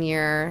any given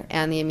year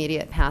and the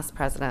immediate past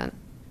president.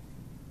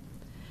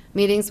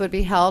 Meetings would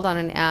be held on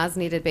an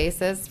as-needed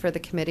basis for the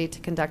committee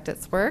to conduct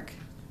its work.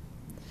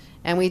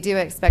 And we do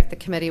expect the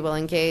committee will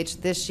engage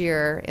this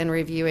year in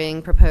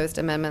reviewing proposed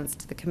amendments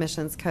to the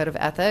Commission's Code of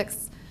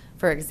Ethics,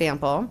 for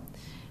example,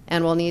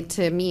 and will need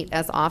to meet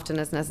as often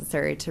as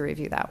necessary to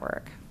review that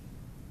work.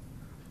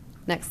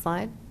 Next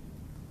slide.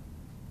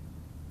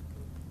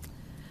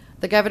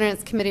 The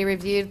Governance Committee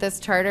reviewed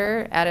this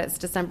charter at its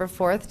December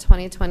 4th,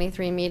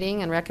 2023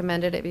 meeting and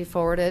recommended it be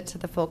forwarded to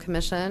the full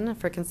Commission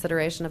for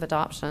consideration of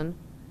adoption.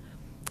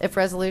 If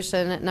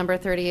resolution number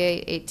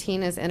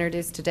 3818 is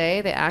introduced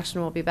today, the action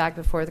will be back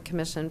before the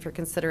Commission for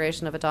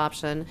consideration of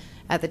adoption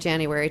at the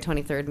January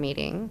 23rd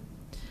meeting.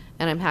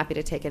 And I'm happy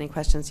to take any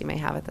questions you may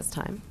have at this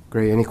time.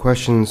 Great. Any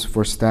questions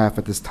for staff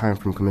at this time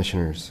from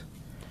commissioners?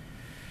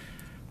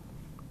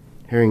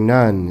 Hearing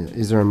none,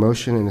 is there a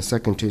motion and a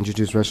second to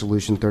introduce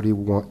resolution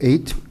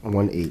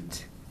 3818?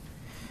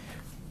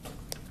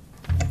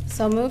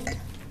 So moved.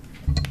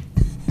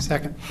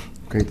 Second.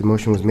 Great. The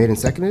motion was made and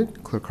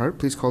seconded. Clerk Hart,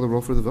 please call the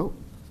roll for the vote.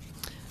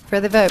 For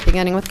the vote,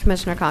 beginning with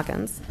Commissioner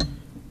Calkins.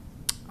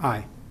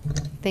 Aye.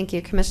 Thank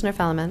you. Commissioner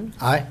Fellman.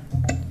 Aye.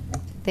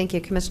 Thank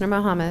you. Commissioner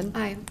Mohammed.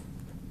 Aye.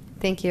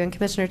 Thank you. And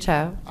Commissioner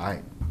Cho. Aye.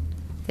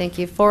 Thank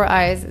you. 4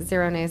 ayes,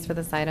 0 nays for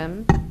this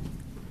item.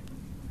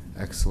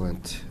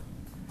 Excellent.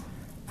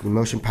 The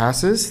motion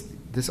passes.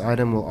 This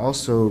item will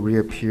also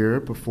reappear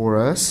before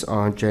us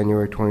on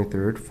January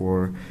 23rd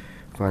for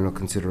final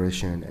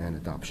consideration and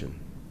adoption.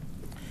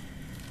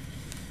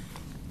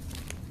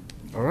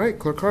 All right,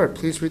 Clerk Hart,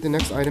 please read the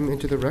next item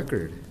into the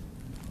record.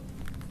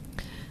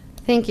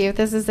 Thank you.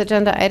 This is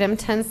agenda item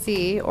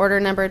 10C, order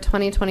number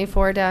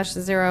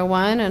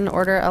 2024-01, an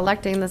order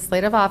electing the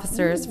slate of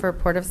officers for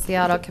Port of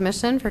Seattle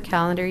Commission for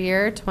calendar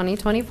year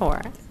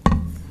 2024.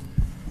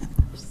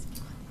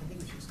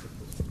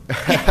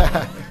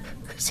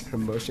 Is there a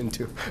motion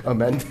to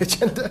amend the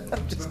agenda?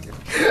 I'm just kidding.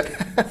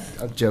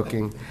 I'm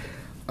joking.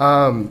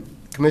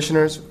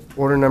 Commissioners,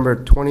 order number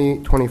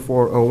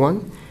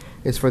 2024-01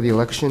 is for the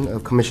election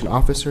of commission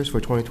officers for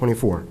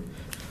 2024.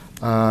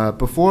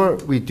 Before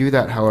we do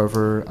that,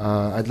 however,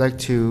 I'd like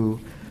to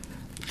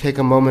take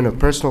a moment of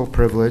personal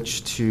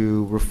privilege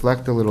to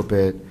reflect a little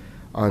bit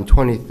on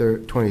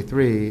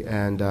 2023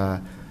 and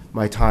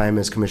my time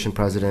as commission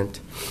president.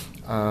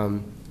 At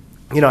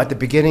the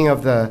beginning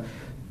of the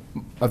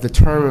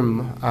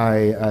term,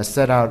 I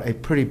set out a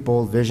pretty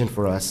bold vision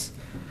for us,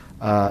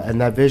 and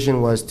that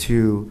vision was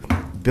to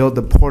build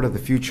the port of the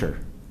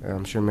future.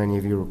 I'm sure many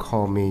of you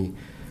recall me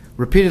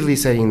repeatedly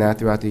saying that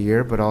throughout the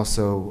year, but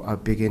also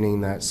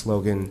beginning that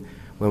slogan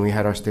when we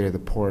had our State of the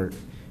Port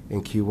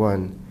in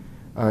Q1.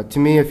 To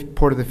me, a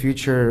port of the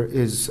future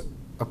is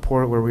a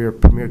port where we are a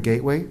premier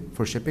gateway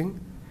for shipping,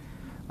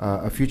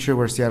 a future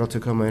where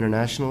Seattle-Tacoma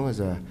International is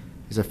a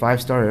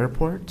 5-star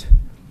airport,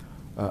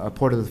 a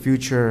port of the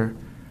future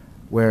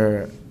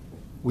where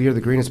we are the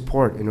greenest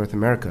port in North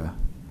America.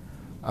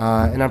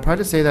 And I'm proud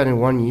to say that in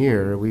 1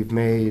 year, we've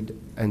made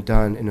and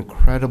done an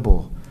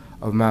incredible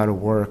amount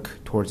of work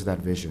towards that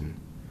vision.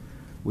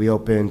 We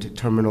opened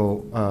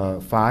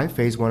Terminal 5,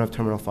 Phase 1 of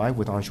Terminal 5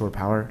 with onshore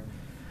power.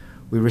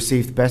 We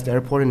received Best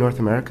Airport in North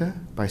America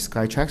by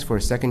Skytrax for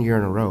a second year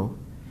in a row.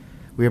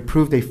 We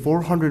approved a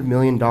 $400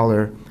 million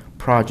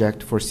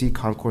project for Sea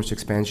Concourse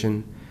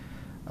expansion,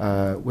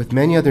 with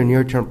many other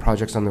near-term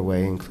projects on the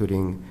way,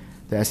 including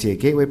the SEA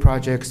Gateway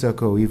project,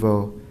 SoCo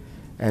Evo,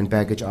 and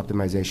baggage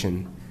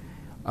optimization.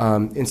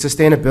 In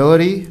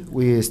sustainability,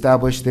 we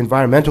established the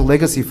Environmental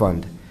Legacy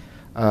Fund,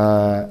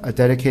 a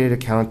dedicated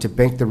account to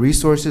bank the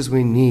resources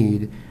we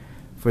need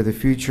for the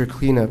future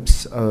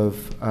cleanups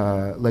of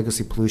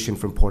legacy pollution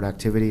from port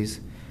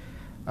activities.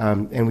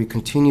 And we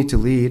continue to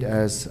lead,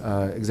 as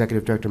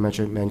Executive Director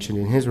mentioned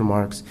in his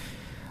remarks,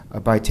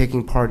 by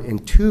taking part in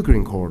 2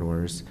 green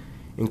corridors,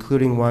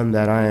 including one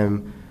that I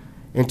am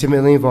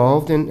intimately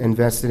involved and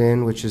invested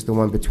in, which is the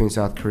one between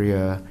South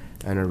Korea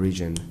and our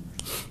region.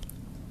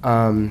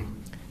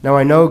 Now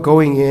I knew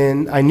going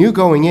in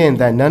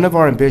that none of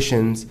our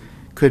ambitions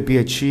could be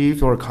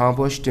achieved or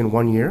accomplished in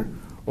 1 year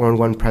or in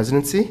one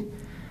presidency.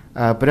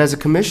 But as a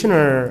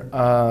commissioner,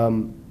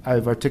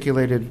 I've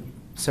articulated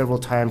several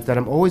times that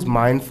I'm always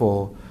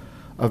mindful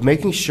of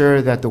making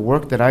sure that the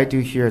work that I do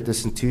here at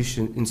this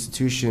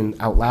institution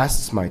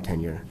outlasts my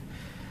tenure.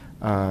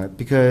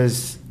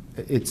 Because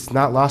it's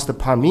not lost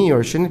upon me,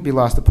 or shouldn't be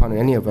lost upon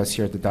any of us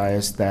here at the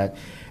dais, that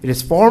it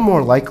is far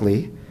more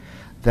likely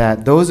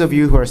that those of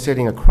you who are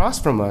sitting across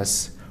from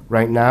us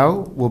right now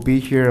will be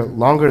here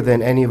longer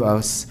than any of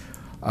us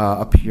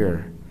up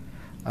here.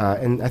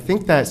 And I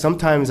think that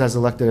sometimes as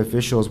elected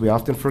officials, we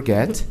often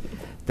forget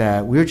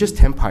that we're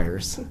just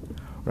empires,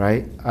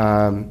 right?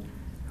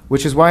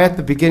 Which is why at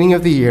the beginning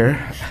of the year,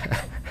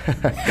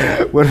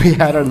 when we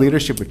had our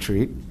leadership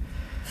retreat,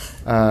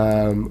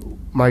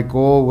 my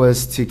goal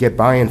was to get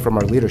buy-in from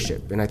our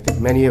leadership. And I think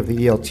many of the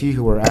ELT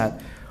who were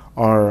at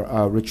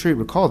our retreat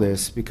recall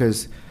this,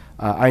 because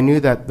I knew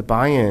that the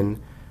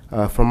buy-in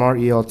from our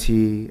ELT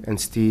and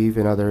Steve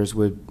and others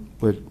would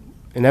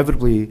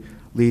inevitably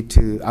lead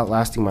to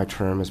outlasting my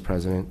term as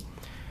president.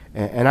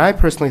 And I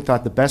personally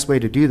thought the best way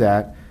to do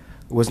that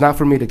was not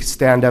for me to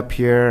stand up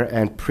here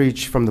and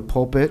preach from the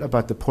pulpit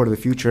about the port of the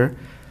future,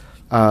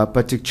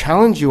 but to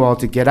challenge you all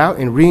to get out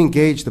and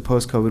re-engage the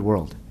post-COVID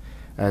world,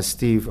 as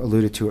Steve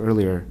alluded to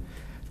earlier,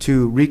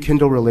 to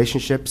rekindle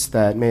relationships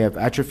that may have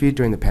atrophied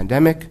during the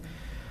pandemic,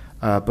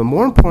 but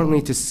more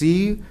importantly, to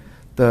see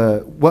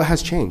what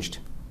has changed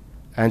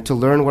and to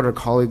learn what our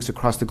colleagues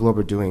across the globe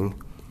are doing.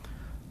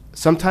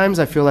 Sometimes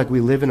I feel like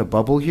we live in a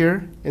bubble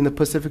here in the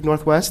Pacific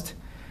Northwest,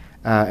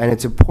 and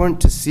it's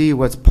important to see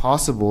what's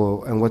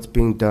possible and what's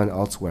being done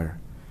elsewhere.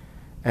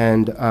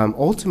 And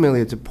ultimately,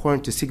 it's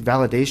important to seek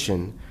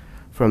validation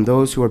from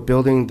those who are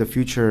building the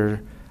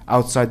future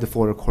outside the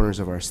four corners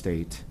of our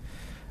state.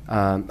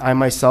 I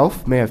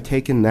myself may have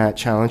taken that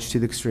challenge to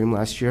the extreme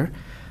last year.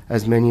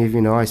 As many of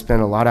you know, I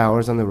spent a lot of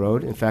hours on the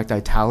road. In fact, I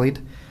tallied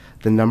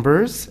the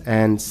numbers,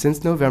 and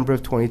since November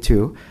of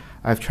 22,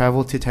 I've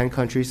traveled to 10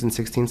 countries and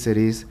 16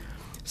 cities,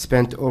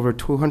 spent over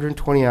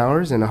 220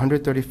 hours and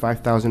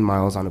 135,000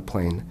 miles on a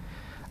plane.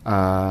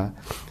 And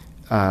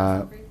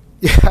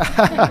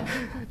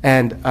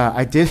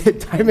I did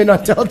hit Diamond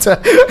on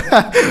Delta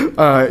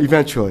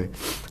eventually.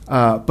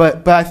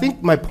 But I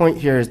think my point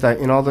here is that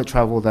in all the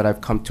travel that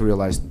I've come to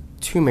realize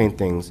 2 main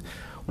things.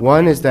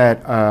 One is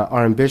that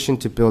our ambition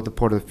to build the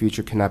port of the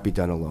future cannot be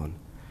done alone.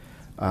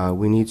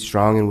 We need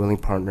strong and willing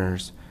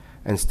partners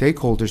and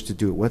stakeholders to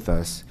do it with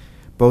us,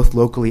 both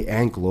locally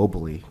and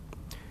globally.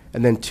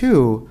 And then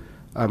 2,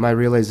 my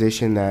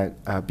realization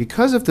that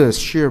because of the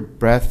sheer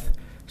breadth,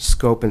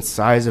 scope, and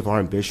size of our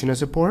ambition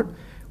as a port,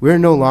 we're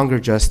no longer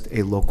just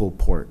a local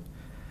port.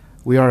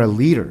 We are a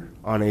leader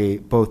on a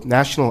both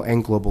national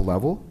and global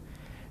level.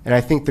 And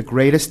I think the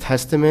greatest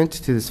testament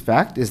to this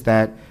fact is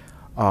that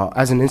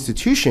as an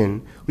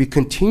institution, we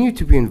continue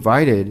to be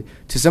invited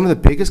to some of the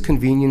biggest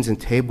convenience and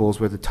tables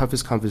where the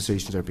toughest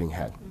conversations are being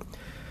had.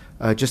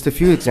 Just a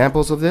few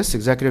examples of this: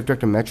 Executive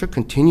Director Metrick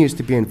continues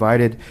to be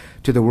invited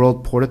to the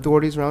World Port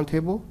Authorities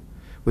Roundtable,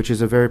 which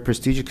is a very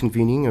prestigious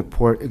convening of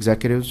port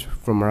executives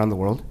from around the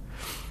world.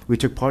 We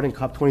took part in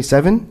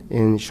COP27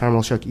 in Sharm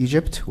el-Sheikh,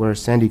 Egypt, where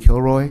Sandy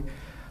Kilroy,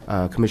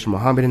 Commissioner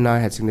Mohammed, and I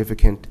had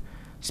significant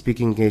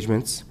speaking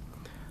engagements.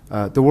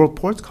 The World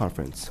Ports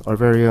Conference, our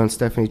very own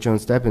Stephanie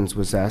Jones-Stebbins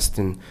was asked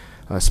and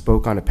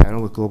spoke on a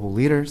panel with global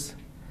leaders.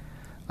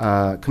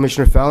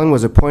 Commissioner Fallon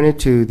was appointed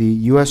to the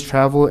U.S.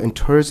 Travel and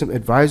Tourism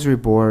Advisory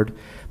Board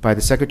by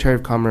the Secretary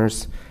of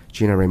Commerce,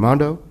 Gina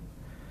Raimondo.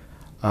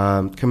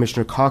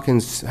 Commissioner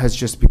Calkins has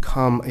just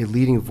become a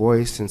leading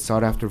voice and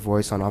sought-after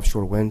voice on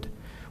offshore wind,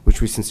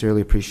 which we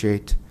sincerely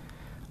appreciate.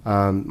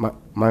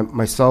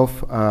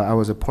 Myself, I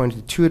was appointed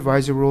to 2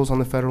 advisory roles on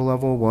the federal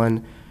level,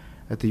 one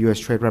at the U.S.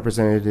 Trade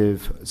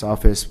Representative's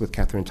office with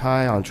Catherine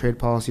Tai on trade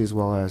policy, as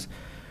well as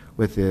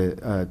with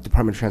the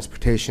Department of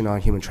Transportation on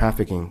human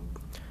trafficking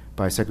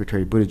by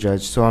Secretary Buttigieg.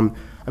 So I'm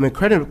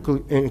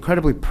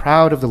incredibly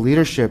proud of the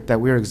leadership that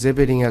we are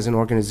exhibiting as an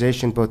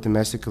organization, both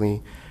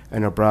domestically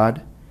and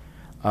abroad.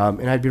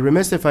 And I'd be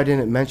remiss if I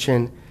didn't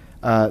mention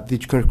the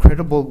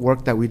incredible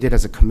work that we did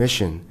as a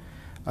commission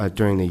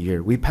during the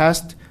year. We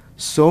passed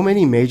so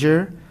many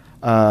major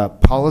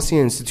policy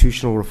and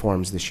institutional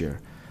reforms this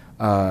year.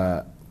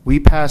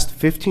 We passed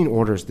 15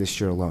 orders this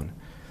year alone.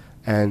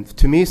 And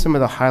to me, some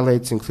of the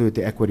highlights include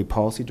the Equity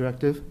Policy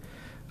Directive,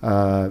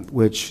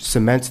 which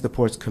cements the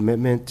port's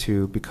commitment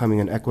to becoming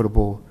an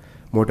equitable,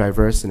 more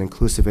diverse and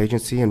inclusive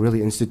agency and really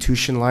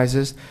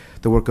institutionalizes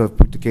the work of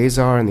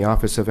Puerto and the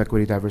Office of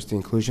Equity, Diversity,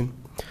 and Inclusion.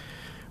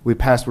 We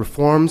passed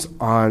reforms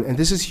on, and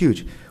this is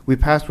huge, we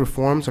passed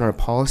reforms on our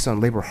policy on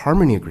labor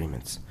harmony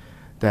agreements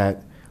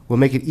that will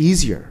make it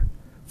easier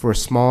for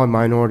small and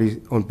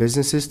minority-owned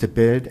businesses to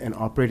bid and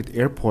operate at the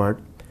airport,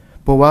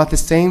 but while at the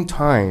same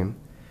time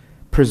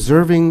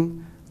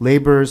preserving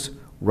labor's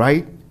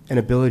right and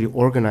ability to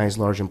organize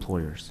large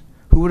employers.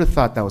 Who would have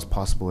thought that was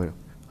possible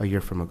a year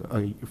from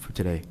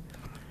today?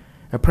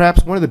 And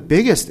perhaps one of the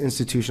biggest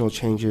institutional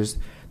changes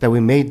that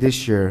we made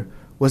this year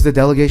was the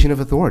delegation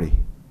of authority.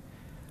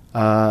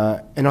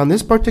 And on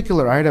this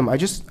particular item, I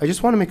just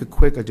want to make a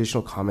quick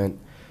additional comment.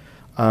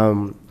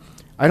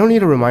 I don't need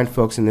to remind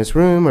folks in this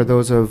room or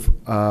those of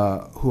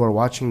who are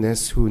watching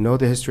this who know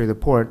the history of the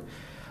port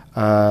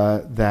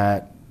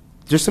that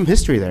there's some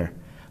history there.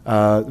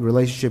 The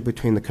relationship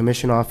between the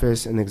commission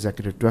office and the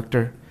executive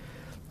director.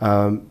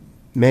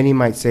 Many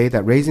might say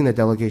that raising the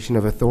delegation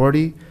of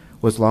authority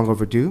was long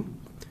overdue,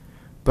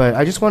 but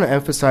I just want to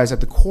emphasize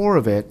at the core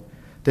of it,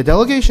 the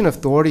delegation of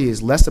authority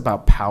is less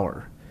about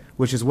power,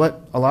 which is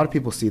what a lot of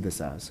people see this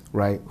as,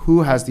 right?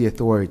 Who has the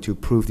authority to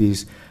approve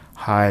these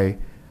high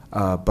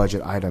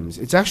budget items?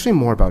 It's actually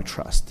more about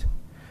trust.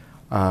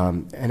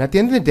 And at the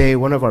end of the day,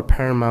 one of our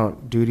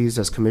paramount duties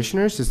as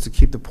commissioners is to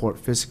keep the port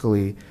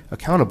fiscally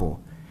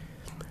accountable.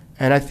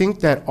 And I think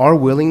that our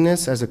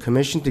willingness as a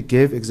commission to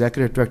give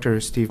Executive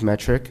Director Steve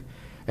Metrick,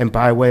 and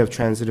by way of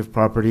transitive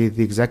property,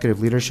 the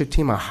executive leadership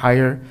team, a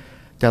higher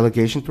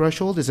delegation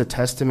threshold is a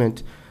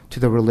testament to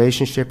the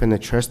relationship and the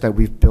trust that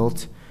we've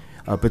built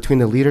between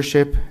the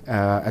leadership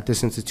at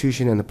this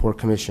institution and the Port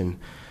Commission.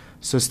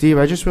 So Steve,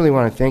 I just really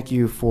want to thank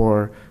you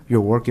for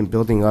your work in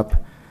building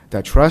up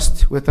that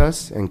trust with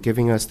us and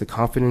giving us the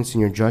confidence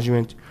in your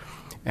judgment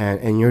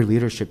and your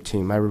leadership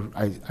team.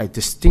 I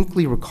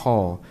distinctly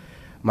recall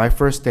my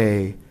first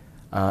day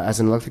as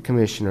an elected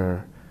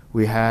commissioner,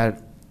 we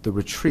had the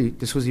retreat.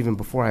 This was even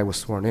before I was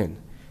sworn in.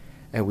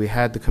 And we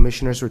had the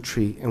commissioner's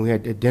retreat, and we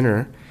had a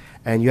dinner,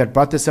 and you had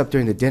brought this up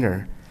during the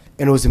dinner,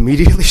 and it was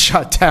immediately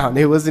shot down.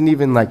 It wasn't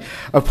even like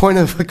a point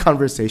of a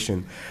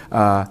conversation.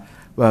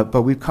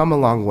 But we've come a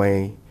long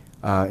way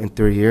in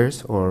 3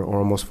 years, or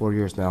almost 4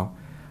 years now.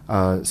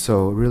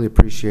 So really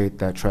appreciate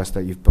that trust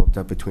that you've built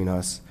up between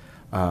us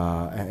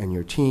and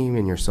your team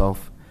and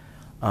yourself.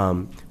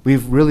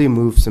 We've really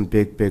moved some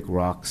big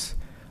rocks,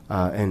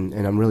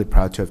 and I'm really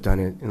proud to have done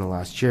it in the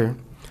last year.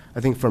 I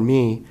think for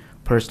me,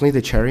 personally,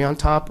 the cherry on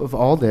top of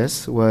all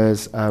this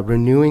was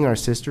renewing our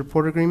sister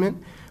port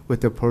agreement with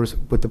the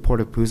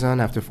Port of Busan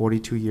after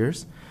 42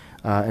 years.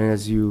 And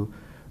as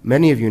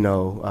many of you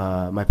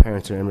know, my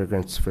parents are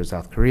immigrants from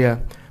South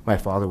Korea. My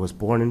father was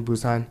born in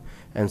Busan,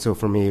 and so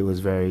for me it was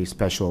very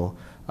special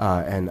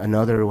and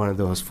another one of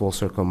those full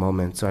circle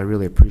moments. So I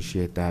really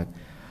appreciate that.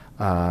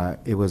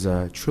 It was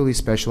a truly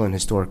special and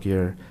historic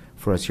year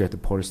for us here at the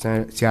Port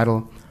of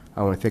Seattle.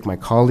 I want to thank my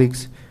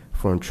colleagues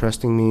for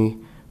entrusting me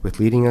with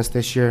leading us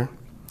this year.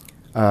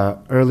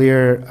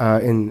 Earlier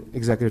in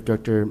Executive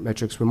Director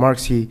Metrick's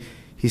remarks,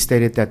 he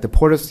stated that the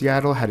Port of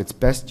Seattle had its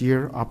best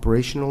year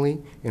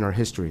operationally in our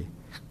history.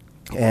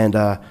 And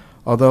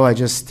although I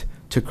just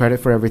took credit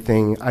for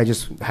everything, I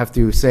just have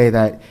to say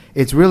that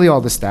it's really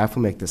all the staff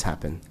who make this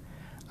happen.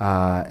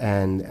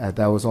 And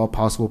that was all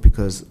possible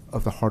because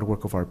of the hard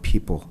work of our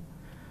people.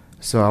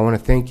 So I want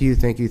to thank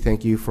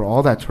you for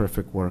all that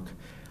terrific work.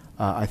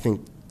 I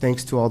think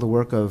thanks to all the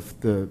work of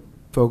the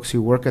folks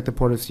who work at the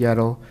Port of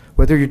Seattle,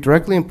 whether you're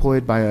directly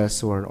employed by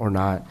us or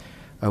not,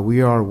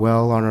 we are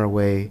well on our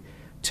way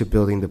to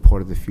building the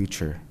port of the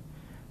future.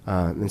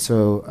 And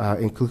so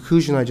in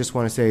conclusion, I just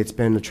want to say it's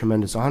been a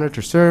tremendous honor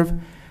to serve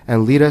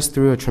and lead us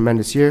through a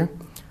tremendous year,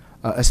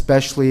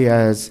 especially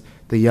as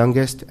the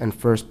youngest and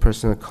first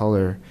person of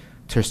color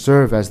to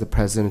serve as the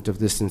president of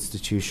this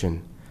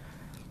institution.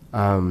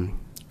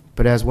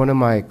 But as one of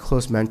my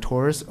close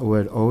mentors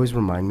would always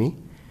remind me,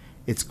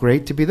 it's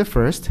great to be the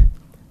first,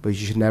 but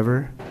you should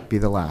never be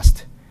the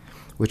last,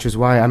 which is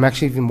why I'm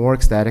actually even more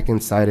ecstatic and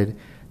excited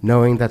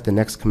knowing that the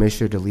next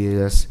commissioner to lead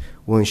us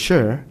will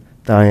ensure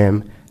that I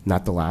am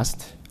not the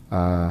last.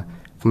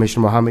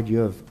 Commissioner Mohammed, you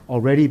have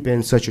already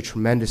been such a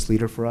tremendous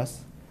leader for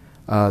us.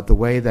 The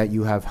way that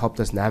you have helped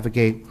us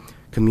navigate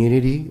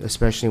community,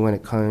 especially when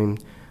it came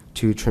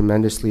to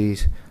tremendously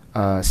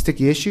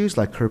sticky issues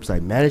like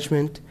curbside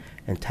management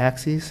and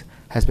taxis,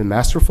 has been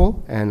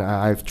masterful, and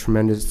I've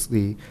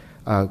tremendously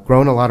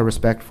grown a lot of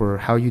respect for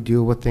how you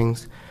deal with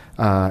things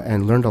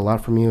and learned a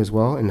lot from you as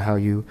well and how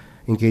you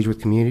engage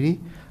with community.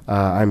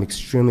 I'm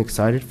extremely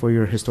excited for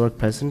your historic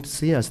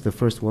presidency as the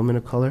first woman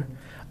of color.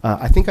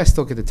 I think I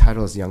still get the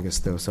title as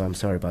youngest, though, so I'm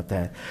sorry about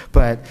that.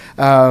 But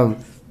the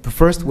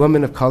first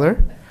woman of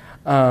color.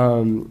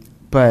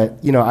 But,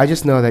 I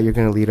just know that you're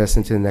going to lead us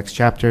into the next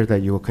chapter,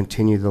 that you will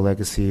continue the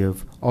legacy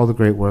of all the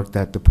great work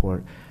that the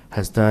Port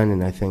has done.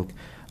 And I think,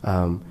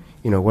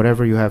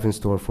 whatever you have in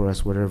store for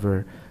us,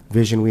 whatever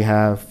vision we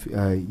have,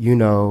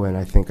 and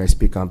I think I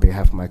speak on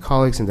behalf of my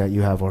colleagues, and that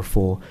you have our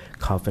full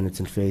confidence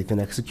and faith in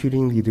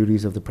executing the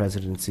duties of the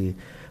presidency,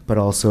 but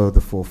also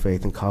the full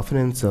faith and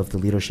confidence of the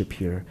leadership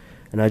here.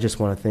 And I just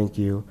want to thank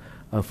you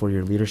for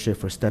your leadership,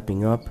 for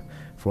stepping up,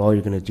 for all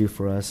you're going to do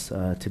for us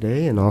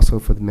today, and also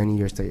for the many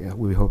years that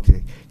we hope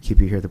to keep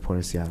you here at the Port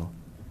of Seattle.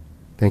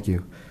 Thank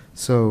you.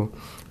 So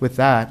with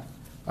that,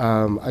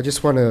 I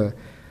just want to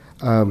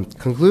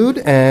conclude,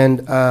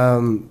 and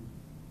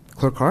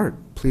Clerk Hart,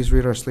 please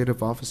read our slate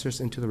of officers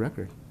into the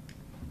record.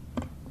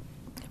 Can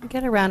we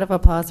get a round of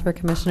applause for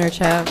Commissioner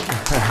Cho?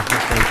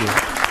 Thank you.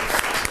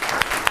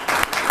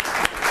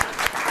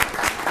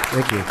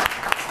 Thank you.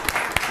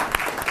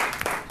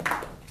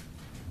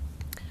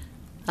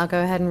 I'll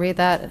go ahead and read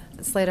that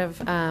slate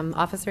of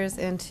officers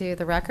into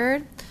the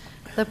record.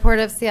 The Port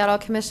of Seattle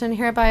Commission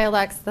hereby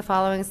elects the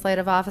following slate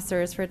of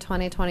officers for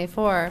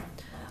 2024.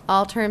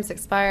 All terms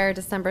expire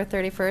December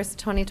 31st,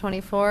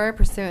 2024,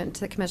 pursuant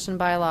to Commission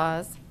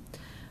bylaws.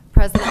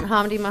 President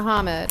Hamdi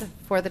Mohammed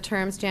for the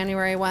terms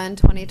January 1,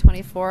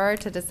 2024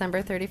 to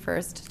December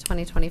 31st,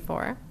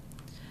 2024.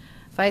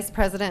 Vice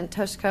President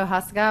Toshiko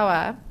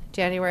Hasegawa,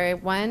 January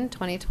 1,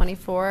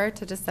 2024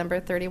 to December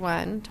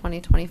 31,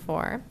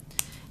 2024.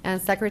 And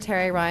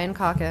Secretary Ryan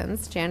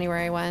Calkins,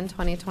 January 1,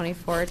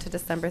 2024 to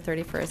December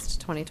 31st,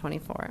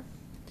 2024.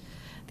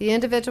 The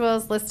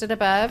individuals listed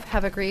above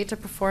have agreed to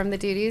perform the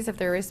duties of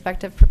their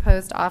respective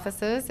proposed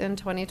offices in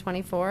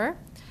 2024,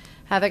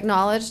 have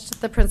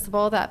acknowledged the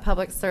principle that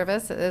public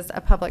service is a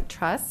public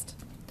trust,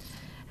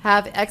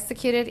 have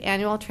executed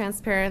annual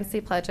transparency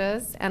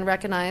pledges, and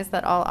recognize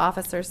that all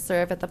officers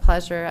serve at the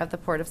pleasure of the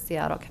Port of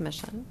Seattle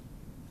Commission.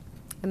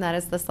 And that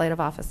is the slate of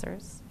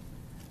officers.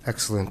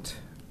 Excellent.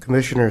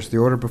 Commissioners, the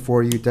order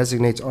before you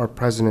designates our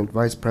President,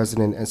 Vice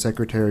President, and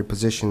Secretary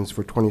positions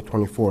for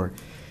 2024.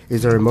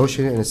 Is there a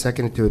motion and a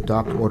second to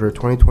adopt Order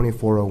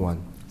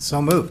 2024-01?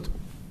 So moved.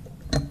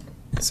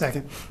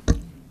 Second.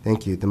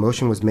 Thank you. The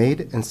motion was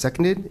made and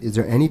seconded. Is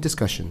there any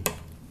discussion?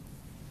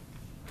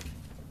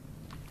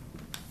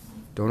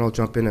 Don't all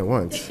jump in at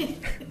once.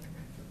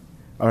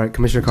 All right,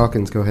 Commissioner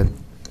Calkins, go ahead.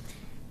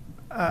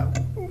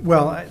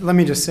 Well, let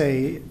me just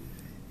say,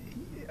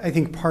 I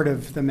think part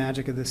of the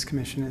magic of this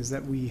commission is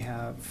that we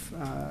have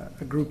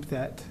a group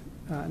that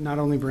not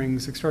only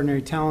brings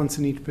extraordinary talents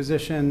in each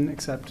position,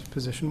 except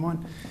position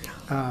one,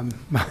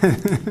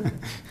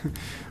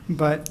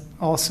 but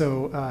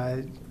also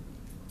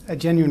a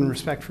genuine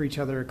respect for each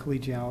other,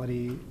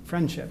 collegiality,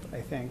 friendship,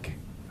 I think.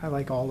 I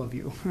like all of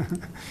you,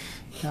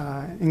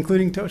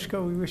 including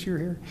Toshiko. We wish you were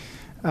here.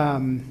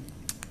 I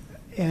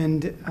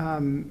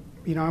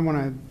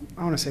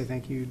want to say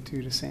thank you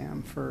to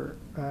Sam for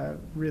a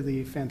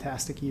really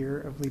fantastic year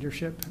of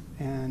leadership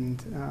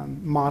and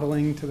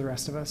modeling to the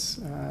rest of us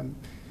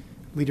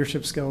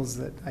leadership skills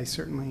that I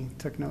certainly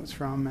took notes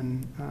from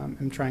and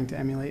am trying to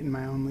emulate in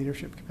my own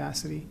leadership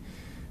capacity.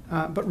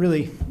 But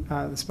really,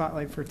 the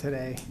spotlight for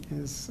today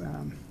is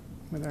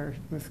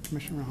with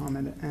Commissioner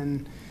Mohammed.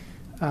 And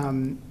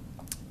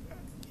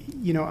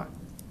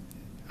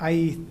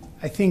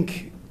I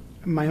think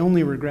my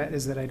only regret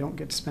is that I don't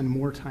get to spend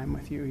more time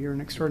with you. You're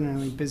an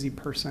extraordinarily busy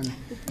person,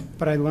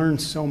 but I learn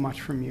so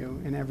much from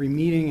you in every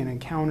meeting and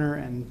encounter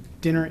and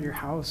dinner at your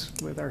house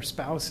with our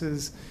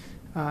spouses.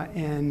 I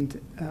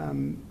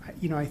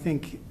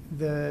think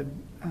the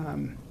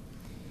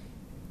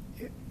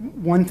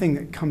one thing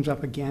that comes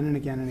up again and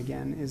again and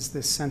again is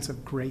this sense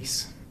of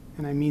grace.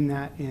 And I mean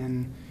that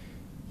in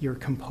your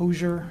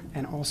composure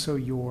and also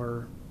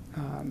your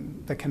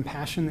the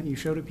compassion that you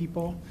show to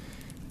people.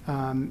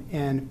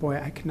 And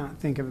boy, I could not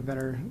think of a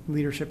better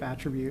leadership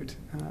attribute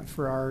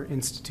for our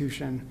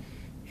institution.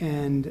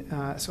 And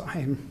so I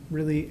am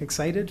really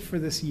excited for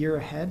this year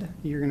ahead.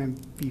 You're going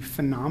to be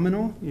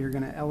phenomenal. You're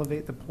going to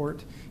elevate the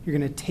port. You're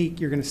going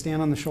to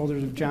stand on the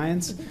shoulders of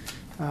giants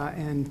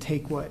and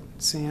take what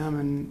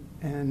Sam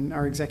and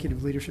our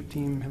executive leadership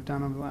team have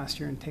done over the last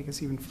year and take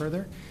us even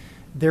further.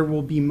 There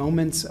will be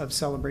moments of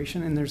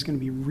celebration, and there's going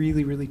to be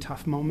really, really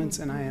tough moments,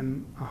 and I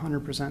am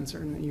 100%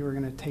 certain that you are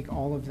going to take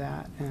all of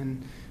that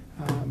and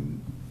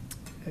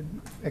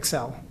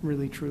excel,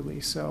 really, truly.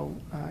 So,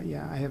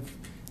 I have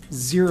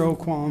zero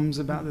qualms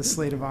about this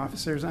slate of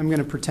officers. I'm going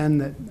to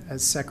pretend that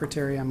as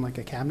secretary, I'm like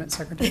a cabinet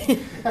secretary,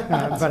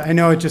 but I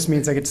know it just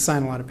means I get to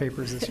sign a lot of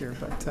papers this year,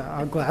 but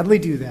I'll gladly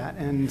do that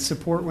and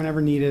support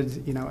whenever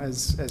needed,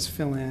 as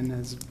fill-in,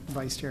 as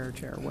vice chair or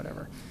chair,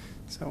 whatever.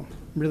 So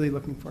really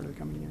looking forward to the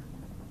coming year.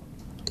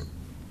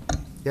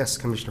 Yes,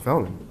 Commissioner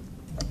Feldman.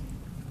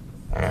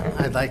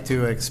 I'd like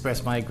to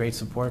express my great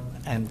support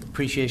and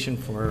appreciation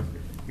for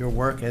your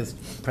work as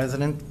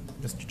president,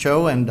 Mr.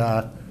 Cho, and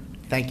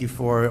thank you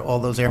for all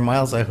those air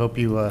miles. I hope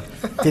you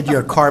did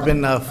your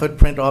carbon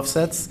footprint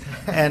offsets.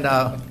 And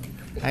I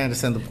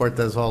understand the port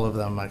does all of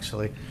them,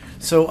 actually.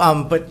 So,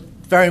 but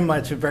very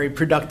much a very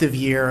productive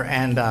year,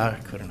 and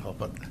couldn't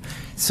help it.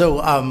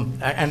 So,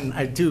 and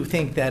I do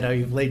think that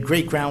you've laid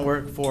great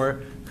groundwork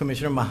for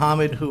Commissioner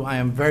Mohammed, who I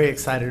am very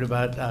excited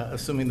about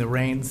assuming the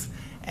reins,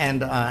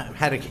 and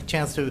had a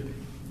chance to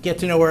get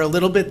to know her a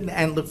little bit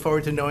and look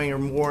forward to knowing her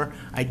more.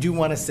 I do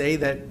want to say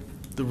that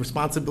the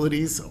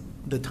responsibilities,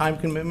 the time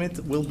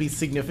commitment will be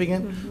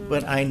significant,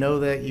 but I know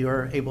that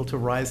you're able to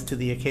rise to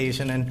the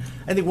occasion. And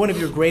I think one of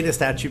your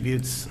greatest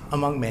attributes,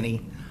 among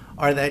many,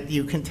 are that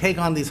you can take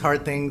on these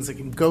hard things, you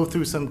can go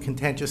through some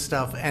contentious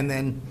stuff, and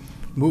then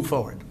move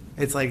forward.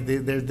 It's like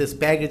this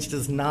baggage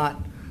does not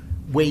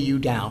weigh you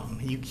down.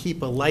 You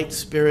keep a light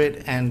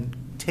spirit and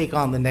take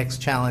on the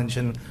next challenge,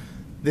 and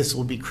this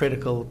will be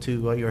critical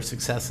to your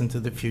success into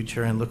the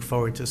future, and look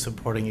forward to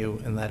supporting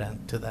you in that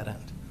end, to that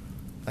end.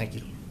 Thank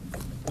you.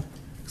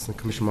 Excellent.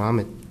 Commissioner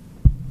Mohammed.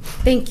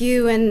 Thank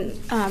you, and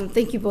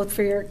thank you both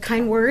for your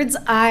kind words.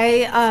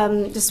 I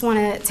just want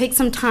to take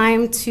some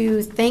time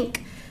to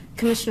thank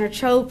Commissioner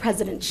Cho,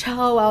 President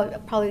Cho. I'll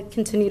probably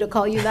continue to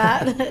call you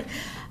that.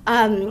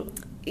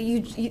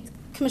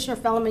 Commissioner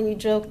Fellman, you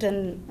joked,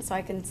 and so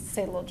I can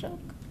say a little joke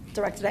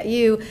directed at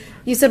you.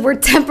 You said we're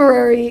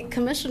temporary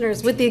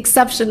commissioners, with the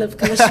exception of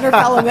Commissioner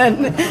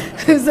Fellman,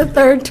 who's a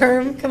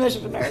third-term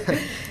commissioner.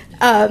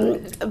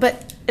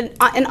 But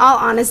in all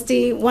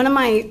honesty, one of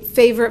my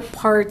favorite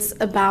parts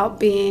about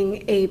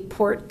being a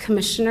port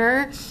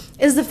commissioner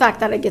is the fact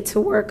that I get to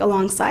work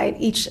alongside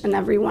each and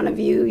every one of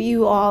you.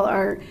 You all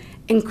are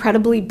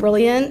incredibly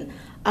brilliant,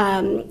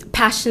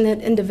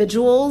 passionate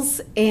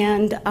individuals,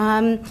 and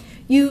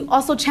you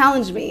also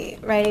challenge me,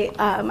 right?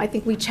 I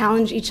think we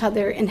challenge each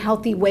other in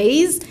healthy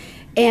ways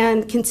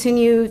and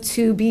continue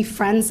to be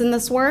friends in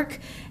this work.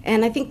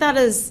 And I think that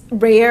is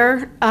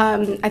rare.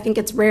 I think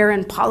it's rare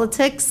in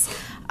politics.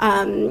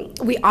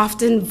 We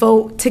often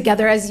vote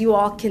together, as you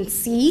all can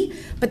see,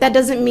 but that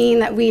doesn't mean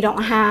that we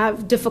don't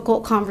have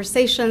difficult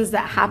conversations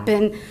that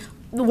happen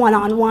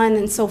one-on-one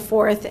and so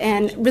forth.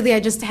 And really, I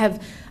just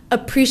have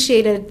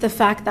appreciated the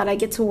fact that I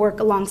get to work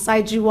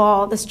alongside you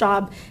all. This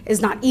job is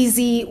not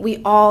easy.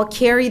 We all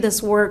carry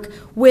this work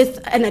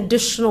with an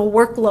additional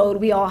workload.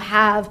 We all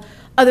have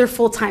other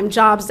full-time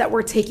jobs that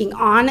we're taking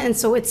on, and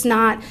so it's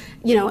not,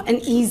 an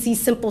easy,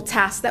 simple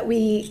task that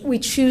we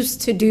choose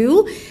to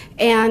do.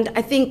 And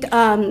I think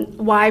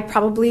why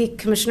probably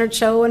Commissioner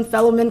Cho and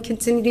Fellman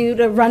continue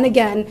to run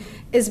again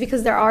is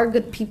because there are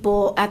good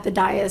people at the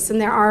dais,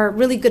 and there are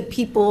really good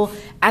people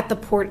at the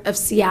Port of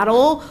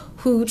Seattle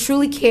who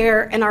truly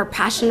care and are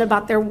passionate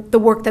about the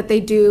work that they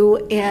do.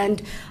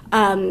 And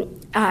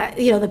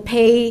the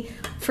pay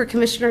for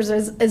commissioners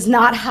is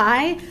not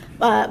high,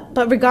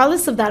 but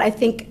regardless of that, I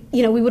think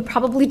we would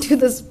probably do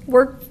this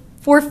work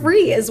for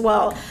free as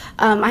well.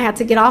 I had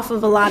to get off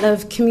of a lot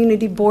of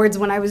community boards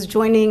when I was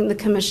joining the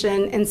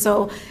commission, and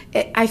so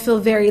I feel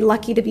very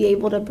lucky to be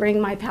able to bring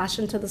my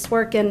passion to this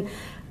work. And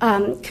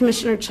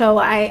Commissioner Cho,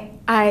 I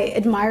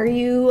admire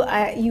you.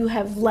 You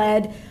have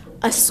led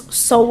us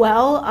so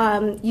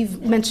well.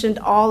 You've mentioned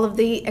all of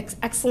the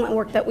excellent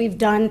work that we've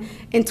done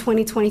in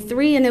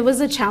 2023, and it was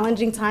a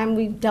challenging time.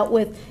 We dealt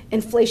with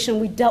inflation,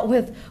 we dealt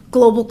with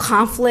global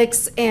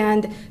conflicts,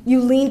 and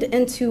you leaned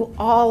into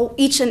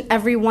each and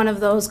every one of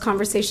those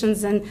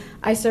conversations, and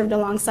I served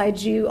alongside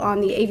you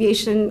on the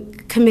aviation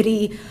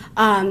committee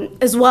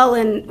as well.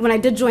 And when I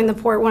did join the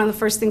port, one of the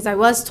first things I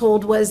was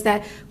told was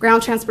that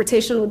ground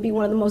transportation would be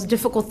one of the most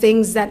difficult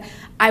things that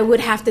I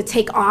would have to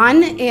take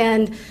on.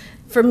 And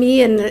for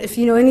me, and if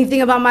you know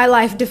anything about my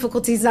life,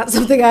 difficulty is not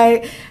something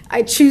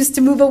I choose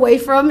to move away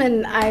from,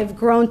 and I've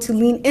grown to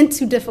lean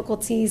into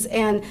difficulties,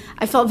 and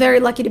I felt very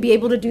lucky to be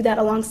able to do that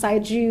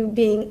alongside you,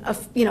 being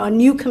a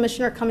new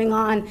commissioner coming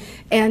on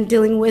and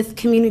dealing with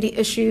community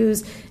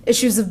issues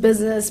of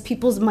business,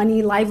 people's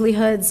money,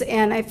 livelihoods,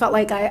 and I felt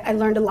like I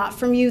learned a lot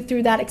from you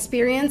through that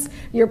experience.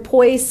 Your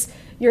poise,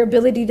 your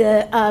ability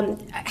to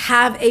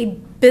have a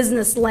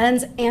business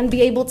lens and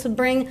be able to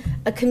bring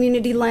a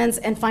community lens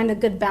and find a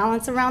good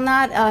balance around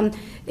that.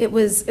 It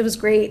was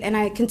great, and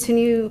I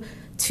continue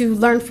to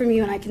learn from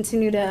you, and I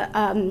continue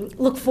to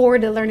look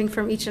forward to learning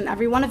from each and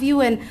every one of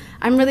you. And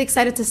I'm really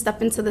excited to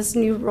step into this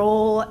new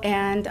role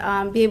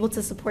and be able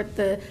to support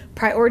the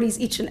priorities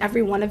each and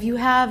every one of you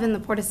have in the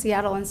Port of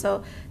Seattle. And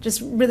so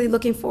just really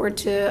looking forward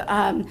to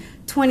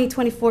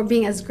 2024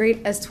 being as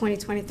great as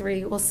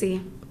 2023. We'll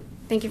see.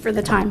 Thank you for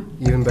the time.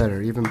 Even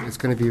better. It's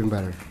going to be even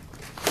better.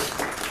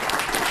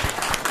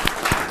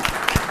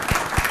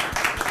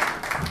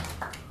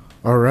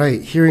 All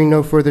right. Hearing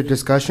no further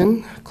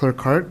discussion, Clerk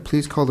Hart,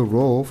 please call the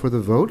roll for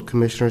the vote.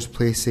 Commissioners,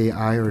 please say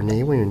aye or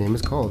nay when your name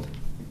is called.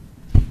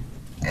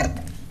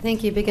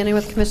 Thank you. Beginning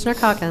with Commissioner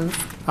Calkins.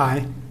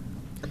 Aye.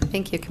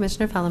 Thank you.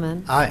 Commissioner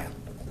Fellman. Aye.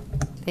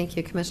 Thank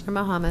you. Commissioner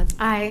Mohammed.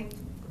 Aye.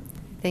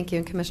 Thank you.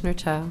 And Commissioner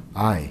Cho.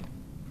 Aye.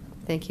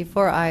 Thank you.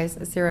 4 ayes,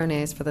 0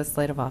 nays for the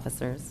slate of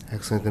officers.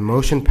 Excellent. The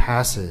motion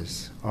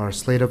passes. Our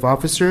slate of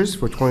officers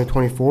for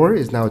 2024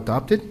 is now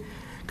adopted.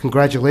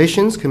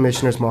 Congratulations,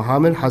 Commissioners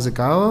Mohammed,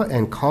 Hasegawa,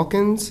 and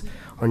Calkins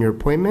on your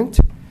appointment.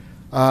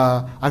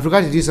 I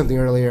forgot to do something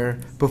earlier.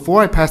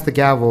 Before I pass the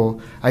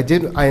gavel, I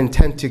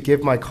intend to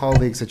give my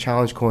colleagues a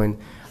challenge coin.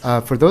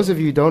 For those of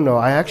you who don't know,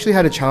 I actually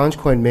had a challenge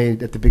coin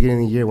made at the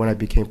beginning of the year when I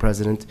became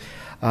president.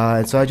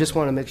 And so I just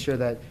want to make sure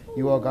that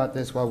you all got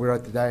this while we were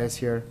at the dais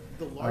here.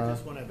 The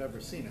largest one I've ever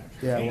seen,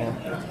 actually. Yeah,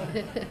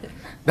 well,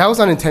 that was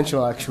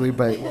unintentional, actually,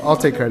 but I'll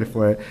take credit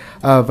for it.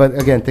 But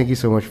again, thank you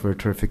so much for a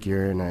terrific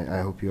year, and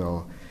I hope you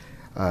all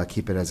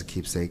keep it as a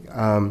keepsake.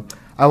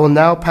 I will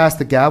now pass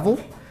the gavel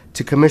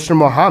to Commissioner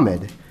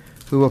Mohammed,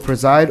 who will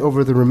preside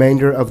over the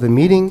remainder of the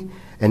meeting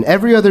and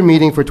every other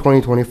meeting for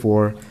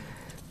 2024.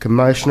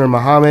 Commissioner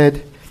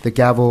Mohammed, the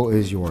gavel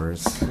is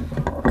yours.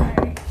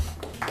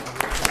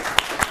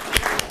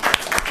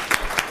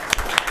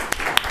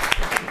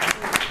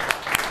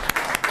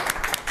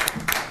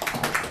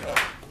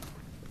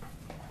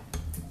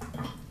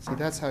 See,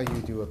 that's how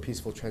you do a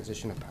peaceful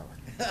transition of power.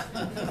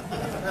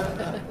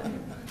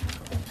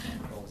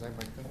 Was I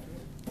mic'd up?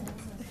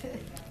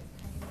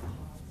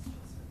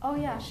 Oh,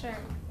 yeah, sure.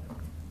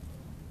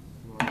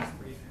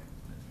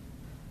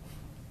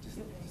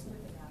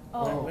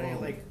 Oh,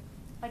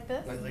 like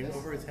this? Like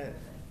over his head.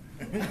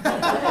 My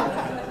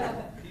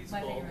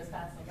finger was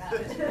fast like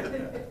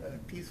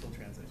that. Peaceful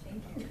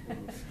transition.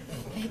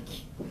 Thank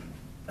you.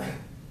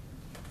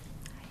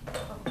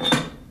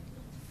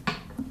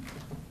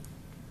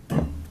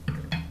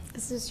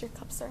 Is this your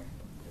cup, sir?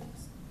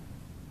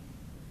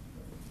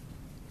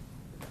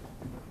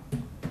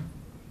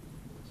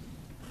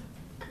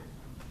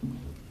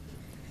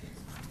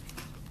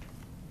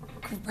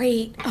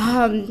 Great.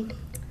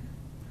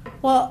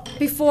 Well,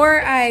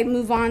 before I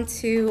move on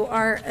to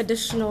our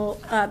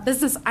additional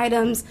business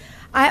items,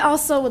 I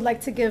also would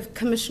like to give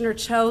Commissioner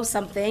Cho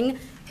something,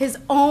 his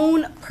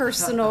own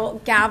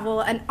personal gavel,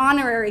 an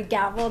honorary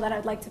gavel that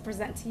I'd like to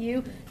present to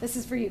you. This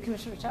is for you,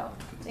 Commissioner Cho.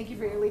 Thank you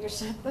for your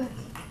leadership. And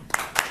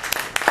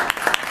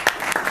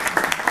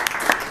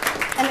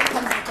it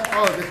comes with it.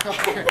 Oh, the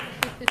cup. Okay.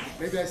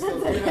 Maybe I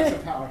still have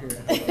some power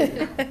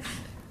here.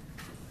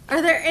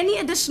 Are there any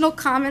additional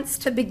comments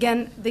to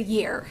begin the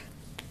year?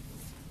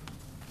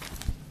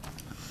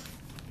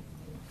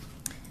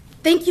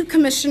 Thank you,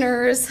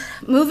 Commissioners.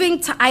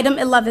 Moving to item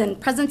 11,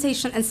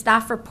 presentation and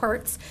staff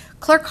reports.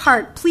 Clerk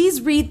Hart,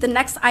 please read the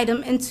next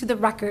item into the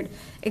record.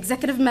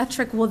 Executive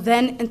Metric will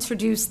then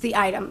introduce the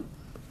item.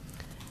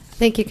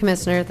 Thank you,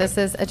 Commissioner. This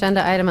is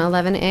Agenda Item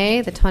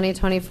 11A, the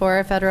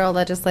 2024 Federal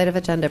Legislative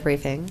Agenda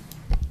Briefing.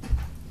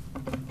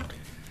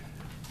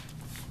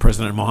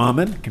 President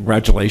Mohammed,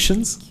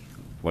 congratulations.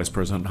 Vice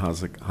President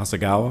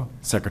Hasegawa,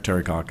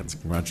 Secretary Calkins,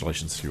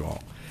 congratulations to you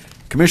all.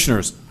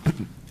 Commissioners,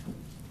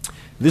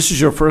 this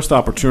is your first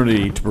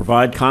opportunity to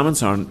provide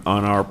comments on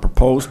our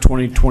proposed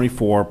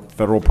 2024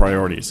 federal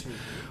priorities.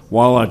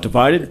 While a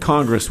divided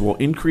Congress will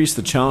increase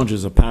the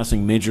challenges of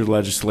passing major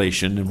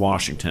legislation in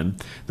Washington,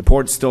 the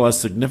Port still has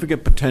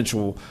significant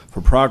potential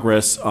for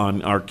progress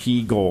on our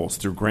key goals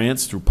through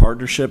grants, through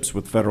partnerships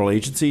with federal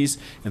agencies,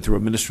 and through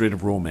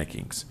administrative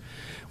rulemakings.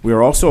 We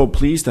are also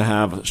pleased to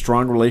have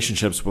strong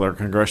relationships with our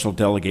congressional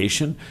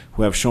delegation,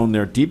 who have shown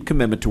their deep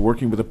commitment to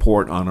working with the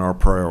Port on our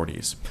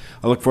priorities.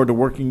 I look forward to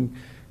working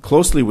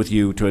closely with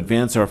you to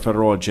advance our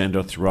federal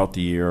agenda throughout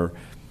the year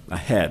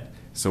ahead.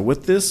 So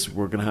with this,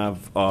 we're going to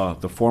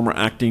have the former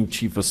acting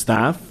chief of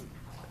staff,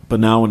 but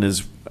now in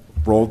his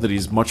role that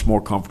he's much more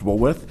comfortable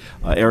with,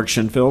 Eric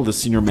Schinfeld, the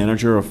senior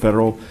manager of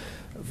federal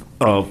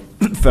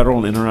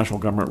and international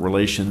government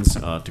relations,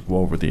 to go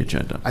over the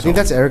agenda. I think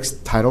that's Eric's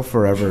title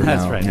forever now.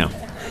 That's right.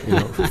 Yeah. You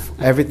know,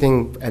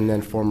 everything and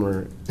then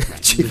former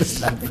chief of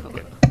staff.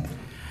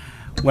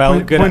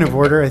 Well, point of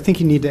order. I think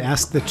you need to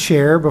ask the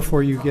chair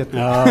before you get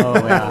there. Oh,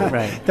 yeah,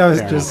 right. That was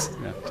Fair just,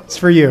 enough. Yeah. It's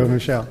for you,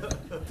 Michelle.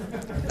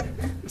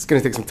 It's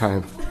going to take some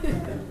time.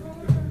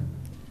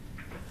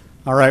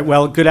 All right.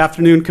 Well, good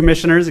afternoon,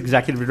 Commissioners.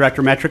 Executive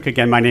Director Metric.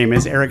 Again, my name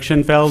is Eric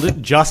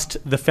Schinfeld, just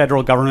the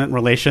Federal Government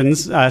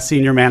Relations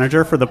Senior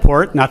Manager for the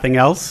Port, nothing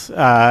else,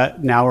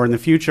 now or in the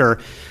future.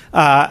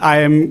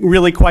 I am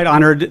really quite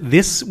honored.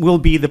 This will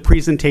be the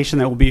presentation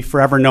that will be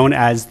forever known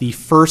as the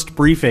first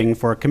briefing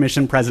for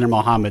Commission President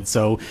Mohammed.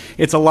 So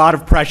it's a lot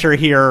of pressure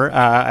here.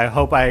 I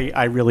hope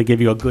I really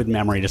give you a good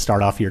memory to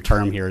start off your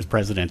term here as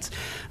President.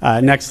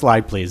 Next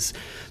slide, please.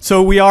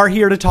 So we are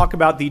here to talk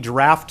about the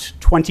draft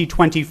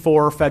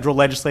 2024 federal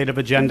legislative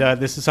agenda.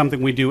 This is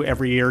something we do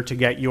every year to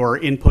get your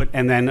input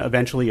and then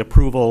eventually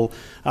approval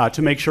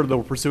to make sure that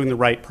we're pursuing the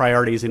right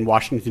priorities in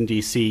Washington,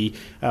 D.C.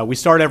 We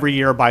start every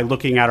year by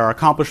looking at our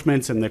accomplishments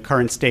and the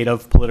current state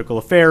of political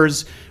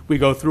affairs. We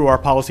go through our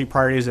policy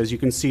priorities. As you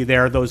can see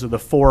there, those are the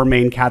four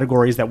main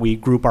categories that we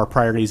group our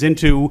priorities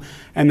into.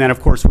 And then,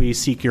 of course, we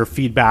seek your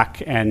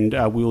feedback, and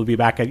we will be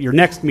back at your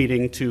next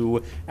meeting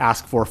to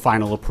ask for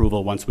final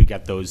approval once we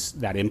get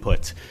that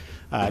input.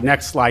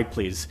 Next slide,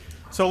 please.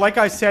 So like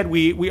I said,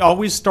 we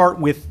always start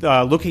with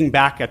looking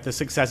back at the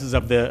successes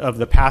of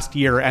the past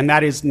year, and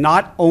that is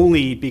not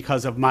only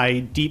because of my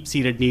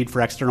deep-seated need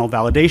for external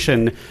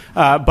validation,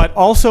 but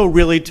also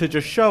really to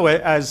just show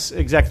it, as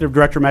Executive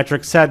Director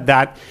Metrick said,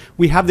 that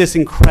we have this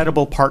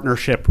incredible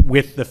partnership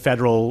with the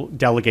federal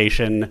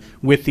delegation,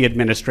 with the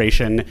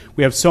administration.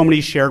 We have so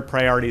many shared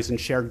priorities and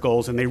shared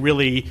goals, and they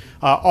really,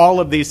 all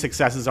of these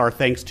successes are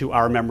thanks to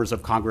our members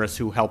of Congress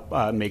who help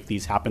make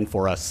these happen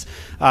for us.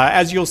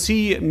 As you'll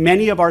see,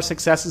 many of our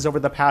successes over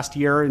the past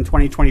year in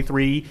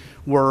 2023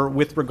 were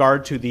with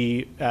regard to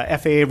the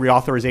FAA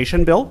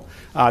reauthorization bill.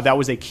 That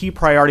was a key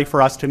priority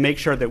for us to make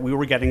sure that we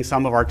were getting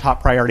some of our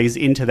top priorities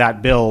into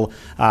that bill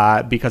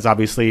because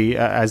obviously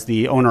as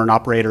the owner and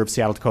operator of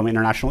Seattle-Tacoma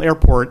International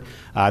Airport,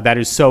 that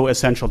is so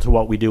essential to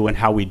what we do and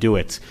how we do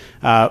it.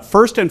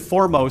 First and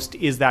foremost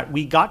is that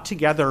we got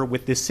together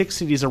with the 6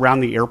 cities around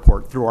the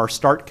airport through our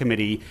START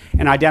committee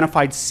and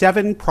identified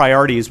 7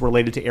 priorities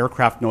related to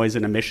aircraft noise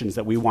and emissions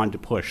that we wanted to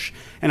push.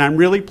 And I'm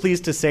really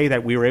pleased to say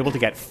that we were able to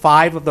get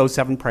 5 of those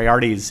 7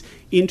 priorities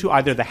into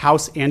either the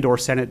House and or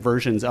Senate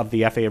versions of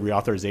the FAA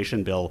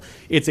reauthorization bill.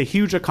 It's a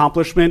huge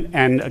accomplishment,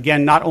 and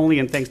again, not only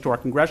in thanks to our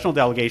congressional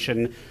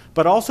delegation,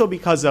 but also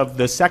because of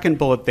the second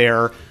bullet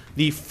there,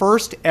 the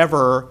first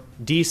ever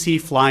DC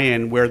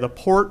fly-in where the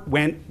port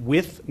went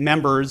with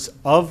members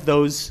of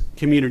those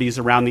communities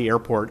around the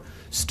airport,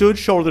 stood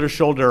shoulder to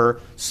shoulder,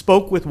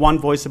 spoke with one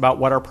voice about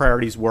what our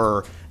priorities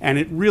were, and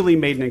it really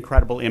made an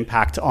incredible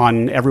impact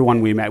on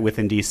everyone we met with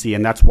in DC,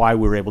 and that's why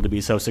we were able to be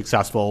so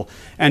successful.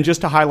 And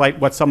just to highlight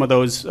what some of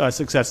those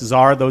successes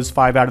are, those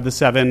 5 out of the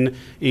 7,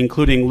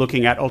 including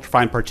looking at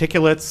ultrafine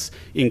particulates,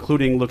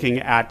 including looking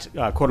at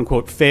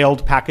quote-unquote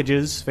failed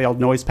packages, failed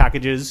noise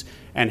packages,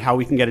 and how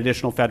we can get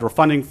additional federal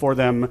funding for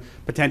them,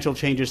 potential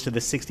changes to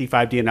the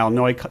 65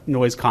 DNL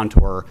noise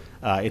contour,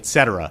 et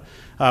cetera.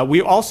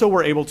 We also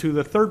were able to,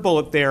 the third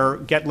bullet there,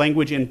 get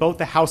language in both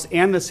the House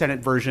and the Senate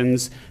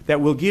versions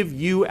that will give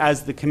you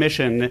as the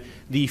Commission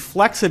the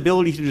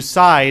flexibility to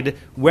decide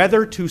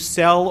whether to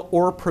sell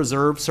or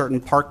preserve certain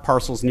park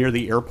parcels near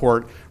the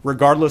airport,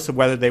 regardless of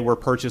whether they were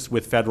purchased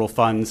with federal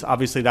funds.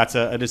 Obviously, that's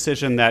a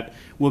decision that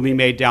will be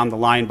made down the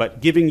line,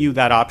 but giving you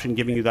that option,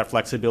 giving you that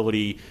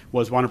flexibility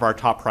was one of our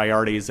top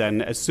priorities.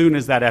 And as soon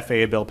as that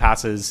FAA bill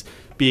passes,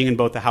 being in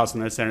both the House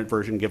and the Senate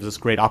version gives us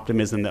great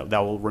optimism that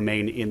will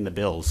remain in the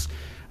bills.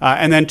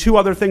 And then 2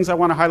 other things I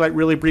want to highlight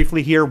really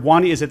briefly here.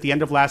 One is at the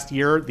end of last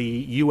year, the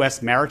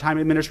U.S. Maritime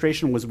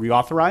Administration was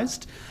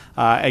reauthorized.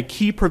 A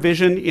key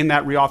provision in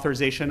that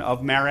reauthorization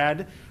of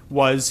MARAD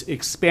was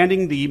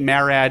expanding the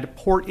MARAD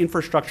Port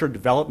Infrastructure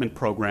Development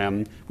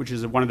Program, which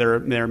is one of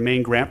their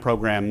main grant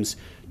programs,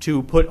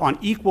 to put on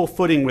equal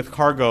footing with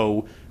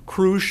cargo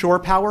cruise shore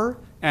power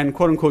and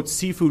quote-unquote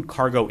seafood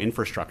cargo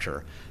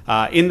infrastructure.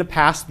 In the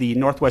past, the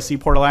Northwest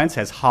Seaport Alliance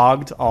has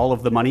hogged all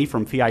of the money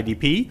from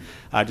FIDP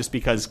just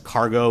because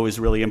cargo is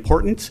really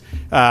important.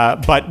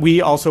 But we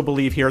also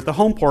believe here at the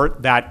home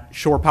port that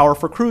shore power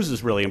for cruise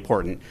is really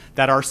important,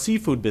 that our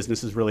seafood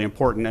business is really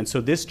important. And so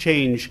this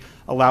change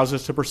allows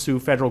us to pursue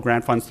federal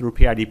grant funds through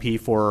PIDP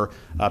for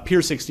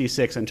Pier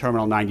 66 and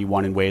Terminal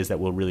 91 in ways that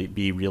will really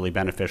be really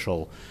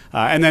beneficial.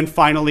 And then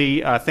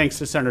finally, thanks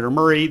to Senator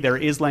Murray, there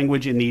is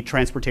language in the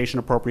Transportation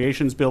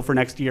Appropriations Bill for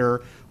next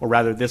year, or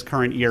rather this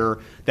current year,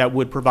 that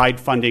would provide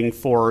funding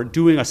for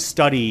doing a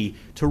study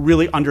to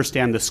really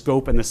understand the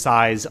scope and the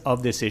size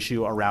of this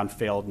issue around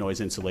failed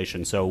noise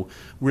insulation. So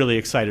really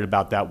excited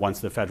about that once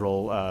the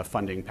federal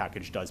funding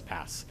package does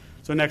pass.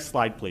 So next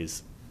slide,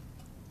 please.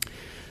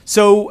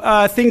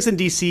 So things in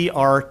DC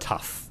are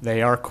tough.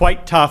 They are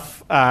quite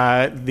tough.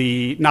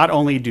 Not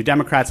only do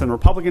Democrats and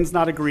Republicans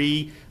not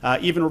agree,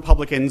 even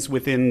Republicans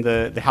within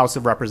the House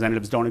of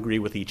Representatives don't agree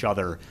with each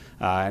other.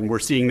 And we're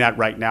seeing that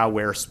right now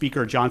where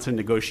Speaker Johnson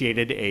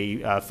negotiated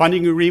a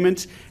funding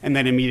agreement and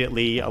then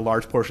immediately a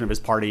large portion of his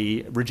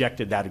party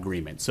rejected that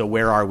agreement. So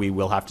where are we?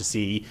 We'll have to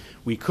see.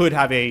 We could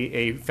have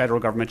a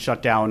federal government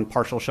shutdown,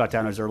 partial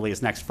shutdown as early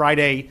as next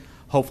Friday.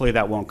 Hopefully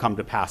that won't come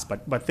to pass,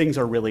 but things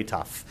are really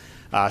tough.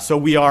 So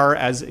we are,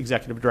 as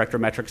Executive Director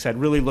Metrick said,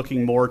 really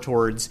looking more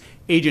towards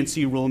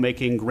agency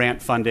rulemaking,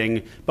 grant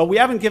funding, but we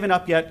haven't given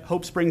up yet.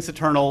 Hope springs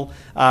eternal.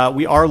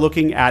 We are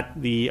looking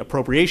at the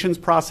appropriations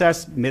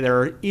process.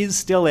 There is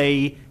still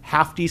a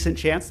half-decent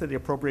chance that the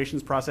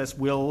appropriations process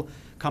will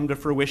come to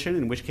fruition,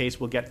 in which case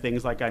we'll get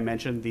things like I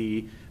mentioned,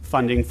 the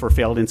funding for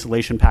failed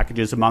insulation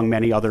packages, among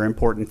many other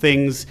important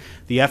things.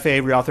 The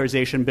FAA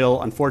reauthorization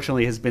bill,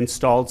 unfortunately, has been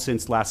stalled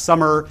since last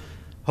summer.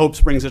 Hope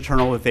springs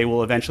eternal that they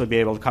will eventually be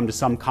able to come to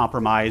some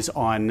compromise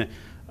on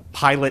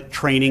pilot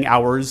training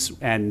hours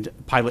and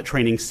pilot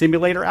training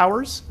simulator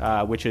hours,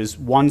 which is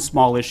one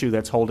small issue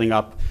that's holding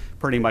up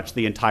pretty much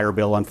the entire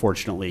bill,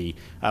 unfortunately.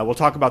 We'll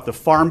talk about the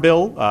Farm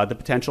Bill, the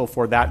potential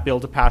for that bill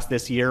to pass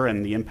this year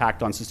and the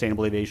impact on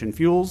sustainable aviation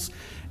fuels.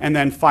 And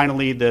then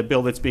finally, the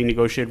bill that's being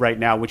negotiated right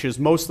now, which is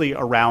mostly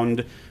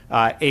around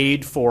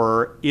aid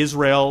for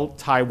Israel,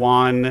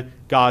 Taiwan,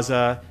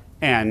 Gaza,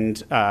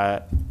 and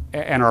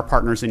and our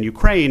partners in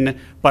Ukraine,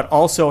 but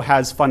also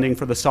has funding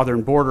for the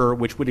southern border,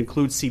 which would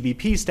include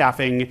CBP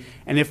staffing.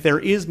 And if there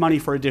is money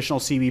for additional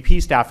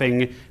CBP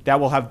staffing, that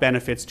will have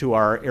benefits to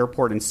our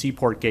airport and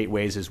seaport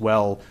gateways as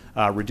well,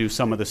 reduce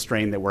some of the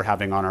strain that we're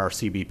having on our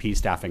CBP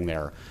staffing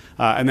there.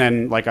 And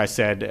then, like I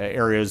said,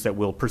 areas that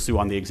we'll pursue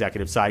on the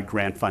executive side,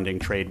 grant funding,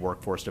 trade,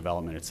 workforce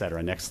development, et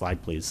cetera. Next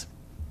slide, please.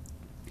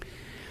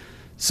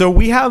 So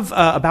we have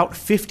about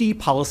 50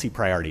 policy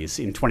priorities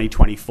in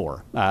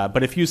 2024.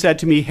 But if you said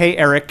to me, hey,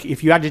 Eric,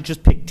 if you had to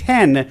just pick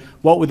 10,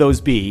 what would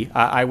those be?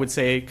 I would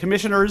say,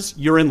 commissioners,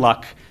 you're in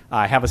luck.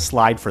 I have a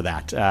slide for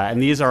that.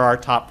 And these are our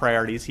top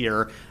priorities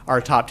here,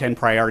 our top 10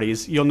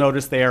 priorities. You'll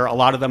notice there, a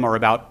lot of them are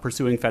about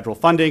pursuing federal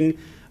funding.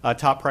 A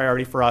top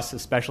priority for us,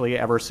 especially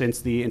ever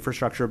since the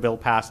infrastructure bill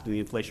passed and the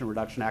Inflation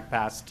Reduction Act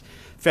passed.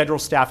 Federal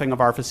staffing of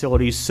our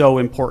facilities, so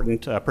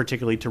important,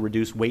 particularly to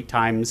reduce wait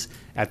times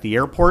at the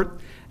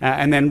airport.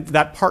 And then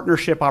that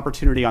partnership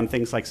opportunity on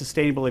things like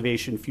sustainable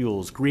aviation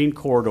fuels, green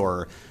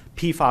corridor,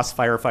 PFAS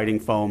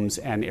firefighting foams,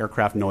 and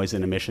aircraft noise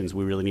and emissions.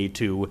 We really need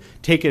to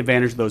take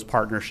advantage of those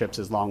partnerships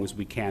as long as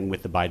we can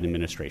with the Biden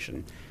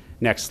administration.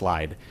 Next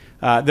slide.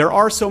 There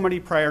are so many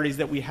priorities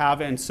that we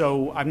have, and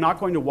so I'm not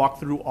going to walk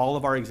through all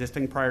of our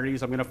existing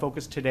priorities. I'm going to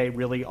focus today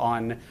really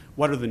on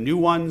what are the new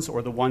ones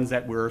or the ones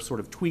that we're sort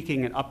of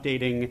tweaking and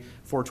updating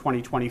for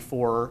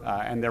 2024,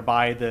 and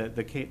thereby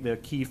the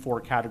key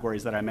 4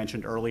 categories that I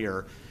mentioned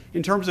earlier.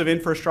 In terms of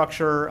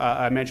infrastructure,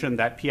 I mentioned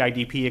that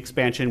PIDP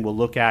expansion will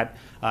look at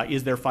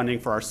is there funding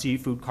for our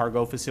seafood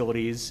cargo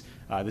facilities,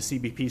 the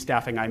CBP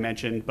staffing I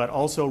mentioned, but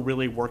also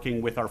really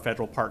working with our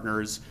federal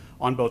partners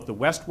on both the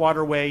West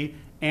Waterway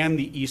and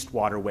the East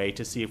Waterway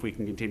to see if we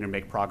can continue to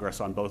make progress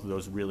on both of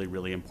those really,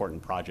 really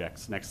important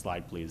projects. Next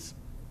slide, please.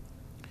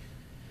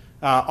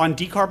 On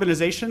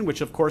decarbonization, which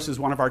of course is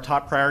one of our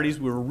top priorities,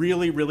 we were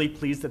really, really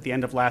pleased at the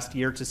end of last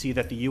year to see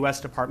that the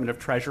U.S. Department of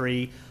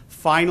Treasury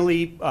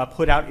finally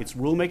put out its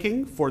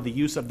rulemaking for the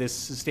use of this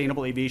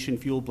Sustainable Aviation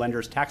Fuel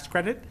Blenders Tax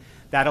Credit.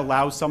 That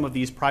allows some of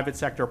these private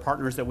sector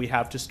partners that we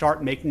have to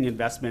start making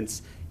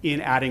investments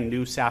in adding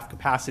new SAF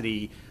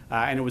capacity.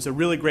 And it was a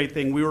really great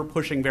thing. We were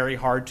pushing very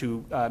hard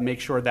to make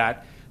sure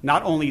that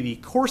not only the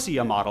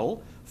CORSIA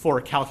model for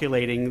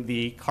calculating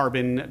the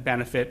carbon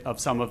benefit of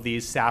some of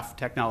these SAF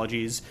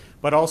technologies,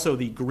 but also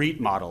the GREET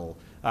model,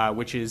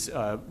 which is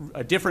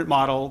a different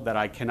model that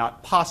I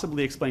cannot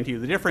possibly explain to you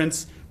the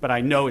difference, but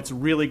I know it's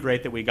really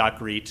great that we got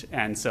GREET,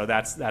 and so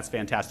that's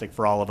fantastic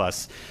for all of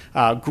us.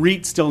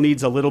 GREET still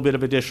needs a little bit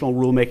of additional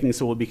rulemaking,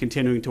 so we'll be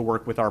continuing to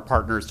work with our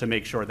partners to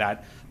make sure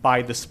that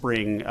by the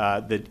spring,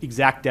 the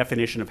exact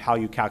definition of how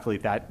you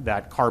calculate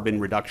that carbon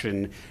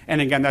reduction.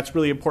 And again, that's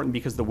really important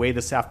because the way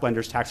the SAF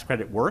Blenders tax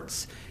credit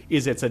works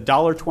is it's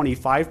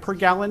 $1.25 per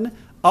gallon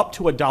up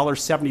to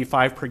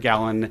 $1.75 per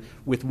gallon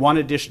with 1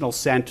 additional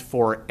cent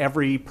for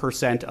every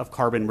percent of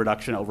carbon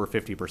reduction over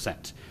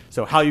 50%.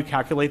 So how you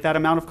calculate that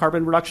amount of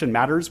carbon reduction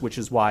matters, which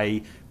is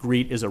why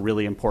GREET is a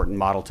really important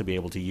model to be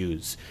able to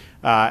use.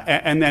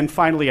 And then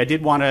finally, I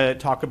did want to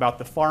talk about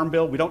the Farm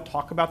Bill. We don't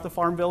talk about the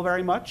Farm Bill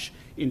very much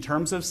in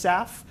terms of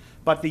SAF,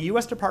 but the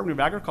U.S. Department of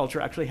Agriculture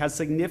actually has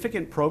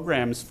significant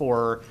programs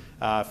for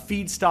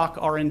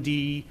feedstock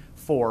R&D,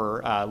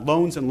 for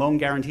loans and loan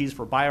guarantees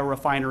for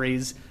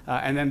biorefineries,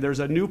 and then there's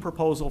a new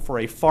proposal for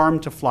a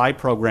farm-to-fly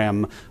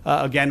program,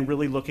 again,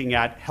 really looking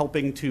at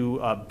helping to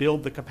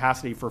build the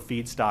capacity for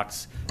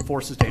feedstocks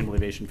for sustainable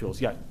aviation fuels.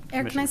 Yeah,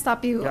 Eric, can I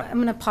stop you? Yeah. I'm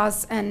going to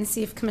pause and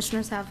see if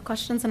commissioners have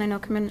questions, and I know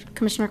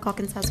Commissioner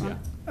Calkins has one.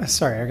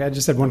 Sorry, Eric, I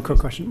just had one quick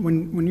question.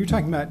 When you're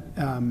talking about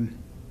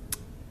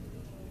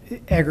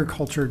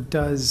agriculture,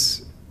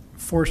 does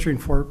forestry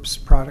and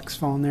forest products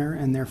fall in there,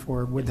 and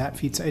therefore would that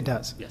feedstock? It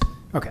does? Yes.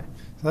 Okay.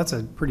 So that's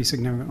a pretty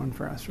significant one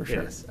for us, for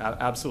sure. Yes,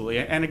 absolutely.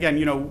 And again,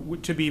 you know,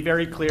 to be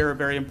very clear,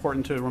 very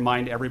important to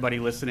remind everybody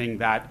listening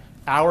that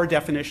our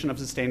definition of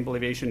sustainable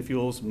aviation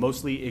fuels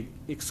mostly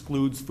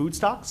excludes food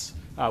stocks.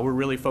 We're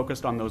really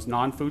focused on those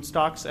non-food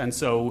stocks. And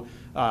so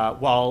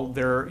while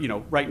they're, you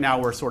know, right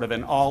now we're sort of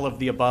in all of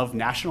the above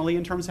nationally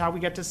in terms of how we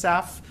get to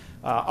SAF,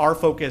 our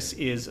focus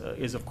is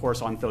of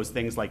course on those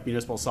things like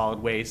municipal solid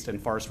waste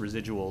and forest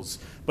residuals,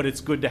 but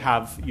it's good to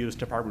have U.S.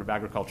 Department of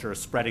Agriculture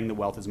spreading the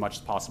wealth as much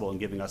as possible and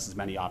giving us as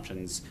many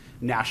options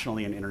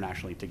nationally and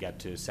internationally to get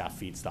to SAF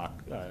feedstock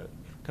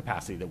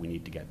capacity that we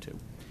need to get to.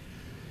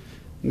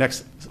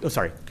 Next,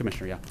 sorry,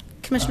 Commissioner, yeah.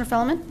 Commissioner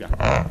Fellman?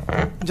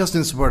 Yeah. Just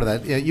in support of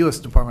that, U.S.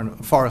 Department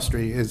of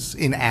Forestry is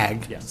in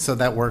ag, yes. So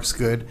that works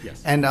good.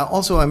 Yes. And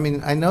also, I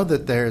mean, I know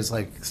that there's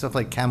like stuff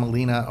like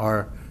camelina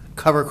or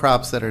cover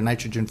crops that are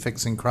nitrogen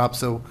fixing crops.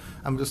 So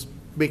I'm just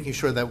making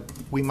sure that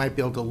we might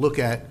be able to look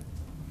at,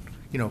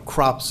 you know,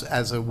 crops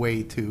as a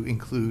way to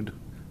include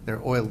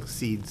their oil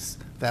seeds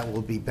that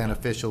will be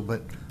beneficial.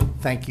 But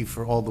thank you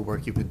for all the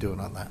work you've been doing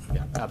on that.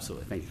 Yeah,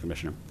 absolutely. Thank you,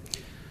 Commissioner.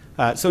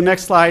 So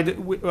next slide,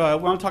 we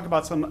want to talk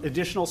about some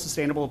additional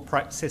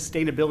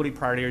sustainability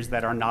priorities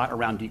that are not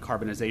around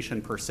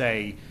decarbonization per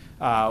se.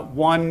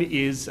 One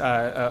is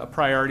a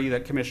priority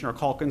that Commissioner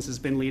Calkins has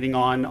been leading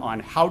on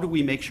how do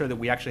we make sure that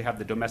we actually have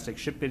the domestic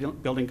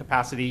shipbuilding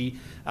capacity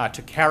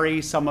to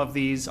carry some of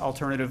these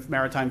alternative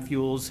maritime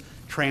fuels,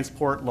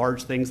 transport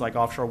large things like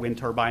offshore wind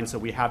turbines. So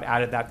we have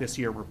added that this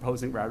year,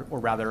 proposing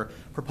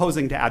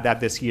to add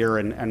that this year,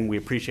 and we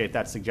appreciate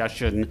that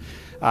suggestion.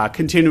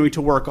 Continuing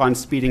to work on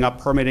speeding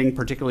up permitting,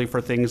 particularly for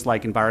things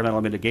like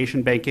environmental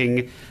mitigation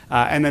banking.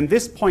 And then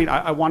this point,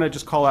 I want to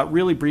just call out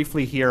really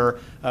briefly here,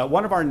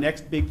 one of our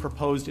next big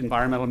proposed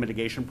environmental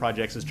mitigation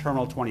projects is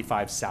Terminal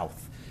 25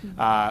 South.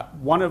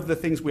 One of the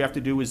things we have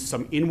to do is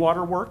some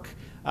in-water work.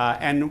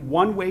 And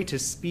one way to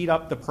speed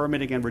up the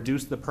permitting and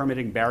reduce the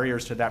permitting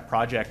barriers to that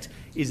project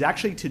is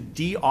actually to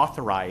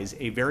deauthorize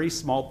a very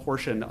small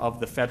portion of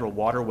the federal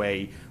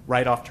waterway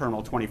right off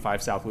Terminal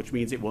 25 South, which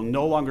means it will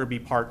no longer be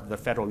part of the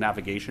federal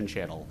navigation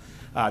channel.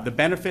 The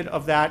benefit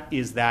of that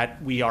is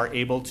that we are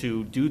able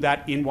to do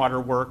that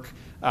in-water work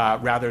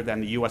rather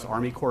than the U.S.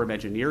 Army Corps of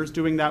Engineers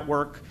doing that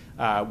work.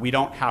 We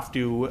don't have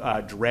to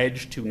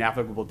dredge to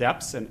navigable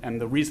depths, and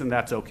the reason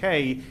that's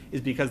okay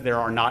is because there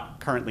are not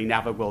currently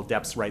navigable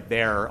depths right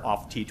there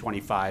off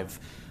T25.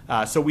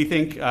 So we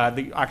think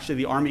actually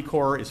the Army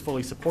Corps is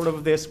fully supportive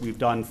of this. We've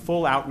done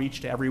full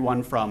outreach to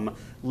everyone from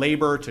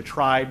labor to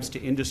tribes to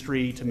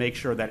industry to make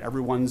sure that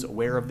everyone's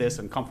aware of this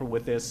and comfortable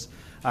with this.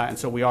 And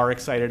so we are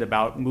excited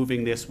about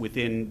moving this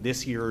within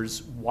this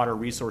year's Water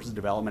Resources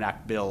Development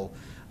Act bill.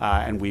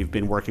 And we've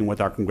been working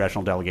with our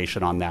congressional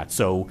delegation on that.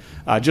 So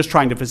just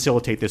trying to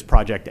facilitate this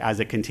project as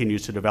it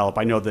continues to develop.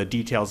 I know the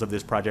details of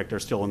this project are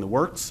still in the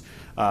works,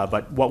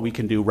 but what we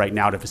can do right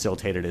now to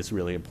facilitate it is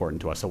really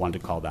important to us. I wanted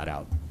to call that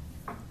out.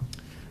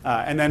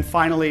 And then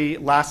finally,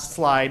 last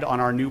slide on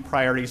our new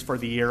priorities for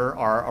the year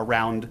are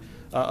around,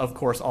 of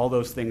course, all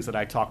those things that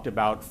I talked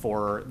about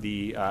for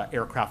the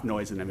aircraft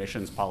noise and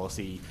emissions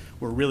policy.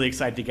 We're really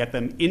excited to get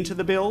them into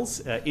the bills,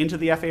 into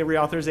the FAA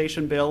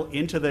reauthorization bill,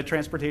 into the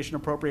transportation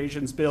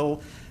appropriations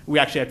bill. We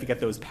actually have to get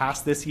those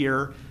passed this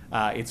year.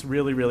 It's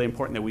really, really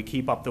important that we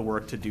keep up the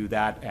work to do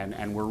that,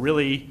 and we're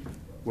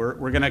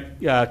going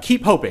to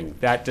keep hoping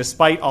that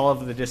despite all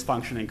of the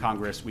dysfunction in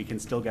Congress, we can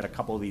still get a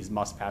couple of these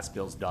must-pass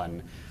bills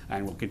done,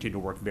 and we'll continue to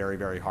work very,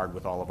 very hard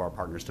with all of our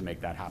partners to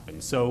make that happen.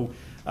 So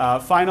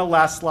final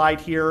last slide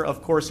here,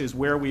 of course, is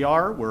where we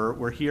are.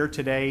 We're here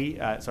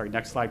today, sorry,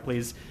 next slide,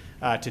 please,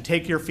 to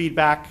take your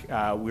feedback.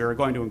 We're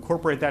going to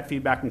incorporate that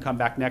feedback and come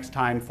back next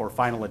time for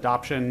final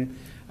adoption.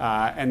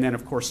 And then,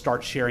 of course,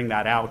 start sharing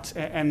that out.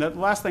 And the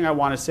last thing I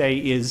want to say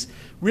is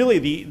really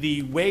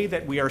the way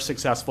that we are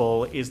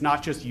successful is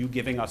not just you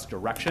giving us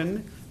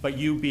direction, but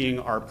you being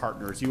our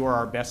partners. You are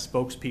our best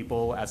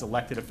spokespeople as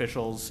elected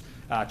officials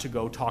to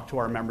go talk to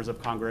our members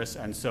of Congress.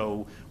 And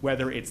so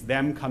whether it's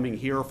them coming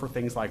here for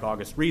things like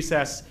August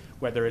recess,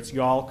 whether it's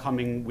y'all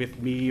coming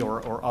with me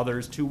or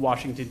others to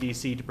Washington,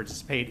 D.C. to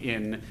participate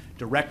in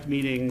direct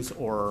meetings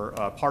or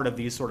part of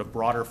these sort of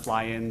broader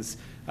fly-ins.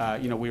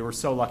 We were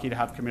so lucky to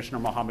have Commissioner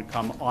Mohammed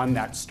come on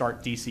that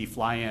Start D.C.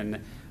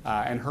 fly-in,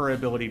 and her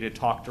ability to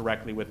talk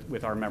directly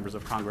with our members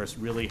of Congress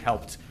really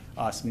helped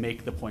us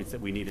make the points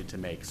that we needed to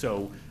make.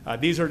 So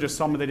these are just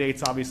some of the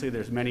dates. Obviously,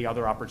 there's many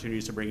other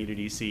opportunities to bring you to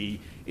D.C.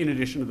 in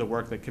addition to the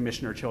work that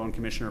Commissioner Cho and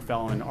Commissioner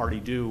Fellman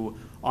already do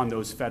on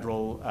those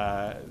federal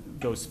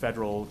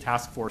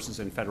task forces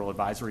and federal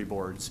advisory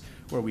boards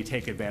where we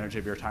take advantage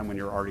of your time when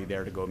you're already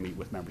there to go meet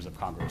with members of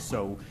Congress.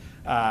 So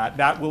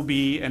that will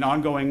be an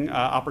ongoing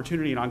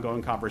opportunity, an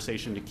ongoing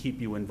conversation to keep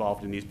you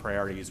involved in these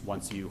priorities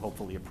once you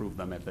hopefully approve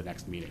them at the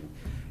next meeting.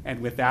 And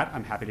with that,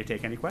 I'm happy to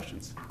take any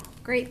questions.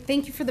 Great,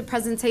 thank you for the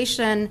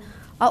presentation.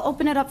 I'll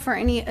open it up for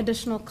any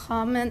additional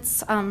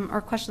comments or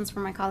questions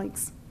from my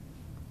colleagues.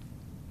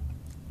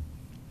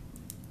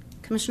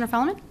 Commissioner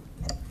Fellman?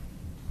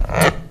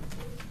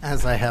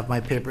 As I have my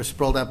paper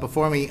sprawled out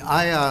before me,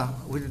 I'd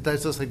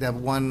just like to have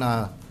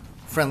one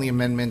friendly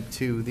amendment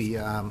to the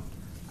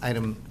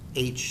item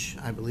H,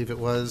 I believe it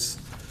was,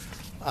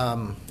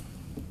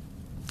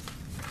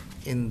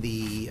 in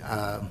the,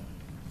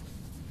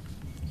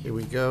 here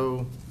we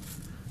go.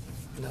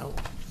 No,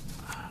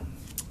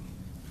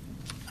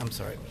 I'm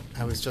sorry.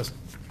 I was just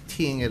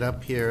teeing it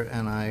up here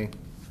and I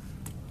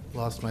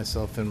lost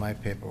myself in my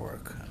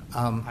paperwork.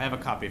 I have a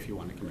copy if you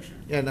want it, Commissioner.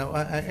 Yeah, no,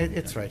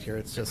 it's right here.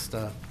 It's just,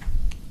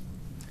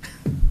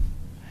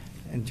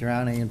 and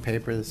drowning in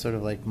paper is sort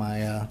of like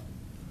my,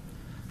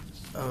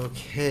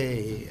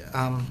 okay,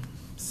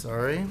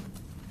 sorry.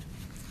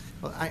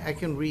 Well, I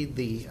can read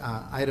the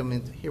item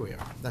in, here we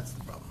are, that's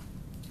the problem.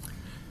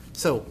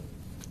 So,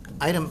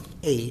 item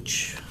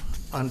H,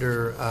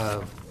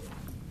 under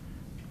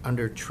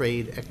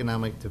Trade,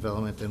 Economic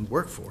Development, and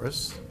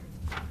Workforce,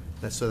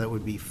 so that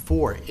would be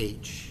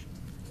 4H.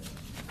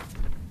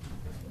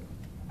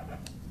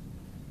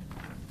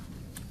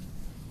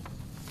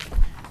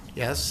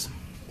 Yes?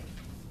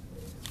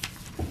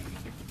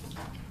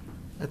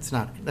 That's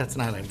not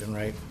even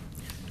right.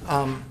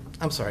 I'm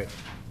sorry.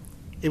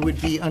 It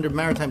would be under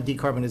maritime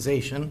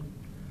decarbonization,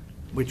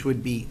 which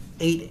would be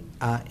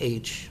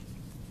 8H.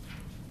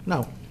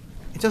 No,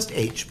 just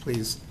H,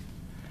 please.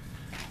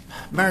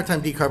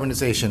 Maritime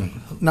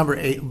decarbonization, number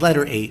 8,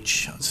 letter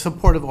H,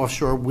 support of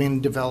offshore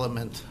wind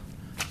development.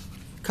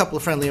 Couple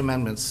of friendly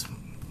amendments.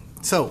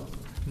 So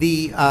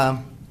we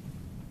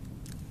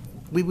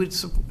would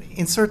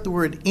insert the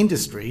word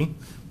industry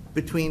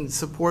between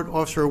support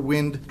offshore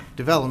wind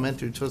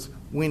development, which was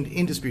wind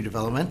industry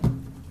development,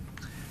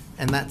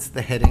 and that's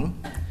the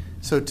heading.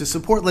 So to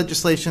support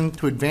legislation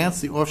to advance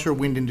the offshore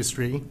wind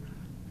industry,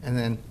 and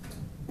then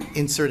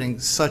inserting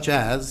such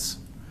as,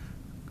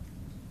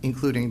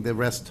 including the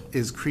rest,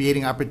 is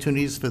creating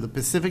opportunities for the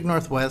Pacific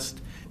Northwest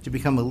to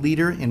become a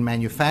leader in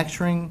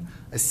manufacturing,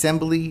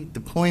 assembly,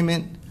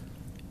 deployment,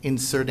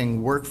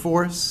 inserting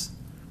workforce,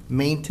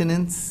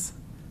 maintenance,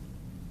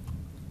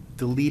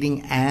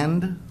 deleting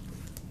and,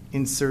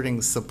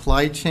 inserting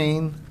supply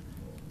chain,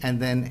 and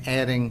then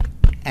adding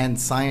and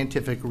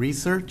scientific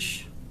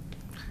research,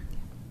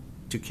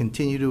 to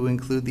continue to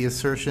include the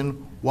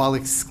assertion while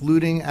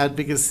excluding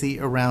advocacy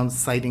around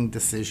siting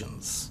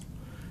decisions.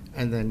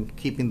 And then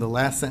keeping the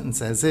last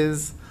sentence as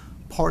is,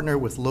 partner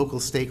with local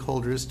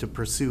stakeholders to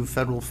pursue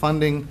federal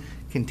funding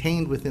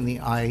contained within the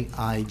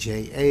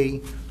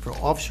IIJA for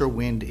offshore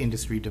wind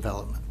industry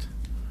development.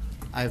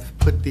 I've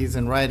put these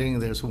in writing.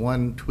 There's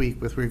one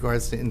tweak with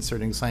regards to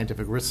inserting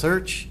scientific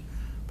research,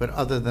 but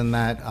other than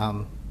that,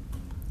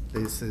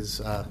 this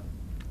is,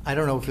 I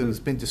don't know if it has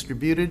been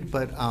distributed,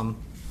 but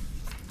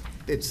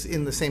it's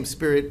in the same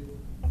spirit.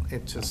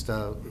 It's just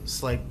a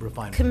slight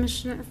refinement.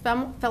 Commissioner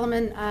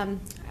Fellman,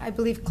 I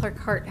believe Clerk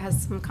Hart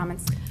has some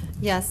comments.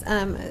 Yes,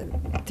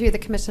 through the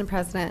Commission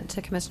President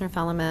to Commissioner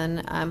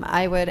Fellman,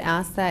 I would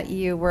ask that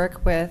you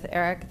work with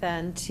Eric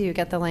then to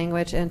get the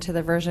language into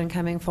the version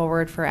coming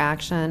forward for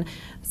action.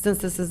 Since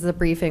this is a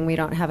briefing, we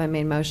don't have a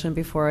main motion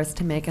before us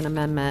to make an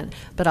amendment,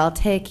 but I'll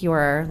take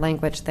your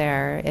language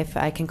there if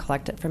I can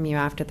collect it from you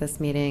after this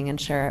meeting and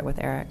share it with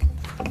Eric.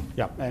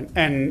 Yeah,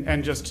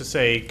 and just to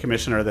say,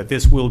 Commissioner, that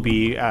this will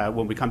be,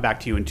 when we come back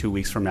to you in 2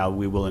 weeks from now,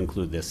 we will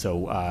include this.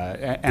 So,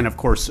 and of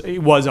course, it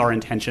was our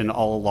intention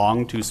all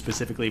along to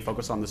specifically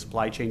focus on the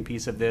supply chain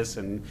piece of this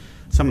and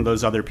some of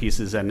those other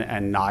pieces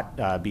and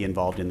not be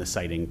involved in the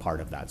siting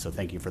part of that. So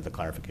thank you for the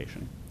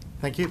clarification.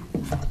 Thank you.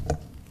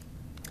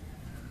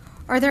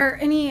 Are there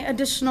any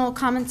additional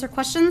comments or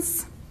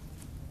questions?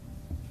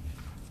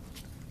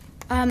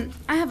 I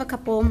have a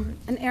couple,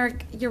 and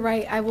Eric, you're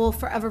right, I will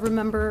forever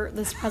remember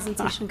this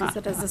presentation because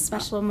it is a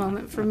special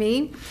moment for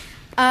me.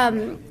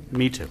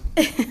 Me too.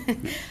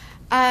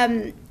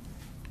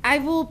 I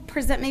will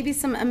present maybe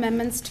some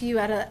amendments to you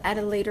at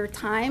a later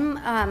time.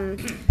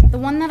 The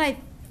one that I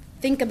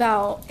think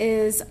about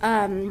is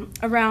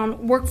around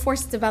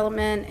workforce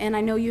development, and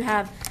I know you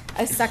have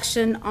a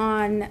section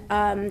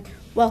on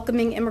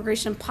welcoming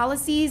immigration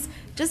policies.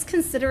 Just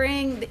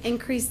considering the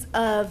increase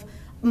of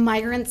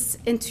migrants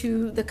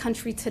into the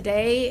country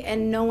today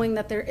and knowing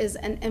that there is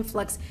an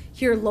influx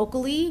here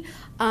locally,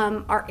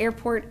 our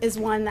airport is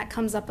one that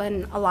comes up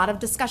in a lot of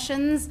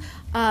discussions.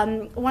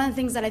 One of the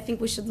things that I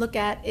think we should look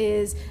at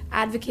is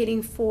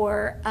advocating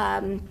for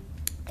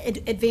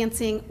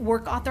advancing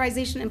work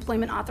authorization,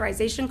 employment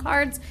authorization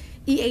cards,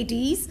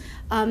 EADs.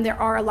 There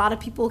are a lot of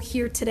people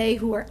here today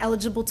who are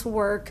eligible to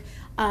work,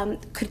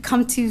 could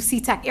come to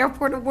SeaTac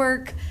Airport to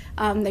work.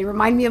 They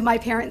remind me of my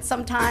parents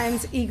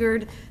sometimes,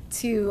 eager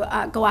to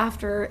go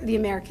after the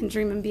American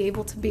dream and be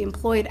able to be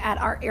employed at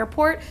our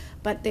airport,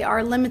 but they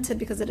are limited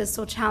because it is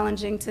so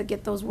challenging to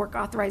get those work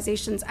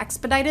authorizations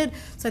expedited.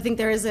 So I think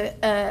there is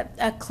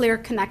a clear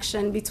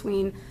connection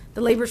between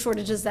the labor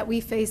shortages that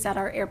we face at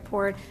our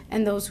airport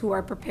and those who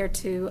are prepared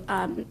to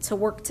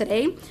work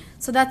today.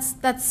 So that's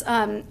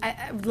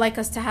I would like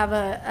us to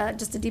have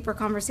just a deeper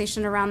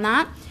conversation around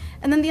that.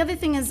 And then the other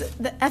thing is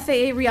the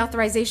FAA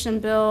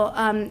reauthorization bill.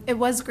 It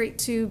was great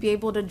to be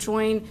able to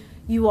join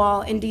you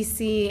all in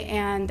DC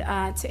and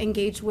to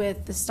engage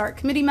with the START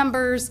committee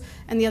members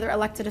and the other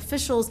elected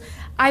officials.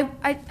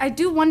 I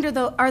do wonder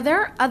though, are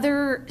there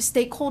other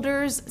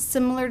stakeholders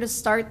similar to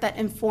START that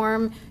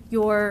inform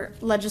your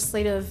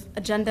legislative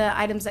agenda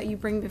items that you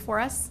bring before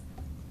us?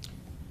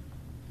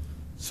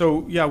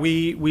 So yeah,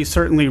 we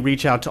certainly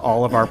reach out to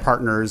all of our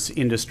partners,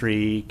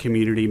 industry,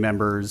 community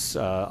members,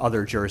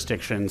 other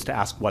jurisdictions to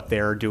ask what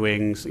they're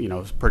doing, you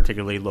know,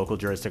 particularly local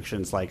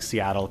jurisdictions like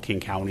Seattle, King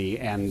County,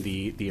 and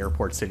the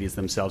airport cities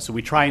themselves. So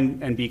we try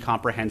and be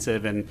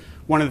comprehensive, and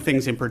one of the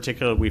things in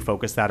particular we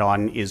focus that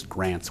on is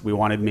grants. We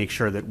want to make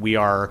sure that we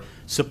are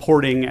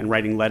supporting and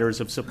writing letters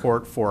of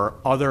support for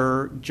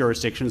other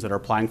jurisdictions that are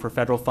applying for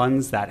federal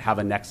funds that have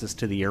a nexus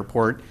to the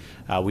airport.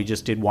 We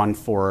just did one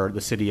for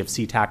the city of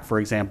SeaTac, for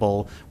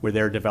example, where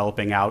they're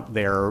developing out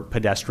their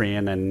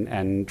pedestrian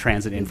and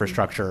transit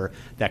infrastructure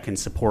that can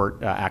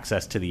support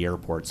access to the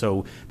airport.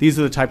 So these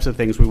are the types of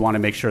things we want to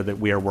make sure that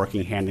we are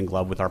working hand in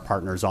glove with our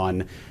partners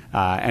on.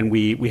 And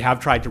we have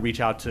tried to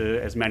reach out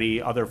to as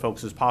many other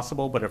folks as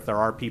possible, but if there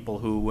are people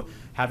who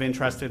have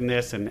interest in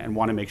this and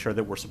want to make sure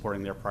that we're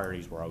supporting their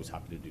priorities, we're always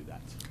happy to do that.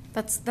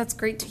 That's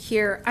great to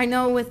hear. I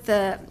know with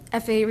the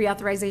FAA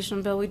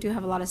reauthorization bill, we do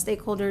have a lot of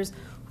stakeholders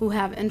who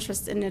have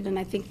interest in it, and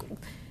I think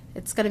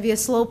it's going to be a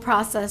slow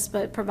process,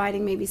 but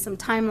providing maybe some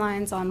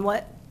timelines on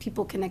what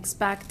people can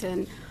expect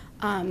and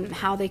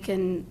how they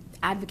can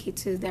advocate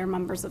to their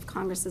members of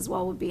Congress as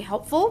well would be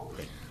helpful.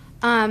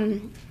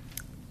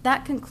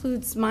 That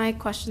concludes my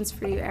questions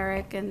for you,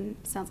 Eric, and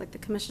sounds like the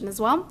commission as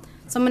well.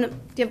 So I'm going to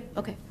give,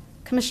 okay,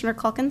 Commissioner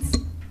Calkins.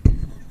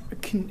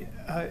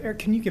 Eric,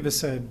 can you give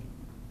us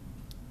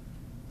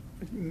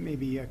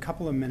maybe a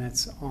couple of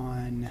minutes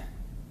on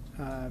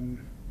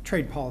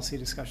trade policy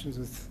discussions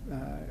with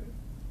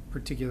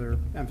particular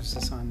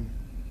emphasis on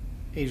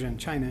Asia and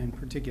China in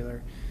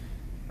particular?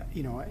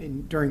 You know,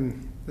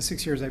 during the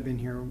 6 years I've been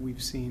here,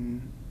 we've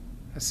seen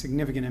a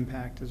significant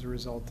impact as a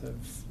result of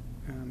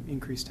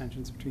increased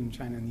tensions between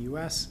China and the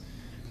U.S.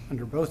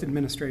 under both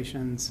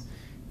administrations.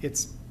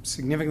 It's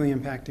significantly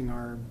impacting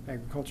our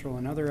agricultural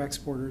and other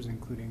exporters,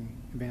 including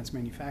advanced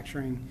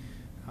manufacturing.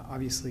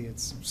 Obviously,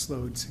 it's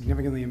slowed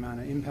significantly the amount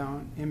of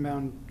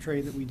inbound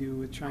trade that we do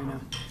with China.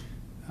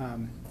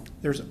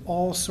 There's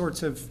all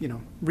sorts of,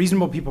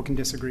 reasonable people can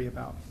disagree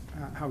about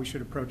how we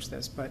should approach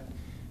this, but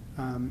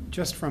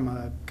just from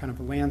a kind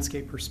of a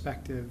landscape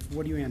perspective,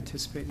 what do you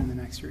anticipate in the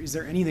next year? Is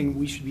there anything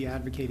we should be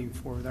advocating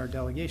for with our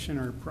delegation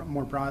or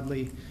more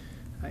broadly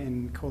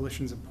in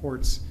coalitions of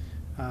ports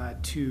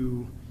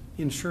to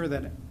ensure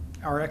that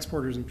our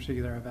exporters in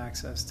particular have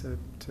access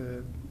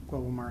to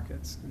global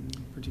markets, and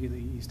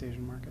particularly East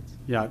Asian markets?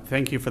 Yeah,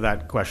 thank you for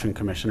that question,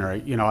 Commissioner.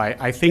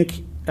 I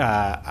think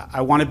I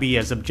want to be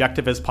as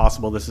objective as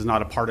possible. This is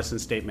not a partisan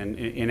statement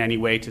in any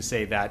way to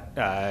say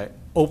that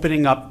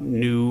opening up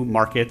new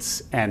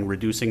markets and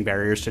reducing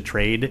barriers to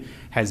trade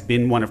has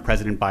been one of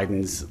President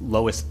Biden's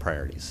lowest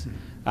priorities.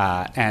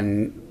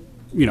 And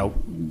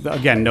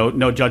again,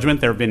 no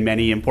judgment. There have been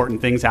many important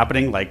things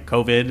happening like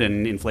COVID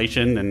and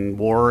inflation and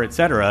war, et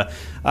cetera.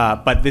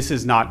 But this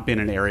has not been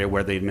an area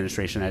where the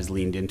administration has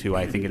leaned into.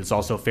 I think it is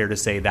also fair to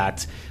say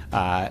that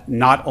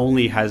not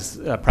only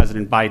has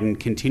President Biden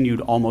continued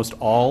almost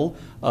all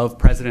of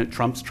President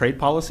Trump's trade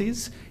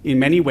policies, in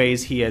many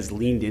ways he has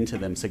leaned into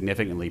them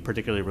significantly,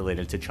 particularly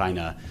related to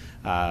China,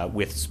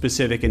 with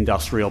specific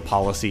industrial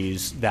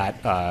policies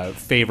that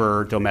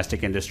favor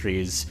domestic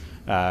industries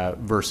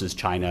versus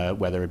China,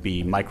 whether it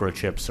be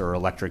microchips or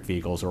electric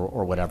vehicles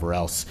or whatever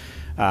else.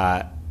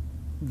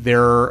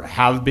 There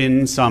have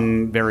been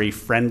some very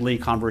friendly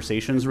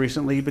conversations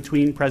recently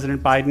between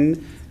President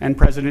Biden and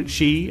President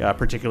Xi,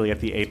 particularly at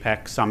the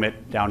APEC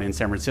summit down in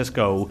San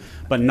Francisco,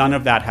 but none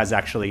of that has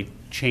actually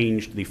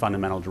changed the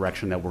fundamental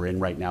direction that we're in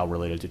right now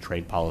related to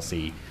trade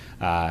policy.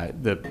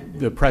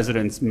 The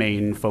president's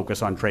main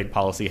focus on trade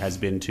policy has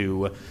been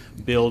to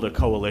build a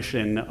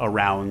coalition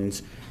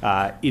around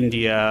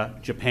India,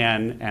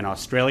 Japan, and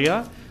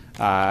Australia,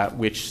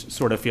 which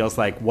sort of feels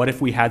like, what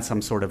if we had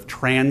some sort of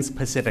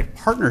trans-Pacific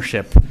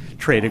partnership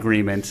trade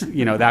agreement?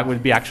 That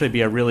would actually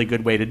be a really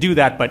good way to do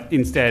that, but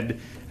instead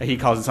he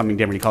calls it something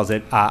different. He calls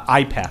it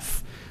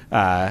IPEF,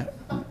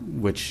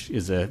 which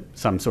is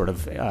some sort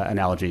of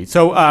analogy.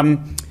 So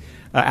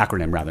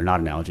acronym rather, not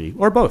analogy,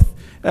 or both.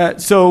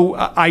 So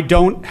I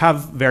don't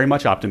have very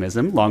much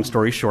optimism, long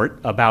story short,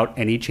 about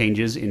any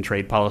changes in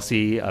trade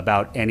policy,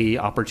 about any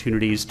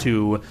opportunities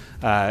to,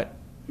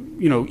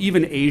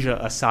 even Asia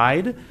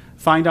aside,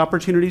 find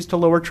opportunities to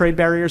lower trade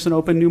barriers and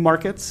open new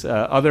markets,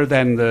 other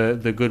than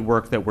the good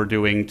work that we're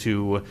doing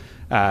to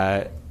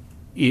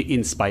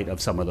in spite of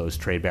some of those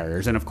trade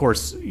barriers. And of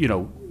course,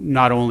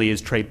 not only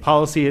is trade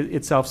policy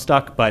itself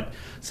stuck, but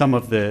some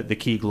of the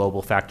key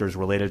global factors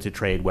related to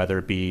trade, whether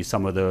it be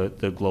some of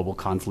the global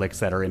conflicts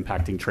that are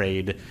impacting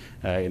trade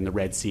in the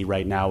Red Sea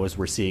right now as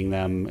we're seeing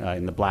them,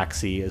 in the Black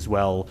Sea as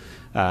well.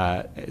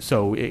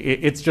 So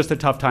it's just a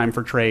tough time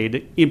for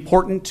trade.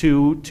 Important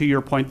to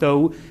your point,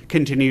 though,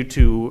 continue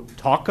to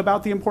talk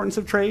about the importance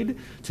of trade,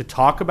 to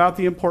talk about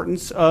the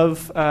importance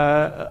of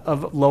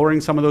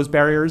lowering some of those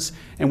barriers.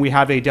 And we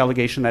have a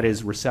delegation that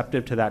is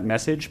receptive to that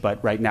message,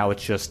 but right now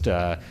it's just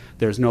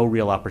there's no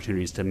real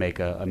opportunities to make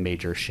a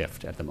major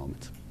shift at the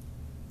moment.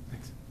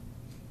 Thanks.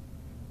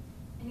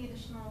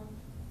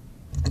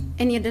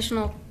 Any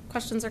additional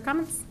questions or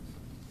comments?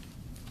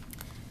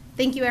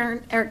 Thank you,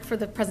 Eric, for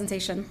the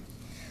presentation.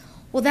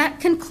 Well, that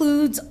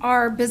concludes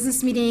our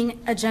business meeting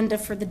agenda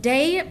for the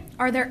day.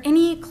 Are there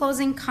any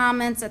closing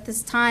comments at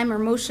this time or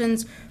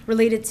motions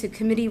related to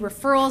committee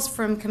referrals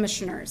from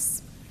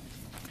commissioners?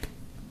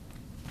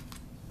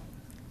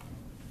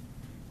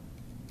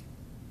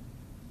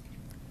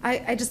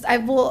 I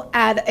will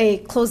add a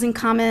closing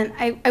comment.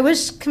 I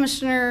wish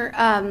Commissioner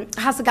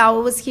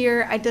Hasegawa was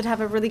here. I did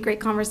have a really great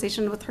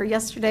conversation with her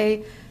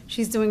yesterday.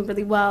 She's doing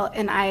really well,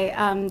 and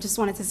I just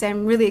wanted to say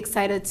I'm really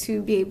excited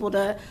to be able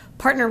to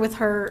partner with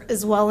her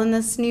as well in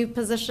this new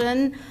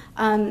position.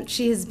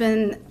 She has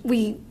been,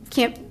 we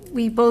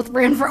both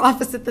ran for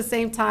office at the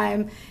same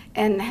time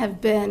and have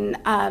been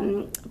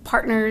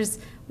partners.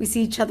 We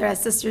see each other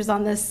as sisters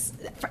on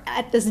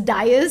at this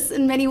dais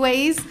in many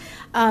ways.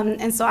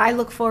 And so I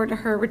look forward to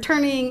her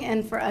returning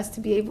and for us to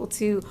be able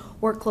to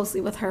work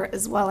closely with her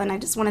as well. And I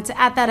just wanted to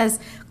add that as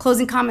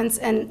closing comments.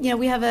 And,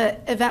 we have an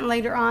event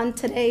later on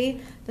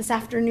today this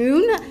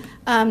afternoon.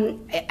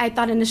 I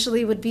thought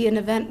initially it would be an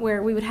event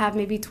where we would have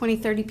maybe 20,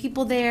 30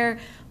 people there,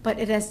 but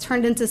it has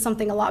turned into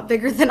something a lot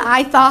bigger than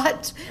I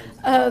thought,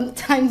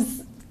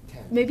 times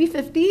maybe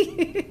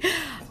 50.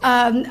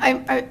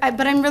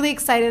 But I'm really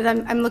excited.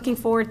 I'm looking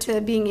forward to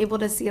being able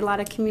to see a lot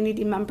of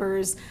community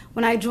members.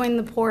 When I joined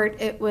the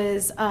port, it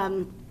was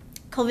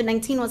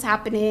COVID-19 was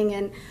happening,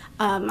 and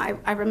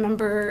I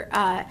remember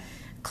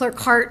Clerk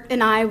Hart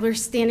and I were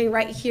standing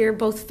right here,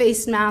 both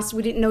face masks.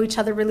 We didn't know each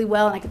other really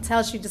well, and I could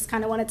tell she just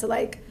kind of wanted to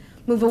like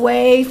move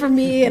away from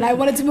me, and I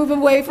wanted to move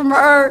away from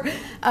her.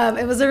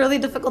 It was a really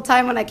difficult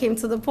time when I came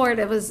to the port.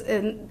 It was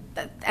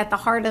at the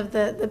heart of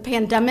the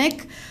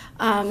pandemic.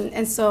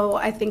 And so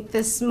I think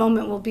this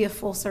moment will be a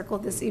full circle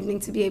this evening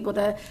to be able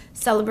to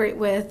celebrate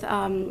with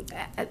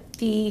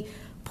the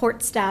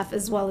port staff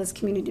as well as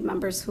community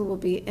members who will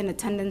be in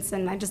attendance.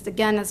 And I just,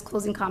 again, as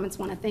closing comments,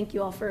 want to thank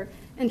you all for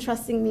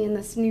entrusting me in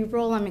this new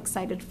role. I'm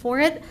excited for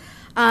it.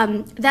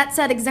 That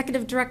said,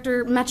 Executive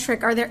Director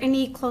Metrick, are there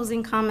any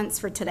closing comments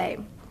for today?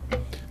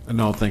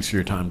 No, thanks for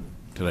your time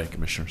today,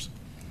 Commissioners.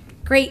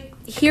 Great.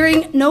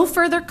 Hearing no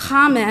further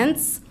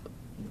comments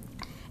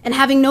and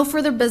having no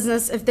further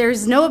business, if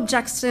there's no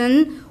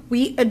objection,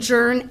 we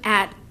adjourn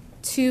at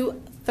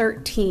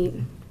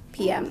 2:13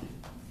 p.m.